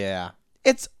 Yeah.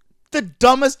 It's the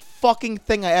dumbest fucking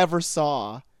thing I ever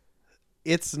saw.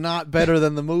 It's not better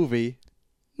than the movie.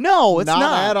 No, it's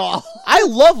not at all. I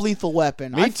love Lethal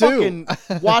Weapon. Me I too. fucking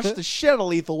watch the shit out of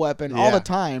Lethal Weapon all the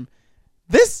time.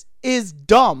 This is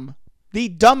dumb. The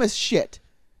dumbest shit.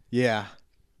 Yeah.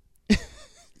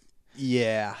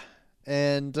 Yeah.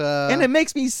 And it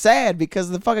makes me sad because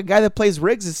the fucking guy that plays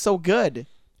Riggs is so good.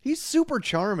 He's super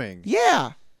charming.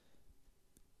 Yeah.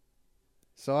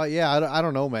 So, I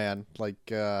don't know, man. Like,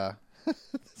 this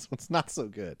one's not so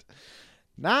good.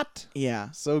 Not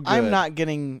so good. I'm not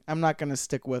going to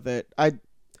stick with it. I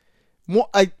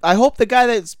hope the guy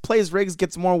that plays Riggs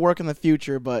gets more work in the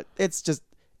future, but it's just,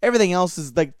 everything else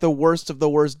is like the worst of the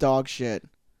worst dog shit.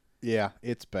 Yeah,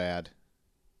 it's bad.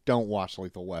 Don't watch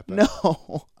Lethal Weapon.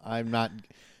 No. I'm not.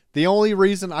 The only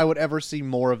reason I would ever see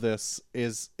more of this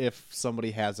is if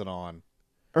somebody has it on.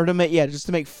 Or just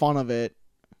to make fun of it.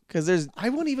 Because I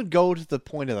wouldn't even go to the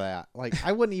point of that. Like,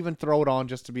 I wouldn't even throw it on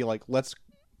just to be like, let's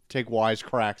take wise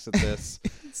cracks at this.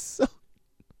 It's so...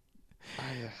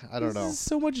 I don't know. This is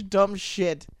so much dumb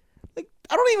shit. Like,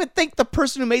 I don't even think the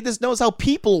person who made this knows how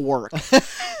people work.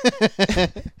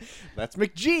 That's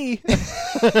McG.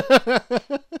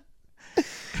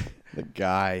 The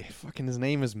guy. Fucking his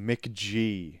name is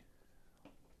McG.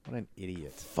 What an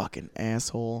idiot. Fucking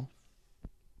asshole.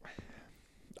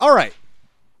 All right.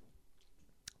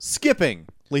 Skipping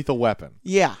Lethal Weapon.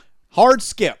 Yeah. Hard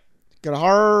skip. Got a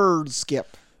hard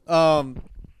skip.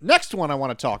 Next one I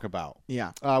want to talk about.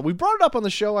 Yeah. We brought it up on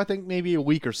the show, I think maybe a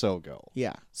week or so ago.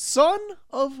 Yeah. Son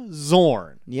of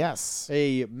Zorn. Yes.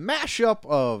 A mashup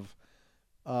of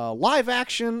live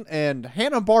action and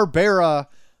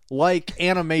Hanna-Barbera-like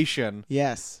animation.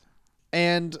 Yes.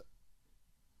 And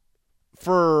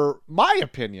for my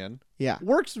opinion, Yeah.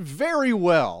 works very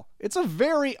well. It's a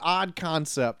very odd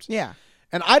concept. Yeah.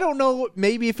 And I don't know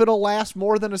maybe if it'll last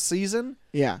more than a season.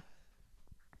 Yeah.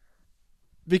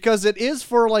 Because it is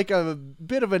for like a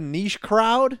bit of a niche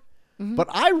crowd, but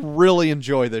I really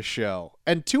enjoy this show.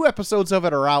 And 2 episodes of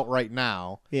it are out right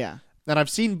now, Yeah. and I've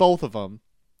seen both of them.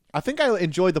 I think I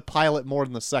enjoyed the pilot more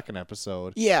than the second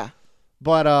episode, Yeah.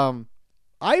 but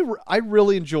I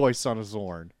really enjoy Son of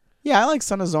Zorn. Yeah, I like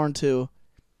Son of Zorn too.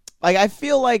 Like, I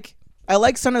feel like I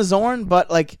like Son of Zorn,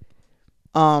 but like,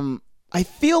 I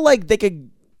feel like they could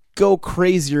go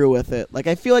crazier with it. Like,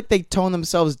 I feel like they tone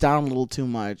themselves down a little too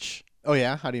much. Oh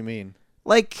yeah, how do you mean?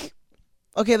 Like,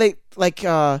 okay, they like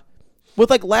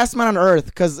with like Last Man on Earth,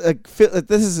 because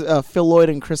this is Phil Lloyd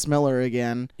and Chris Miller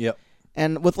again. Yep.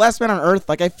 And with Last Man on Earth,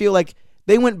 like, I feel like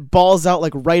they went balls out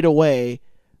like right away.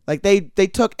 Like they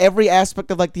took every aspect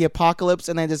of like the apocalypse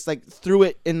and they just like threw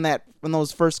it in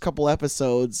those first couple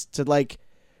episodes to like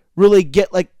really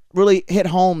hit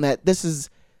home that this is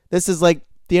like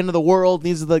the end of the world.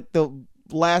 These are like the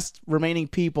last remaining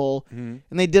people, and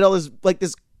they did all this like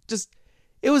this. Just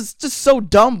it was just so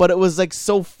dumb, but it was like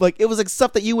so like it was like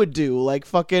stuff that you would do, like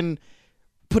fucking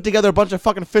put together a bunch of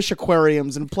fucking fish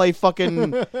aquariums and play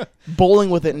fucking bowling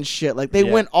with it and shit. Like they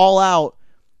went all out.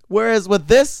 Whereas with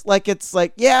this, like it's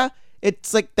like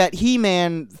it's like that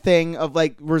He-Man thing of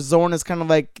like where Zorn is kind of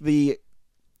like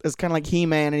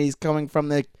He-Man, and he's coming from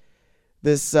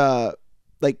this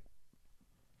like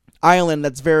island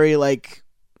that's very like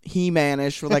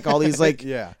He-Man-ish with like all these like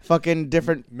Yeah. fucking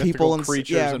different Mythical people and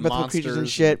creatures and mythical creatures and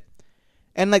monsters shit.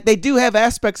 And like they do have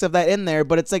aspects of that in there,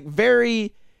 but it's like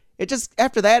it just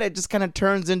after that it just kind of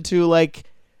turns into like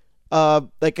a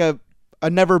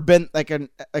never been like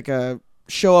a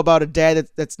show about a dad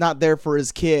that's not there for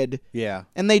his kid. Yeah.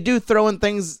 And they do throw in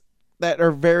things that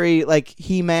are very like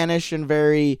He-Man-ish and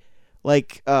very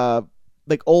like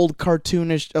old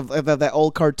cartoonish of that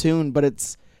old cartoon, but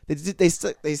it's they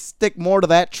stick more to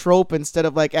that trope instead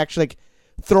of like actually like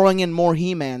throwing in more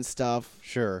He-Man stuff.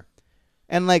 Sure.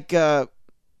 And like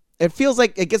it feels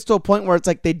like it gets to a point where it's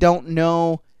like they don't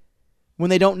know when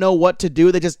they don't know what to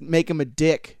do, they just make him a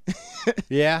dick.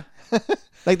 Yeah.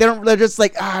 Like they're just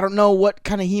like, I don't know what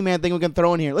kind of He-Man thing we can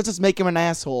throw in here. Let's just make him an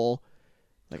asshole.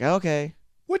 Like, okay.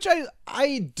 Which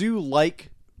I do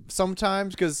like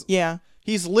sometimes because Yeah.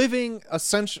 he's living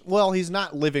well, he's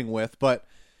not living with, but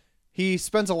he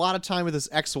spends a lot of time with his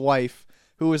ex-wife,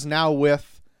 who is now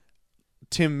with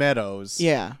Tim Meadows.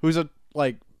 Yeah. Who's a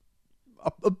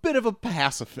bit of a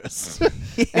pacifist.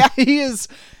 Yeah. And he is,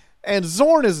 and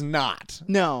Zorn is not.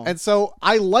 No. And so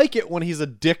I like it when he's a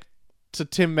dick to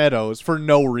Tim Meadows for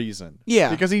no reason. Yeah.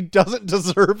 Because he doesn't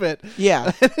deserve it.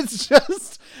 Yeah. And it's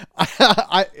just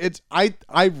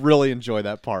I really enjoy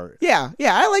that part. Yeah,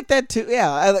 I like that too.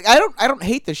 Yeah, I don't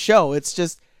hate the show. It's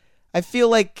just I feel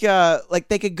like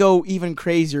they could go even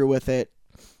crazier with it.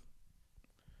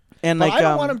 And But like I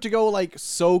don't want him to go like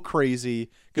so crazy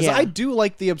because Yeah. I do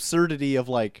like the absurdity of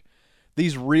like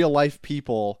these real life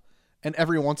people, and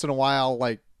every once in a while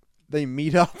like they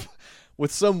meet up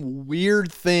with some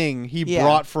weird thing he Yeah.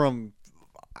 brought from,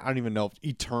 I don't even know,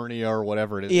 Eternia or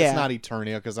whatever it is. Yeah. It's not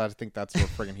Eternia because I think that's where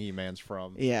friggin' He-Man's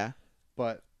from. Yeah.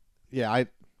 But yeah,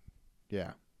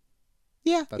 Yeah.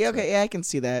 That's Yeah, okay, it. yeah, I can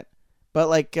see that. But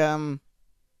like yeah,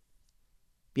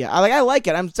 I like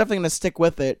it. I'm definitely going to stick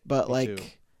with it, but Me like too.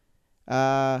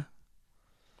 I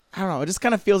don't know. It just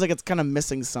kind of feels like it's kind of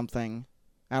missing something.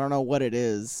 I don't know what it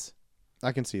is.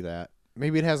 I can see that.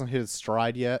 Maybe it hasn't hit its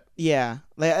stride yet. Yeah,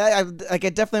 like I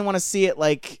definitely want to see it.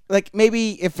 Like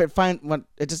maybe if it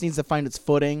just needs to find its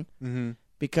footing. Mm-hmm.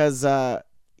 Because yeah,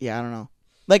 I don't know.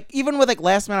 Like even with like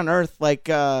Last Man on Earth, like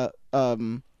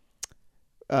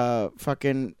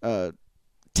fucking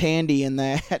Tandy in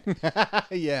that.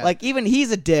 Yeah. Like even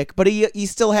he's a dick, but he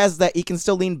still has that. He can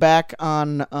still lean back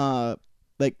on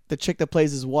like the chick that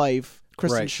plays his wife,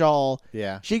 Kristen Right. Shaw.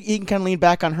 Yeah. He can kind of lean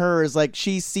back on her as like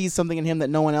she sees something in him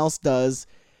that no one else does,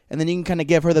 and then you can kind of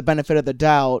give her the benefit of the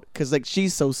doubt because like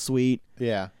she's so sweet,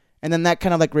 Yeah. and then that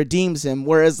kind of like redeems him.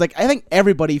 Whereas like I think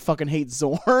everybody fucking hates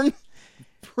Zorn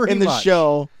Pretty in the much.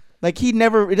 show. Like he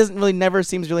never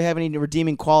seems to really have any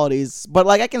redeeming qualities. But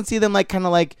like I can see them like kind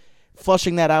of like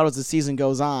flushing that out as the season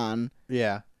goes on.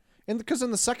 Yeah. And because in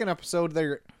the second episode,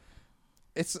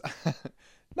 it's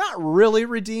not really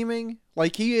redeeming.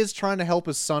 Like, he is trying to help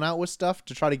his son out with stuff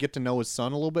to try to get to know his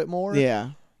son a little bit more.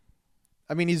 Yeah,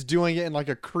 I mean, he's doing it in like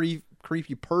a creepy,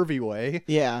 pervy way.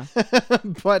 yeah,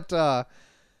 But,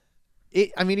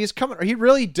 he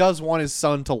really does want his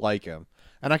son to like him.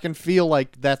 And I can feel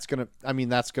like that's going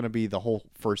to be the whole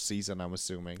first season, I'm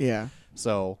assuming. yeah.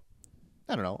 So,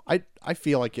 I don't know. I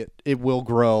feel like it will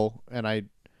grow, and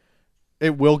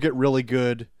it will get really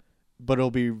good, but it'll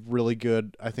be really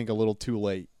good, I think, a little too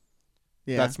late.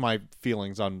 Yeah. That's my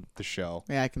feelings on the show.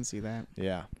 Yeah, I can see that.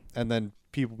 Yeah. And then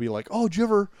people be like, oh, did you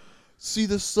ever see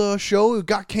this show? It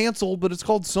got canceled, but it's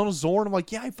called Son of Zorn. I'm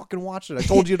like, yeah, I fucking watched it. I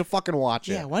told you to fucking watch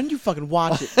it. Yeah, why didn't you fucking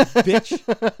watch it,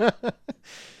 bitch?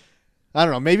 I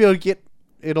don't know. Maybe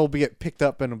it'll get picked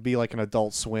up and it'll be like an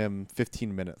Adult Swim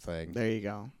 15-minute thing. There you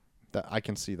go. I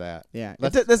can see that. Yeah,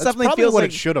 That's definitely probably feels what like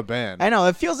it should have been. I know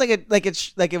it feels like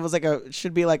it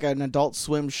should be like an Adult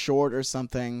Swim short or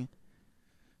something,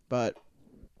 but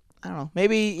I don't know.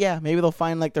 Maybe they'll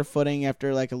find like their footing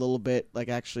after like a little bit, like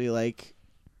actually like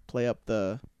play up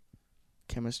the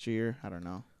chemistry or I don't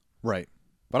know. Right.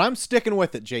 But I'm sticking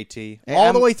with it, JT, Hey,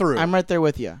 all the way through. I'm right there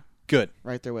with you. Good.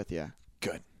 Right there with you.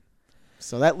 Good.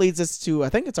 So that leads us to I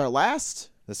think it's our last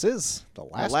This is the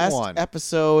last one.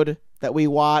 episode that we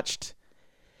watched.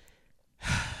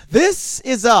 This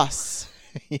Is Us.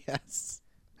 Yes.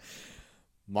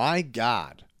 My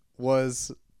God,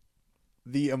 was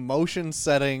the emotion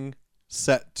setting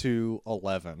set to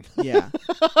 11? Yeah,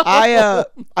 I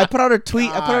put out a tweet.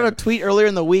 I put out a tweet earlier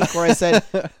in the week where I said,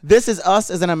 "This Is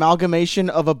Us" is an amalgamation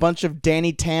of a bunch of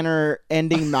Danny Tanner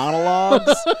ending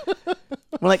monologues.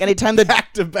 When like anytime the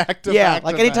back to back to yeah, back.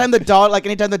 like to anytime back.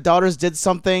 anytime the daughters did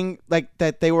something like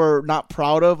that they were not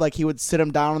proud of, like he would sit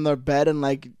them down on their bed and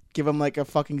like give them like a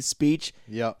fucking speech.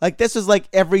 Yep. Like this was like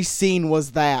every scene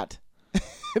was that.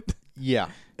 Yeah,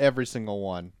 every single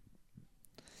one.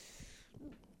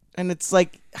 And it's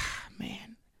like,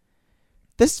 man,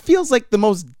 this feels like the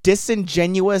most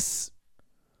disingenuous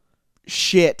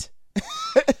shit.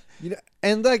 You know,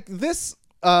 and like this,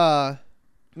 not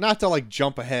to like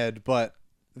jump ahead, but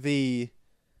I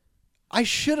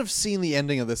should have seen the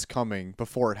ending of this coming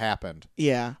before it happened.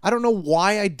 Yeah. I don't know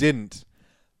why I didn't,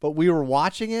 but we were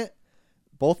watching it,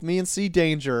 both me and Sea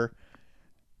Danger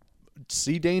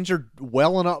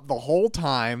welling up the whole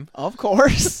time. Of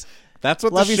course. That's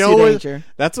what Love the you, show Sea is. Danger.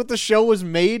 That's what the show was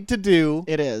made to do.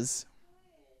 It is.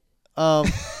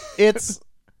 It's.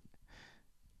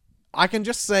 I can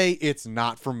just say it's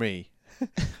not for me.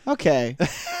 Okay.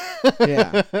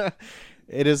 Yeah.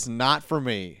 It is not for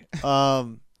me.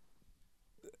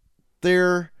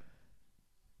 They're.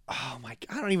 Oh my!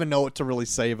 I don't even know what to really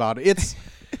say about it.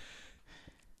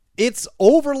 It's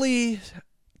overly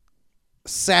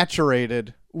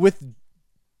saturated with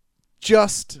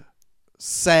just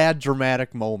sad,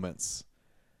 dramatic moments.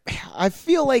 I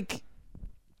feel like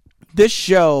this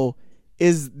show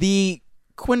is the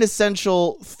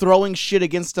quintessential throwing shit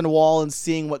against a wall and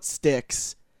seeing what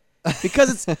sticks.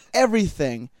 Because it's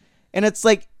everything. And it's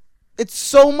like, it's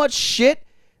so much shit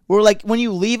where like when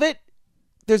you leave it,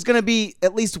 there's going to be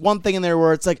at least one thing in there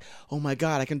where it's like, oh my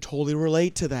God, I can totally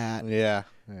relate to that. Yeah.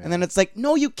 And then it's like,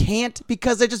 no, you can't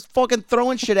because they're just fucking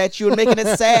throwing shit at you and making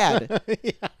it sad.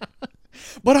 Yeah.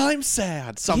 But I'm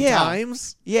sad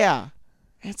sometimes. Yeah.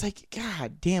 And it's like,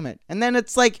 God damn it. And then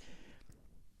it's like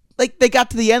they got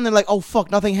to the end, they're like, oh fuck,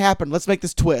 nothing happened. Let's make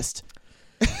this twist.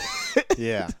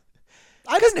 Yeah.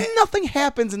 Because nothing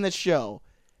happens in this show.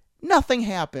 Nothing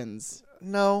happens.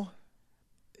 No.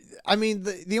 I mean,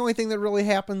 the only thing that really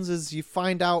happens is you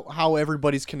find out how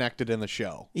everybody's connected in the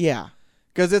show. Yeah.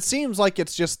 Because it seems like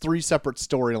it's just 3 separate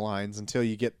storylines until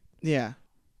you get Yeah.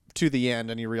 to the end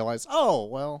and you realize, oh,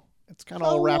 well, it's kind of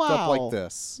all wrapped up like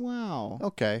this. Wow.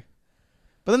 Okay.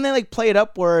 But then they like play it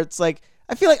up where it's like,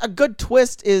 I feel like a good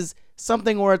twist is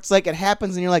something where it's like it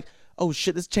happens and you're like, oh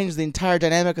shit, this changes the entire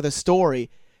dynamic of the story.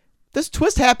 This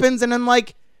twist happens and I'm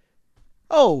like,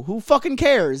 oh, who fucking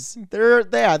cares? They're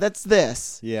there. That's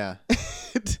this. Yeah.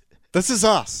 This is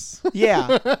us.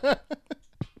 Yeah.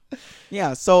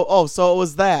 Yeah. So it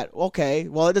was that. Okay.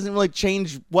 Well, it doesn't really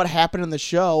change what happened in the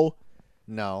show.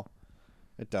 No,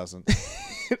 it doesn't.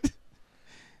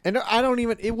 And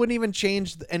it wouldn't even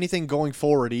change anything going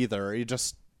forward either. You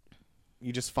just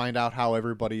find out how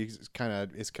everybody kind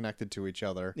of is connected to each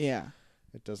other. Yeah.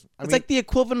 It doesn't. It's like the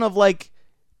equivalent of like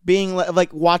being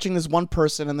like watching this one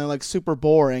person and they're like super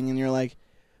boring and you're like,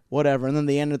 whatever. And then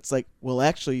the end, it's like, well,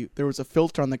 actually, there was a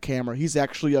filter on the camera. He's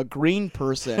actually a green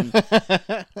person.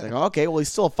 It's like, okay, well, he's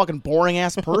still a fucking boring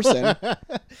ass person.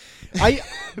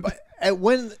 But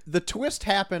when the twist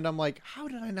happened, I'm like, how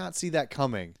did I not see that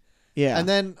coming? Yeah. And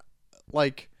then,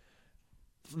 like,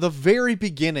 the very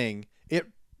beginning, it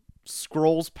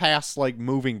scrolls past like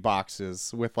moving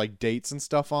boxes with like dates and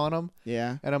stuff on them.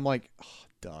 Yeah. And I'm like, oh,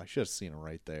 duh, I should have seen it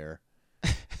right there.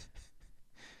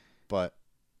 But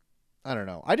I don't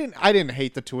know. I didn't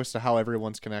hate the twist of how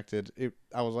everyone's connected.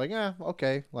 I was like,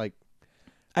 okay. Like,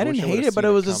 I didn't hate it, but it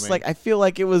was just like, I feel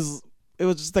like it was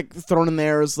just like thrown in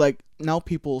there as like, now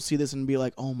people will see this and be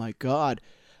like, oh my God,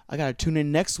 I got to tune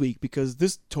in next week because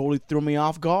this totally threw me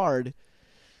off guard.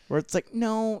 Where it's like,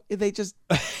 no, they just,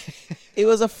 it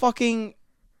was a fucking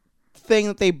thing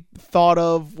that they thought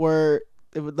of where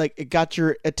it would like, it got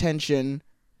your attention.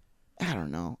 I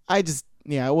don't know. It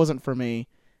wasn't for me.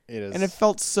 It is. And it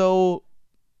felt so,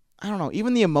 I don't know,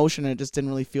 even the emotion, it just didn't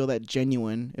really feel that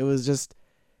genuine. It was just,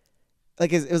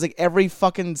 like, it was like every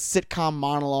fucking sitcom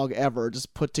monologue ever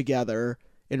just put together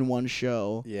in one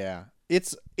show. Yeah.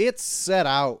 It's set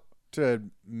out to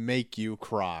make you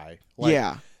cry. Like,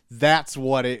 yeah. That's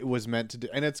what it was meant to do.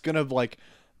 And it's going to, like,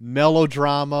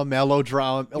 melodrama.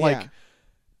 Like,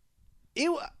 it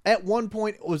at one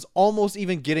point it was almost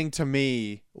even getting to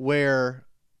me where,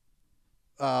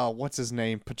 what's his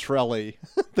name? Petrelli,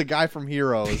 the guy from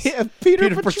Heroes. Yeah, Peter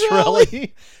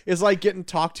Petrelli is, like, getting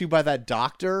talked to by that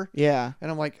doctor. Yeah.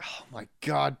 And I'm like, oh, my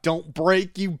God, don't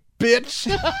break, you bitch.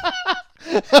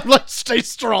 I'm like, stay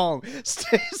strong.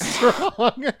 Stay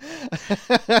strong.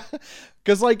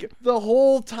 Because, like, the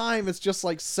whole time it's just,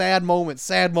 like, sad moment.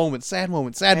 And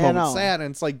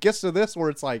it's, like, gets to this where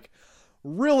it's, like,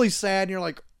 really sad. And you're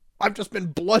like, I've just been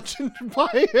bludgeoned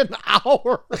by an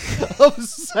hour of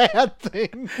sad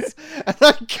things. And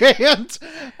I can't.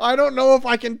 I don't know if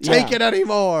I can take it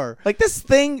anymore. Like, this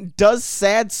thing does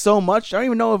sad so much. I don't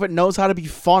even know if it knows how to be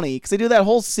funny. Because they do that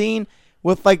whole scene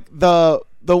with, like, the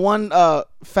one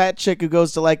fat chick who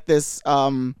goes to, like, this...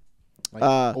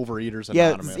 Overeaters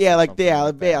Anonymous.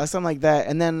 Something like that.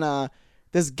 And then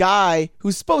this guy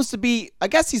who's supposed to be, I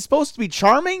guess he's supposed to be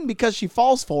charming because she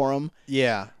falls for him.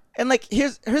 Yeah. And like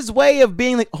his way of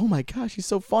being like, oh my gosh, he's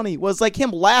so funny, was like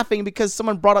him laughing because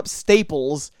someone brought up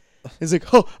Staples. He's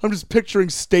like, oh, I'm just picturing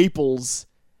Staples.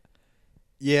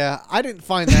 Yeah, I didn't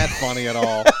find that funny at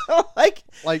all. like,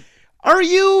 are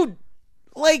you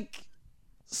like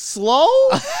slow?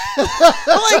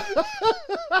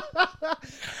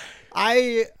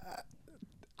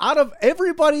 Out of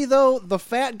everybody though, the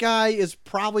fat guy is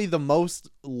probably the most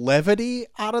levity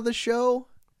out of the show.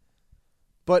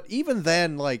 But even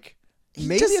then, like,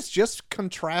 maybe it's just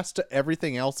contrast to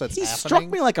everything else that's happening. He struck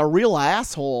me like a real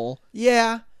asshole.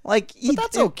 Yeah. Like, but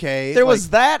that's okay. There was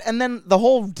that, and then the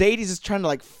whole date he's just trying to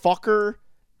like fuck her.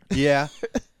 Yeah.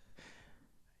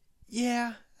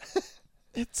 Yeah.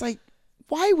 It's like,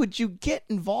 why would you get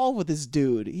involved with this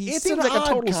dude? He seems like a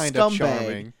total kind scumbag. Of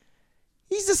charming.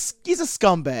 He's a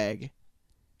scumbag.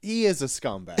 He is a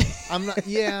scumbag. I'm not.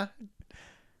 Yeah.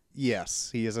 Yes,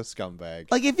 he is a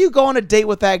scumbag. Like, if you go on a date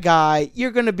with that guy,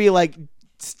 you're gonna be like,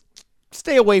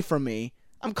 stay away from me.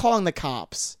 I'm calling the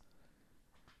cops.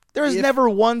 There's never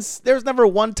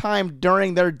one time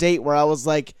during their date where I was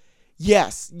like,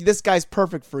 yes, this guy's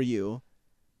perfect for you.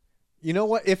 You know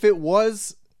what? If the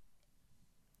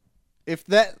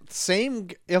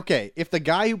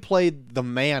guy who played the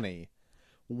Manny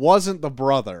wasn't the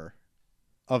brother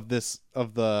of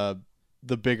the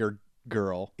bigger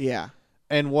girl. Yeah.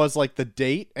 And was like the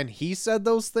date, and he said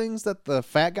those things that the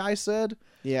fat guy said,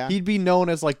 yeah, he'd be known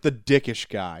as like the dickish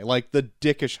guy, like the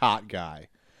dickish hot guy.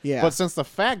 Yeah. But since the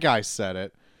fat guy said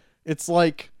it, it's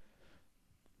like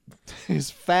his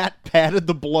fat padded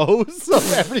the blows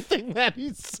of everything that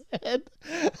he said.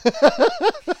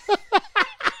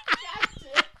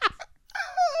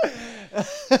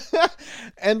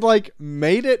 And like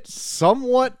made it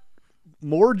somewhat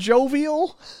more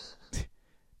jovial.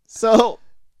 So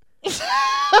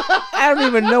I don't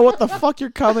even know what the fuck you're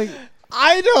coming.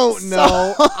 I don't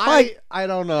know. I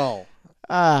don't know.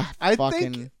 I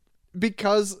think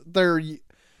because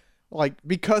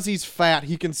because he's fat,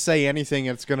 he can say anything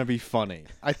and it's gonna be funny.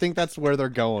 I think that's where they're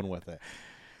going with it.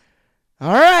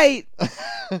 All right.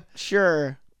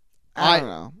 Sure. I don't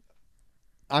know.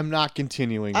 I'm not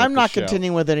continuing. I'm not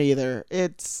continuing with it either.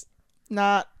 It's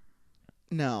not.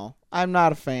 No, I'm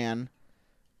not a fan.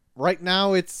 Right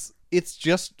now, it's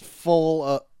just full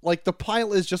of the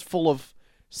pilot is just full of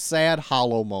sad,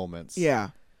 hollow moments.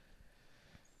 Yeah.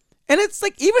 And it's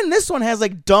like even this one has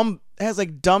like dumb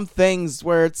things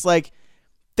where it's like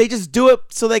they just do it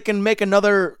so they can make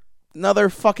another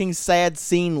fucking sad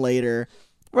scene later.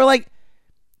 We're like,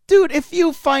 dude, if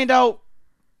you find out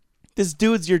this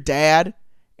dude's your dad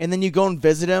and then you go and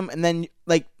visit him and then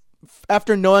like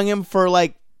after knowing him for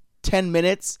like 10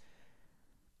 minutes,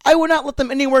 I would not let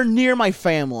them anywhere near my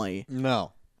family.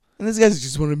 No. And this guy's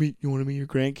just you want to meet your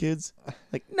grandkids?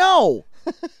 Like, no.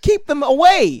 Keep them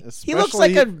away. He looks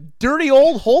like a dirty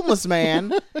old homeless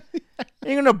man.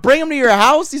 You're going to bring him to your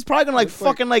house? He's probably going to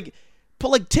fucking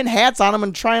put like tin hats on him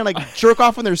and try and like jerk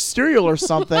off on their cereal or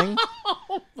something.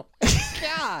 Oh my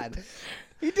God.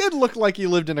 He did look like he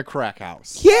lived in a crack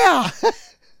house. Yeah.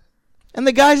 And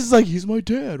the guy's just like, he's my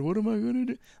dad. What am I going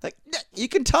to do? Like, you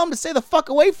can tell him to stay the fuck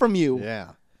away from you.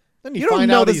 Yeah. Then You don't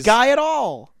know this guy at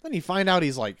all. Then you find out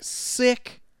he's like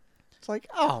sick. It's like,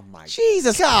 oh my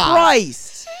Jesus God.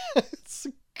 Christ.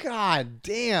 God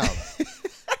damn.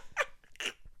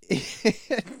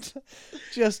 It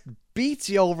just beats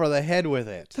you over the head with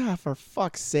it. Ah, for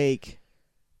fuck's sake.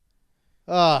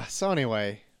 So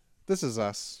anyway, This Is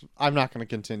Us. I'm not going to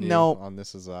continue No. on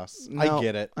This Is Us. No, I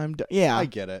get it. Yeah. I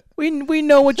get it. We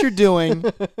know what you're doing.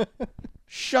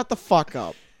 Shut the fuck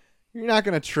up. You're not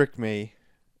going to trick me.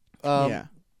 Yeah.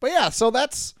 But yeah, so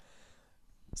that's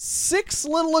 6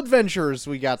 little adventures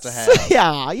we got to have.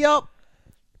 Yeah, yep.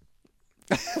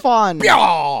 Fun.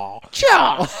 Yeah.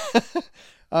 Cha!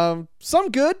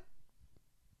 Some good,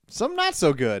 some not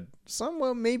so good.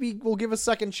 Some maybe we'll give a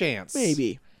second chance.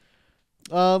 Maybe.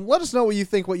 Let us know what you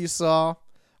think, what you saw.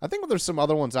 I think there's some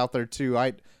other ones out there too.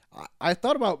 I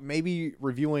thought about maybe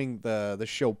reviewing the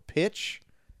show Pitch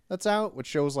that's out, which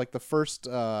shows like the first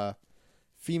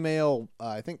female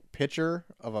I think pitcher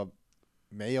of a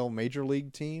male major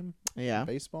league team Yeah. in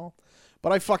baseball.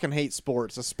 But I fucking hate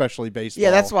sports, especially baseball.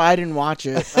 Yeah, that's why I didn't watch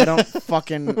it. I don't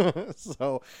fucking...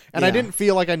 So, and Yeah. I didn't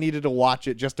feel like I needed to watch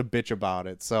it just to bitch about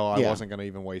it, so I Yeah. wasn't going to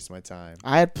even waste my time.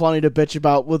 I had plenty to bitch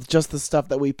about with just the stuff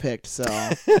that we picked, so...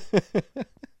 But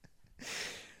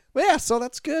yeah, so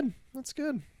that's good. That's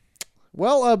good.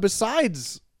 Well,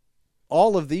 besides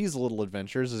all of these little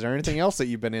adventures, is there anything else that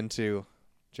you've been into,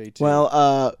 JT?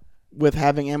 Well, with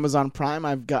having Amazon Prime,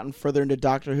 I've gotten further into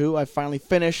Doctor Who. I finally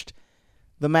finished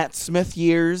the Matt Smith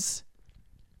years,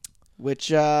 which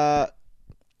definitely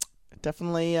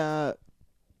I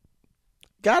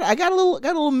got a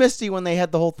little misty when they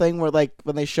had the whole thing where like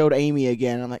when they showed Amy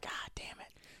again. I'm like, ah, damn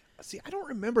it. See, I don't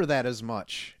remember that as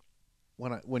much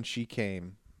when she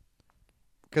came,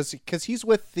 because he's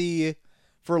with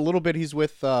for a little bit he's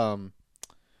with the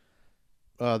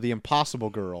Impossible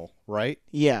Girl, right?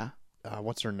 Yeah,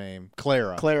 What's her name?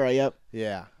 Clara. Clara. Yep.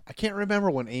 Yeah, I can't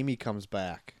remember when Amy comes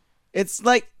back. It's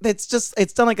like it's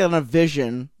done like on a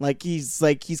vision. Like he's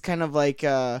kind of like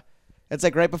it's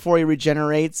like right before he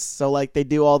regenerates. So like they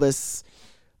do all this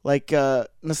like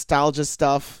nostalgia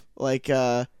stuff. Like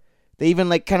they even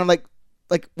like kind of like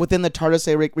within the TARDIS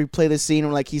they replay the scene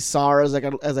where like he saw her as like a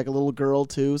little girl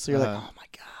too. So you're like, oh my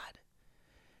god.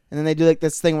 And then they do like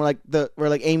this thing where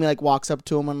like Amy like walks up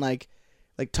to him and like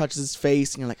touches his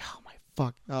face and you're like, oh my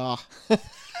fuck, oh.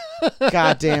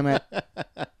 God damn it,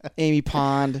 Amy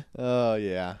Pond. Oh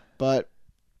yeah, But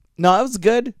no, it was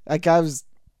good. Like I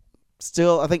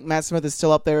think Matt Smith is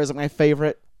still up there as my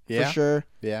favorite Yeah. for sure.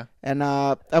 yeah. And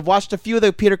I've watched a few of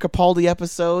the Peter Capaldi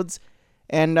episodes,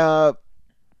 and I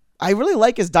really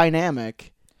like his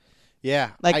dynamic.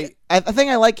 Yeah, Like I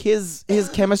think I like his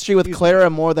chemistry with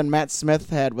Clara more than Matt Smith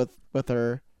had with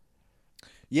her.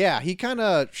 yeah, he kind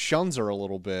of shuns her a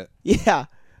little bit. Yeah,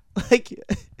 like.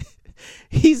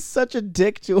 He's such a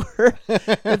dick to her.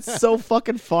 It's so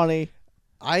fucking funny.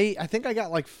 I think I got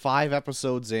like 5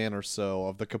 episodes in or so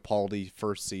of the Capaldi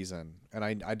first season, and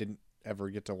I didn't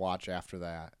ever get to watch after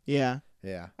that. Yeah.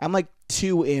 Yeah, I'm like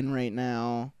 2 in right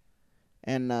now.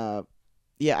 And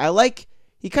yeah, I like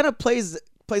he kind of plays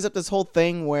up this whole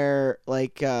thing where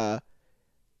like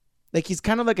he's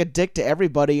kind of like a dick to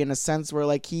everybody in a sense where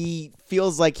like he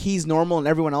feels like he's normal and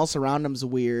everyone else around him's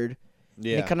weird.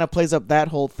 yeah. And it kind of plays up that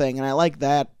whole thing, and I like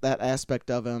that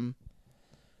aspect of him.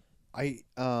 I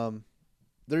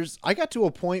got to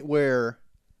a point where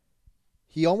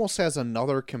he almost has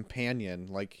another companion.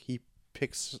 Like he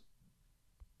picks,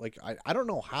 like I don't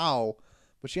know how,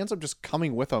 but she ends up just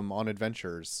coming with him on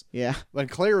adventures. Yeah. And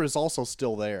Claire is also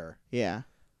still there. Yeah.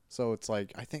 So it's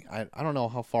like I think I don't know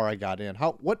how far I got in.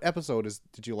 What episode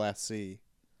did you last see?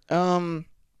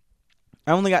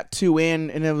 I only got 2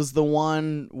 in, and it was the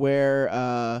one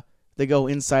where they go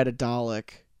inside a Dalek.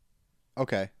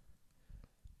 Okay.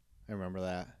 I remember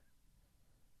that.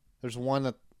 There's one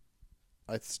that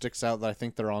sticks out that I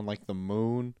think they're on like the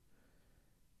moon.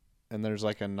 and there's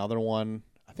like another one.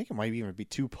 I think it might even be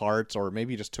 2 parts, or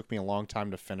maybe it just took me a long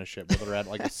time to finish it. But they're at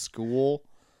like a school,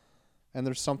 and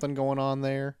there's something going on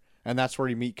there, and that's where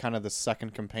you meet kind of the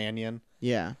second companion.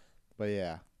 Yeah. But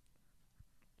yeah,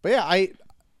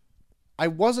 I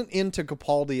wasn't into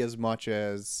Capaldi as much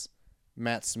as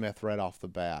Matt Smith right off the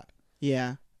bat.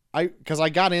 Yeah. Because I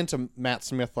got into Matt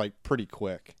Smith like pretty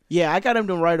quick. Yeah, I got him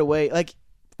to right away. Like,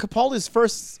 Capaldi's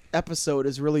first episode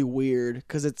is really weird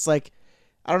because it's like,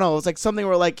 I don't know, it's like something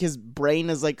where like his brain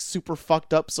is like super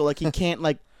fucked up, so like he can't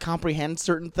like comprehend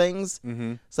certain things.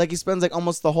 Mm-hmm. It's like he spends like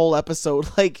almost the whole episode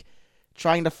like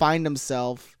trying to find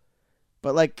himself.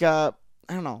 But like, I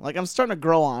don't know, like I'm starting to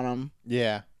grow on him.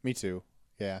 Yeah, me too.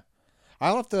 Yeah,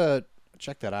 I'll have to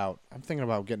check that out. I'm thinking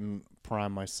about getting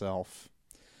Prime myself.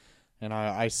 And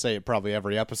I say it probably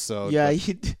every episode. Yeah,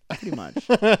 but... pretty much.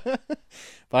 But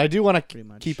I do want Pretty to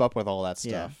much. keep up with all that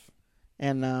stuff. Yeah.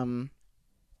 And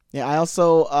yeah, I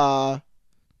also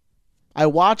I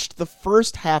watched the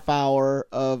first half hour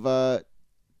of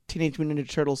Teenage Mutant Ninja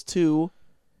Turtles 2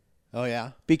 Oh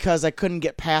yeah. because I couldn't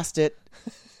get past it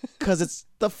because it's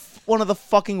one of the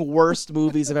fucking worst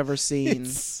movies I've ever seen.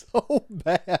 It's so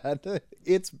bad.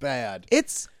 It's bad.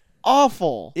 It's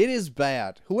awful. It is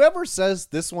bad. Whoever says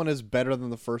this one is better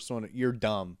than the first one, you're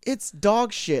dumb. It's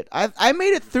dog shit. I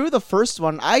made it through the first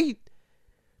one.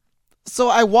 So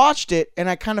I watched it and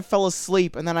I kind of fell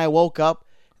asleep and then I woke up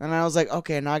and I was like,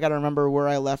 okay, now I got to remember where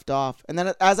I left off. And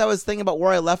then as I was thinking about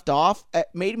where I left off, it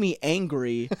made me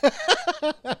angry.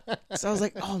 So I was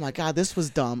like, oh my God, this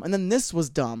was dumb. And then this was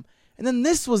dumb. And then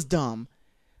this was dumb.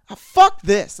 Fuck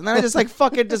this. And then I just like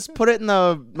fucking just put it in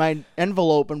my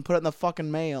envelope and put it in the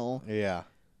fucking mail. Yeah.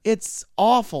 It's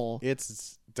awful.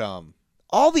 It's dumb.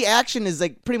 All the action is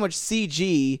like pretty much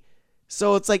CG.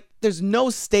 So it's like there's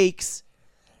no stakes.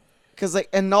 Cause like,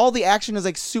 and all the action is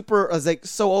like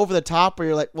so over the top where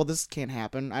you're like, well, this can't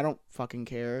happen. I don't fucking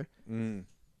care. Mm.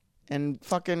 And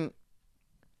fucking,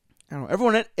 I don't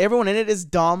know. Everyone in it is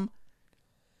dumb.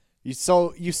 You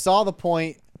saw the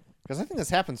point, because I think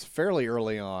this happens fairly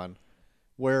early on,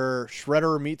 where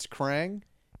Shredder meets Krang.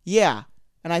 Yeah.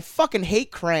 And I fucking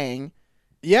hate Krang.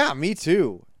 Yeah, me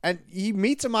too. And he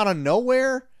meets him out of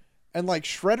nowhere, and like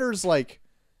Shredder's like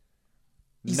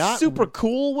He's not super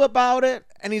cool about it.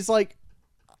 and he's like,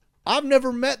 I've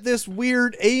never met this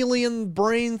weird alien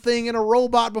brain thing in a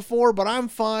robot before, but I'm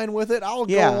fine with it. I'll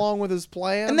Yeah. go along with his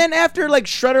plan. And then after like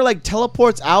Shredder like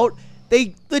teleports out,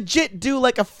 they legit do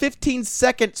like a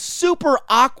 15-second super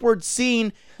awkward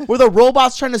scene where the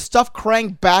robot's trying to stuff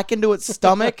Krang back into its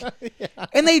stomach. Yeah.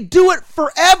 And they do it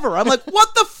forever. I'm like,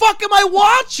 what the fuck am I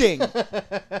watching?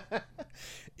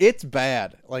 It's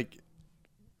bad. Like,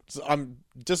 I'm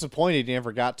disappointed you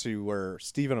never got to where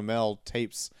Stephen Amell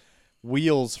tapes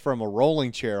wheels from a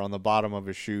rolling chair on the bottom of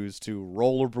his shoes to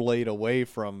rollerblade away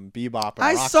from Bebop and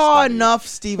I Rocksteady. saw enough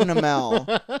Stephen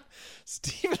Amell.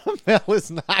 Stephen Amell is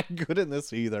not good in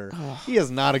this either. He is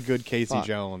not a good Casey Fuck.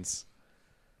 Jones.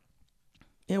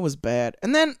 It was bad.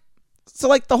 And then, so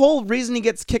like the whole reason he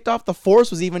gets kicked off the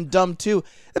force was even dumb too.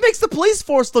 It makes the police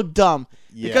force look dumb.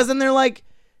 Yeah. Because then they're like,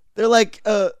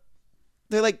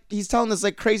 he's telling this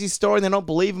like crazy story and they don't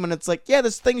believe him. And it's like, yeah,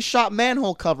 this thing shot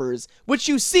manhole covers, which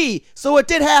you see. So it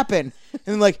did happen. And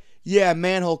they're like, yeah,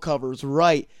 manhole covers,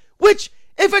 right. Which,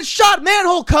 if it shot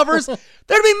manhole covers,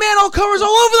 there'd be manhole covers all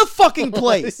over the fucking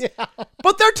place. Yeah.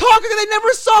 But they're talking they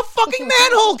never saw fucking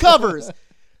manhole covers.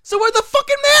 So where'd the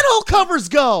fucking manhole covers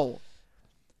go?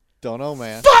 Don't know,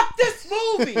 man. Fuck this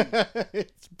movie!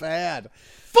 It's bad.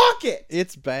 Fuck it!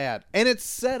 It's bad. And it's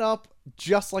set up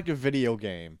just like a video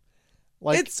game.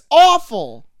 Like, It's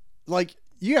awful. like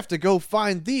you have to go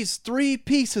find these 3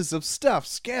 pieces of stuff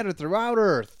scattered throughout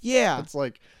Earth. Yeah. It's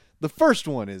like the first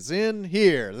one is in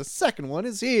here, the second one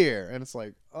is here, and it's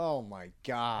like, oh my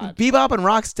god. Bebop and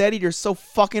Rocksteady are so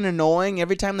fucking annoying.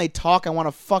 Every time they talk, I want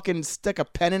to fucking stick a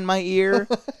pen in my ear.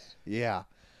 Yeah.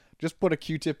 Just put a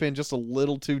Q-tip in just a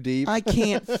little too deep. I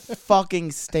can't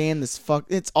fucking stand this fuck.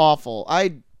 It's awful.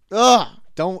 Ugh.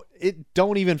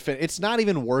 Don't even it's not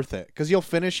even worth it, because you'll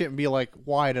finish it and be like,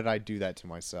 why did I do that to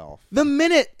myself? The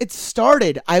minute it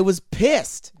started, I was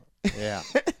pissed. Yeah.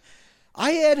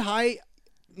 I had high,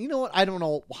 you know what? I don't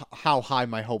know how high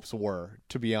my hopes were,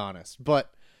 to be honest,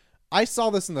 but I saw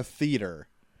this in the theater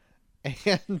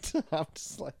and I'm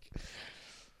just like,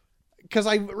 because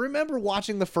I remember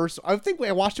watching the first, I think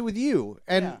I watched it with you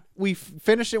and Yeah. we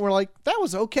finished it and we're like, that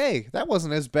was okay. That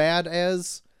wasn't as bad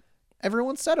as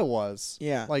everyone said it was.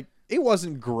 Yeah. Like, it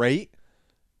wasn't great,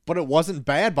 but it wasn't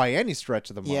bad by any stretch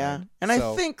of the mind. Yeah. And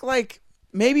So- I think, like,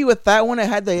 maybe with that one, it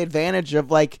had the advantage of,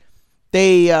 like,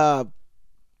 they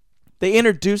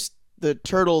introduced the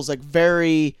turtles, like,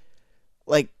 very,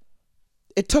 like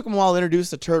it took them a while to introduce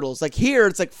the turtles. Like here,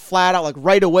 it's like flat out, like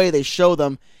right away they show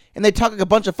them, and they talk like a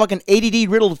bunch of fucking ADD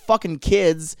riddled fucking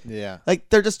kids. Yeah. Like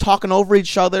they're just talking over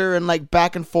each other and like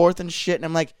back and forth and shit. And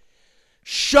I'm like,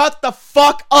 shut the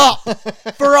fuck up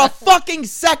for a fucking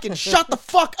second. Shut the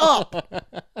fuck up.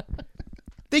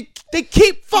 They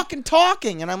keep fucking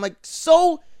talking, and I'm like,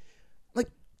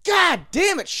 God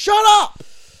damn it, shut up.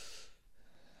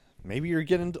 Maybe you're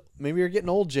getting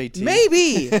old, JT.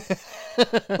 Maybe.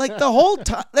 Like the whole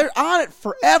time they're on it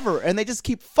forever, and they just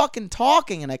keep fucking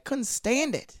talking, and I couldn't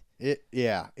stand it.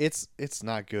 It's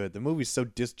not good. The movie's so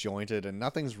disjointed, and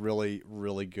nothing's really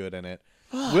good in it.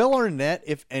 Will Arnett,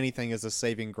 if anything, is a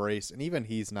saving grace, and even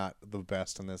he's not the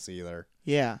best in this either.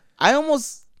 Yeah, I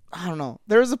don't know.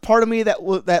 There was a part of me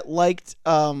that liked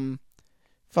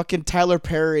fucking Tyler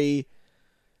Perry.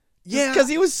 Yeah, because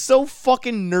he was so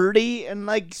fucking nerdy and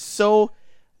like so,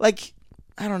 like,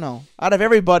 I don't know. Out of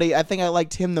everybody, I think I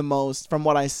liked him the most from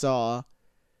what I saw,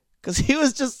 because he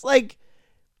was just like,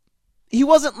 he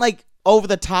wasn't like over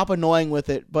the top annoying with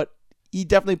it, but he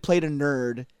definitely played a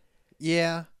nerd.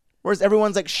 Yeah. Whereas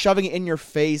everyone's like shoving it in your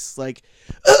face, like,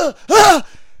 oh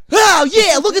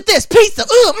yeah, look at this pizza,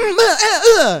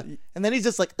 and then he's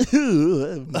just like,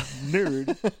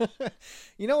 nerd.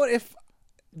 You know what? If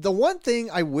the one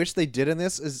thing I wish they did in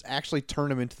this is actually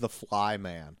turn him into the Fly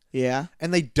Man. Yeah.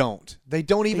 And they don't. They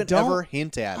don't even ever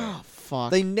hint at it. Oh,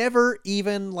 fuck. They never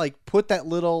even like put that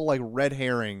little like red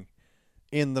herring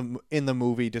in the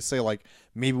movie to say like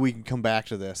maybe we can come back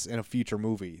to this in a future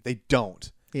movie. They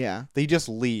don't. Yeah. They just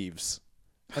leaves.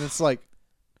 And it's like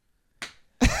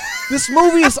this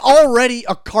movie is already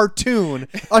a cartoon,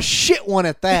 a shit one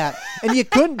at that, and you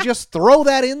couldn't just throw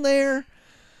that in there?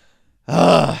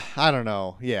 I don't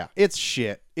know. Yeah, it's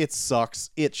shit. It sucks.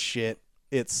 It's shit.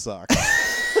 It sucks.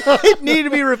 It needed to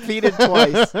be repeated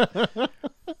twice.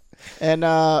 And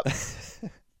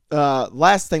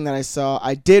last thing that I saw,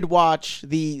 I did watch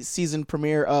the season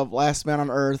premiere of Last Man on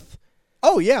Earth.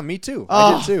 Oh yeah, me too.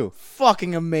 I did too.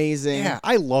 Fucking amazing. Yeah,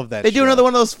 I love that. They do another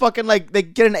one of those fucking like they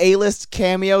get an A-list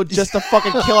cameo just to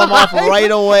fucking kill him off right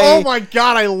away. Oh my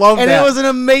god, I love that. And it was an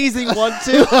amazing one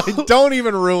too. Don't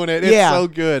even ruin it. It's so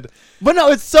good. But no,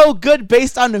 it's so good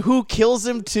based on who kills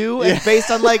him too, and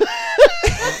based on like.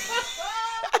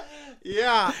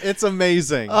 Yeah, it's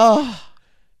amazing. Oh,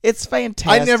 it's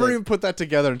fantastic. I never even put that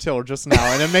together until just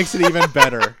now, and it makes it even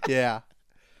better. Yeah,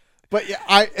 but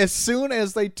yeah, as soon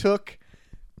as they took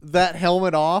that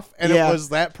helmet off and it was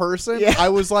that person, I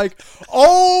was like,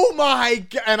 "Oh my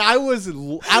god!" And I was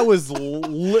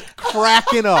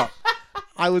cracking up.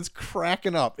 I was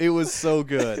cracking up. It was so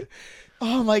good.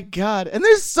 Oh my god! And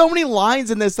there's so many lines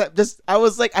in this that just I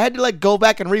was like I had to like go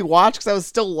back and rewatch because I was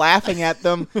still laughing at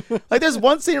them. Like there's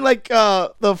one scene like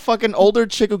the fucking older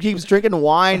chick who keeps drinking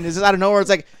wine is just out of nowhere.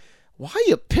 It's like, why are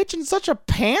you pitching such a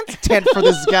pants tent for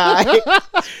this guy? And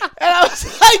I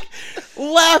was like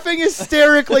laughing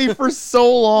hysterically for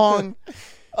so long.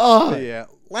 Oh yeah,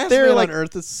 Last Man on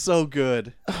Earth is so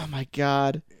good. Oh my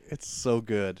god. It's so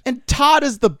good. And Todd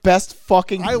is the best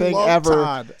fucking thing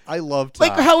ever. I love Todd.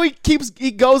 Like how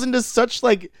he goes into such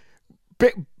like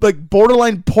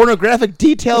borderline pornographic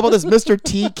detail about this Mr.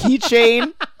 T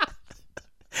keychain.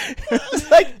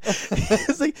 It's like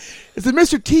it's a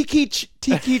Mr. T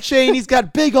keychain. He's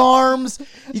got big arms.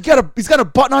 He's got a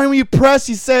button on him when you press.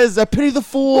 He says, "I pity the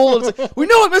fool." It's like, we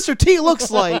know what Mr. T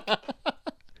looks like.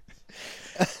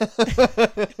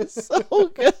 It's so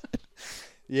good.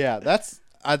 Yeah,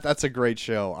 that's a great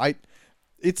show.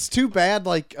 It's too bad.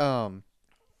 Like,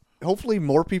 hopefully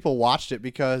more people watched it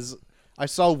because I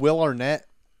saw Will Arnett,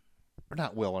 or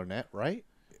not Will Arnett, right?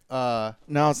 No,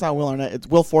 it's not Will Arnett. It's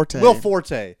Will Forte. Will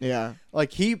Forte. Yeah.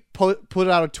 Like he put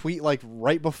out a tweet like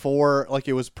right before like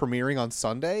it was premiering on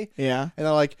Sunday. Yeah. And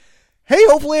they're like, hey,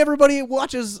 hopefully everybody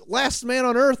watches Last Man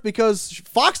on Earth because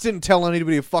Fox didn't tell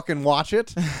anybody to fucking watch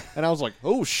it. And I was like,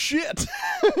 oh shit.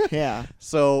 Yeah.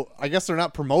 So I guess they're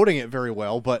not promoting it very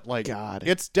well, but like, God,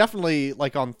 it's definitely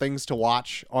like on things to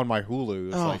watch on my Hulu.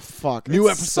 It's like fuck, new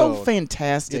it's episode. So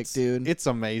fantastic, dude. It's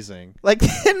amazing. Like,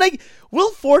 and like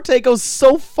Will Forte goes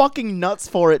so fucking nuts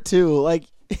for it too. Like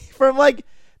from like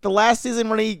the last season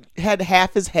when he had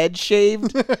half his head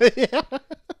shaved. Yeah.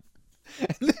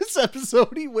 In this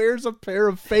episode, he wears a pair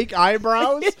of fake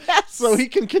eyebrows so he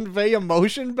can convey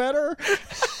emotion better.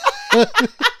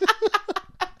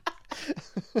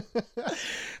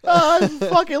 I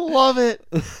fucking love it.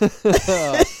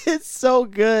 It's so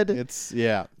good.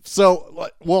 So,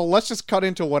 well, let's just cut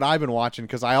into what I've been watching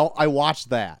because I watched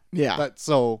that. Yeah.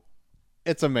 So,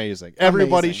 it's amazing.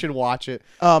 Everybody should watch it.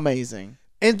 Amazing.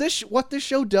 And what this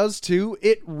show does too,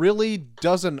 it really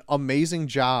does an amazing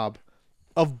job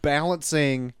of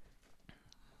balancing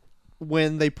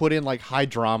when they put in like high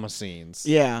drama scenes.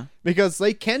 Yeah. Because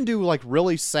they can do like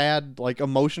really sad, like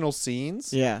emotional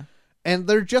scenes. Yeah. And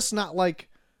they're just not like,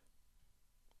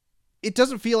 it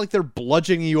doesn't feel like they're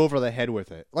bludgeoning you over the head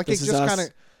with it. Like This it is just us. kind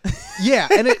of, yeah.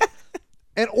 And it,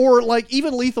 and or like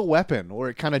even Lethal Weapon, where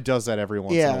it kind of does that every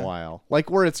once in Yeah. a while. Like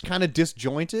where it's kind of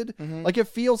disjointed. Mhm. Like it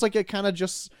feels like it kind of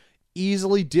just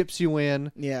easily dips you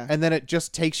in. Yeah. And then it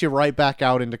just takes you right back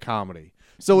out into comedy.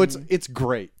 So it's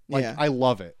great. Like Yeah. I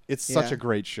love it. It's such Yeah. a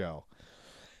great show.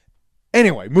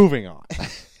 Anyway, moving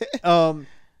on.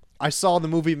 I saw the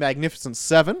movie Magnificent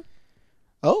Seven.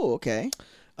 Oh, okay.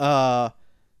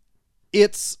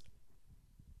 It's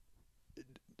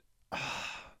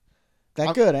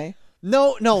That good, eh?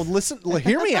 no. Listen,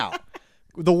 hear me out.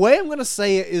 The way I'm gonna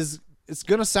say it is, it's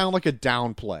gonna sound like a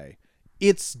downplay.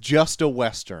 It's just a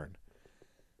Western,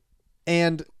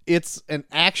 and it's an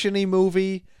actiony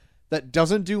movie that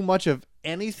doesn't do much of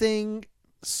anything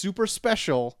super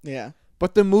special. Yeah.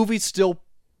 But the movie's still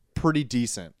pretty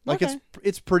decent. Like Okay.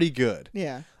 it's pretty good.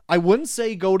 Yeah. I wouldn't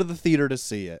say go to the theater to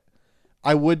see it.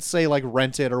 I would say like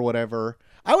rent it or whatever.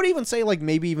 I would even say like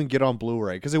maybe even get on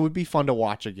Blu-ray because it would be fun to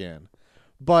watch again.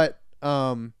 But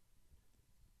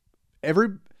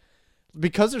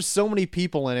because there's so many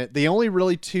people in it, the only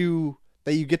really two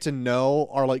that you get to know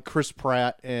are like Chris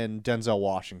Pratt and Denzel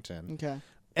Washington, Okay.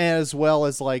 as well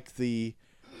as like the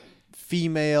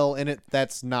female in it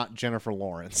that's not Jennifer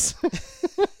Lawrence.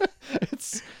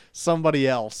 It's somebody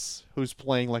else who's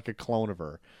playing like a clone of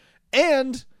her.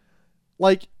 And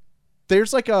like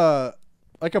there's like a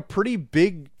pretty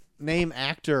big name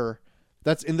actor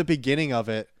that's in the beginning of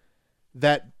it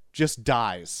that just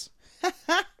dies.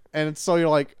 And so you're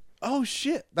like, "Oh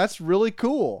shit, that's really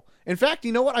cool." In fact,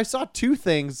 you know what? I saw two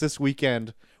things this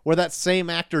weekend where that same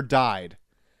actor died.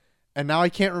 And now I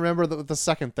can't remember what the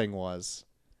second thing was.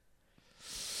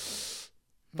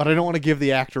 But I don't want to give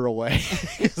the actor away.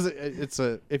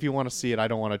 If you want to see it, I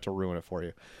don't want it to ruin it for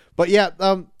you. But yeah,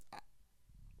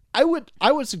 I would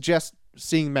suggest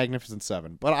seeing Magnificent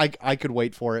Seven, but I could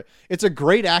wait for it. It's a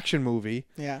great action movie.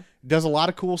 Yeah. Does a lot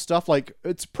of cool stuff. Like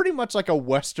it's pretty much like a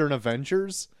Western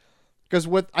Avengers. Because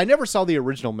I never saw the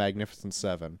original Magnificent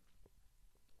Seven,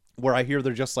 where I hear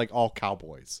they're just like all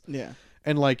cowboys. Yeah.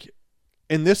 And like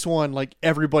in this one, like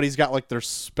everybody's got like their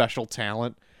special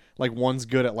talent. Like one's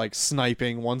good at like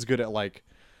sniping, one's good at like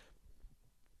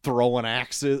throwing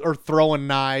axes or throwing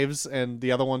knives, and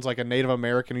the other one's like a Native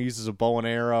American who uses a bow and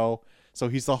arrow. So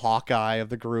he's the Hawkeye of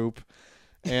the group.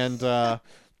 And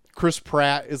Chris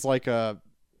Pratt is like a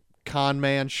con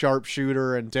man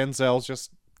sharpshooter, and Denzel's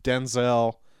just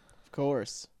Denzel. Of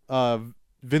course.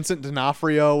 Vincent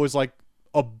D'Onofrio is like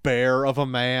a bear of a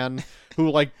man who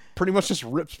like pretty much just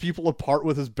rips people apart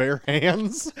with his bare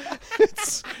hands.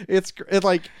 It's good.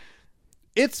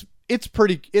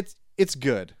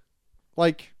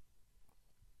 Like,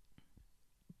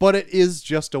 but it is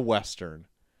just a Western.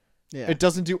 Yeah. It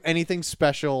doesn't do anything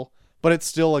special, but it's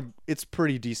still it's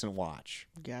pretty decent watch.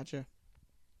 Gotcha.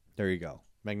 There you go.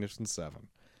 Magnificent Seven.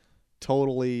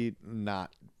 Totally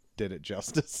not did it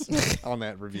justice on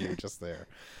that review just there.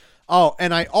 Oh,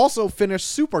 and I also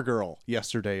finished Supergirl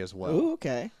yesterday as well. Ooh,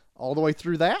 okay. All the way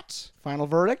through that. Final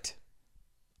verdict?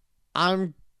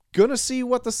 I'm gonna see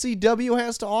what the CW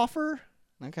has to offer.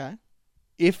 Okay.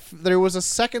 If there was a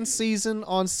second season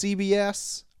on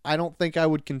CBS, I don't think I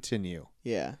would continue.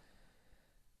 Yeah.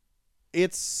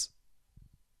 It's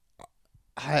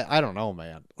I don't know,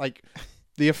 man. Like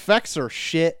the effects are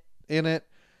shit in it.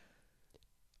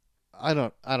 I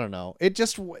don't know. It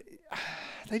just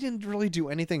they didn't really do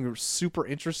anything super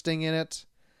interesting in it.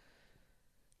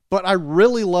 But I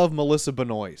really love Melissa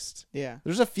Benoist. Yeah.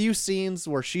 There's a few scenes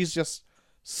where she's just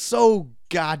so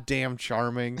goddamn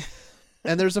charming.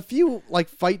 And there's a few like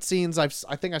fight scenes I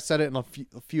think I said it in a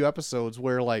few episodes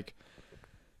where like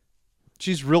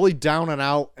she's really down and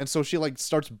out, and so she like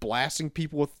starts blasting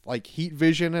people with like heat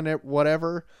vision and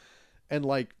whatever. And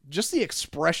like just the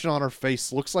expression on her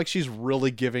face looks like she's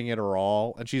really giving it her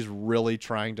all, and she's really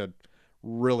trying to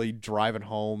really drive it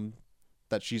home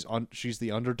that she's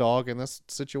the underdog in this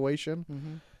situation.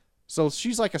 Mm-hmm. So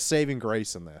she's like a saving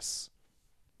grace in this.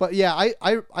 But yeah,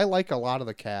 I like a lot of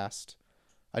the cast.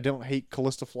 I don't hate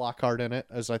Callista Flockhart in it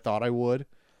as I thought I would.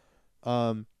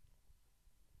 I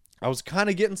was kind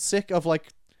of getting sick of like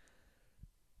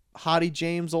Hottie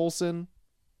James Olsen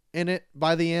in it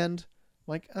by the end.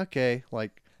 Like, okay,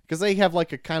 like, because they have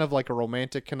like a kind of like a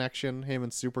romantic connection, him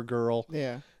and Supergirl.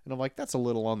 Yeah. And I'm like, that's a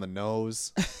little on the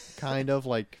nose, kind of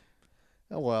like,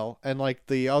 oh well. And like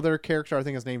the other character, I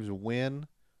think his name is Win.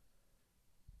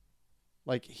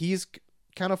 Like he's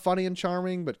kind of funny and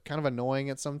charming, but kind of annoying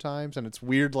at sometimes. And it's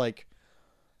weird, like,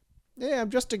 yeah, I'm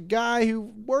just a guy who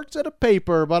works at a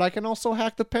paper, but I can also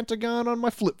hack the Pentagon on my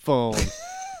flip phone.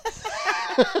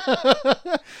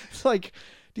 It's like,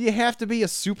 do you have to be a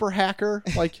super hacker?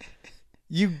 Like,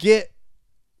 you get,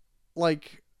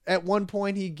 like, at one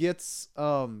point he gets,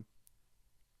 hired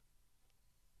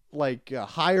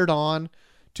on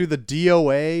to the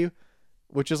DOA,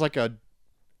 which is like I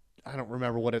don't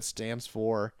remember what it stands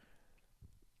for,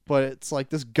 but it's like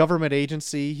this government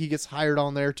agency. He gets hired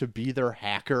on there to be their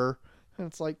hacker. And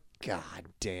it's like, God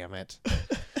damn it.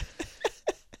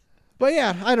 But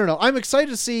yeah, I don't know. I'm excited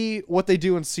to see what they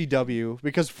do in CW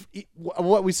because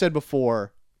what we said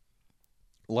before,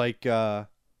 like,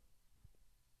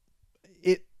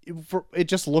 it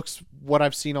just looks, what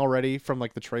I've seen already from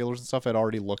like the trailers and stuff, it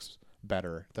already looks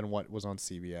better than what was on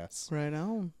CBS. Right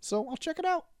on. So I'll check it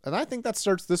out. And I think that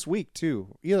starts this week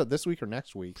too. Either this week or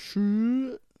next week. Sure.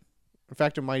 In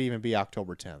fact, it might even be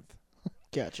October 10th.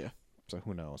 Gotcha. So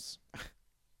who knows?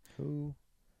 Who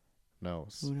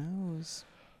knows? Who knows?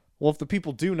 Well, if the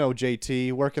people do know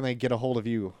JT, where can they get a hold of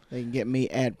you? They can get me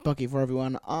at Bucky for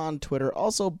Everyone on Twitter.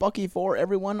 Also, Bucky for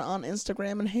Everyone on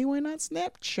Instagram. And hey, why not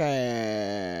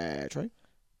Snapchat? Right?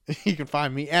 You can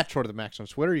find me at Short of the Max on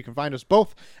Twitter. You can find us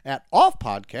both at Off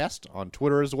Podcast on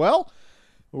Twitter as well,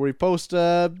 where we post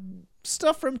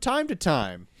stuff from time to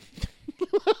time.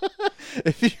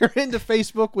 If you're into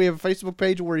Facebook, we have a Facebook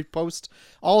page where we post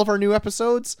all of our new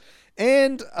episodes.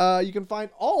 And you can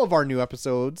find all of our new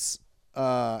episodes,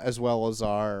 as well as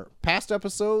our past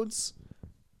episodes,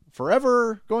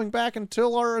 forever going back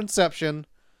until our inception,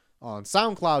 on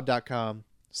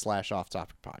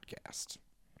SoundCloud.com/OffTopicPodcast.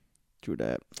 True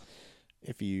that.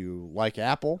 If you like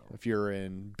Apple, if you're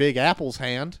in Big Apple's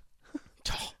hand,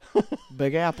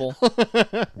 Big Apple.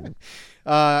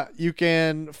 you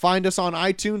can find us on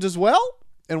iTunes as well.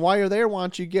 And while you're there, why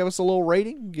don't you give us a little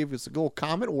rating, give us a little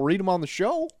comment. We'll read them on the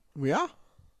show. Yeah.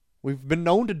 We've been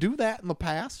known to do that in the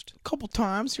past. A couple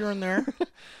times here and there.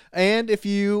 And if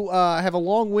you have a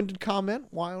long-winded comment,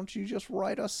 why don't you just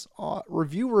write us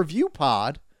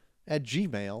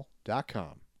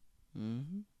reviewpod@gmail.com.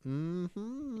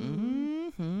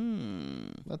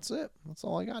 That's it. That's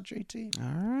all I got, JT.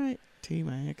 All right,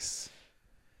 T-Max.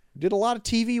 Did a lot of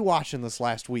TV watching this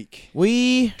last week.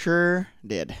 We sure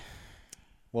did.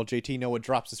 Well, JT, know what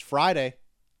drops this Friday.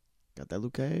 Got that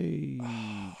Luke Cage,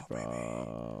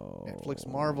 bro. Netflix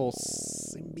Marvel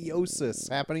symbiosis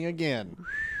happening again.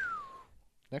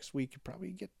 Next week, you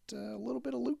probably get a little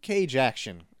bit of Luke Cage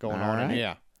action going on in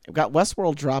here. We've got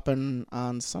Westworld dropping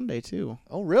on Sunday, too.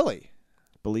 Oh, really?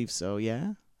 Believe so,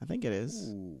 yeah. I think it is.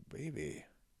 Ooh, baby.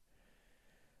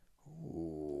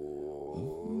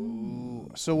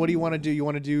 Ooh. So what do you want to do? You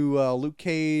want to do Luke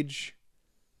Cage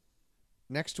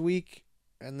next week?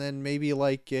 And then maybe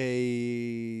like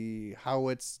how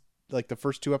it's like the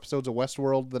first 2 episodes of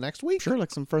Westworld the next week? Sure,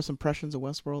 like some first impressions of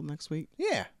Westworld next week.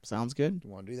 Yeah. Sounds good. You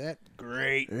want to do that?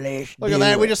 Great. Let's Look at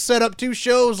that. We just set up 2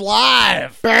 shows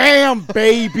live. Bam,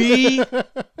 baby.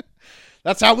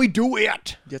 That's how we do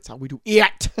it. That's how we do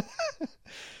it.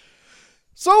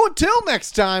 So until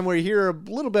next time, we hear a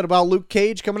little bit about Luke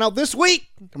Cage coming out this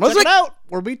week. Check it out.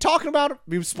 We'll be talking about it.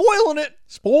 We'll be spoiling it.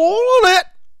 Spoiling it.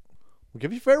 We'll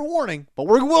give you fair warning, but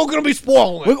we're going to be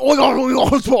spoiling it. We're going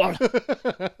to spoil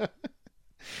it.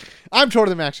 I'm Short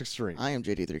of the Max Extreme. I am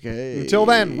JD3K. Until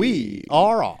then, we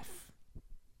are off.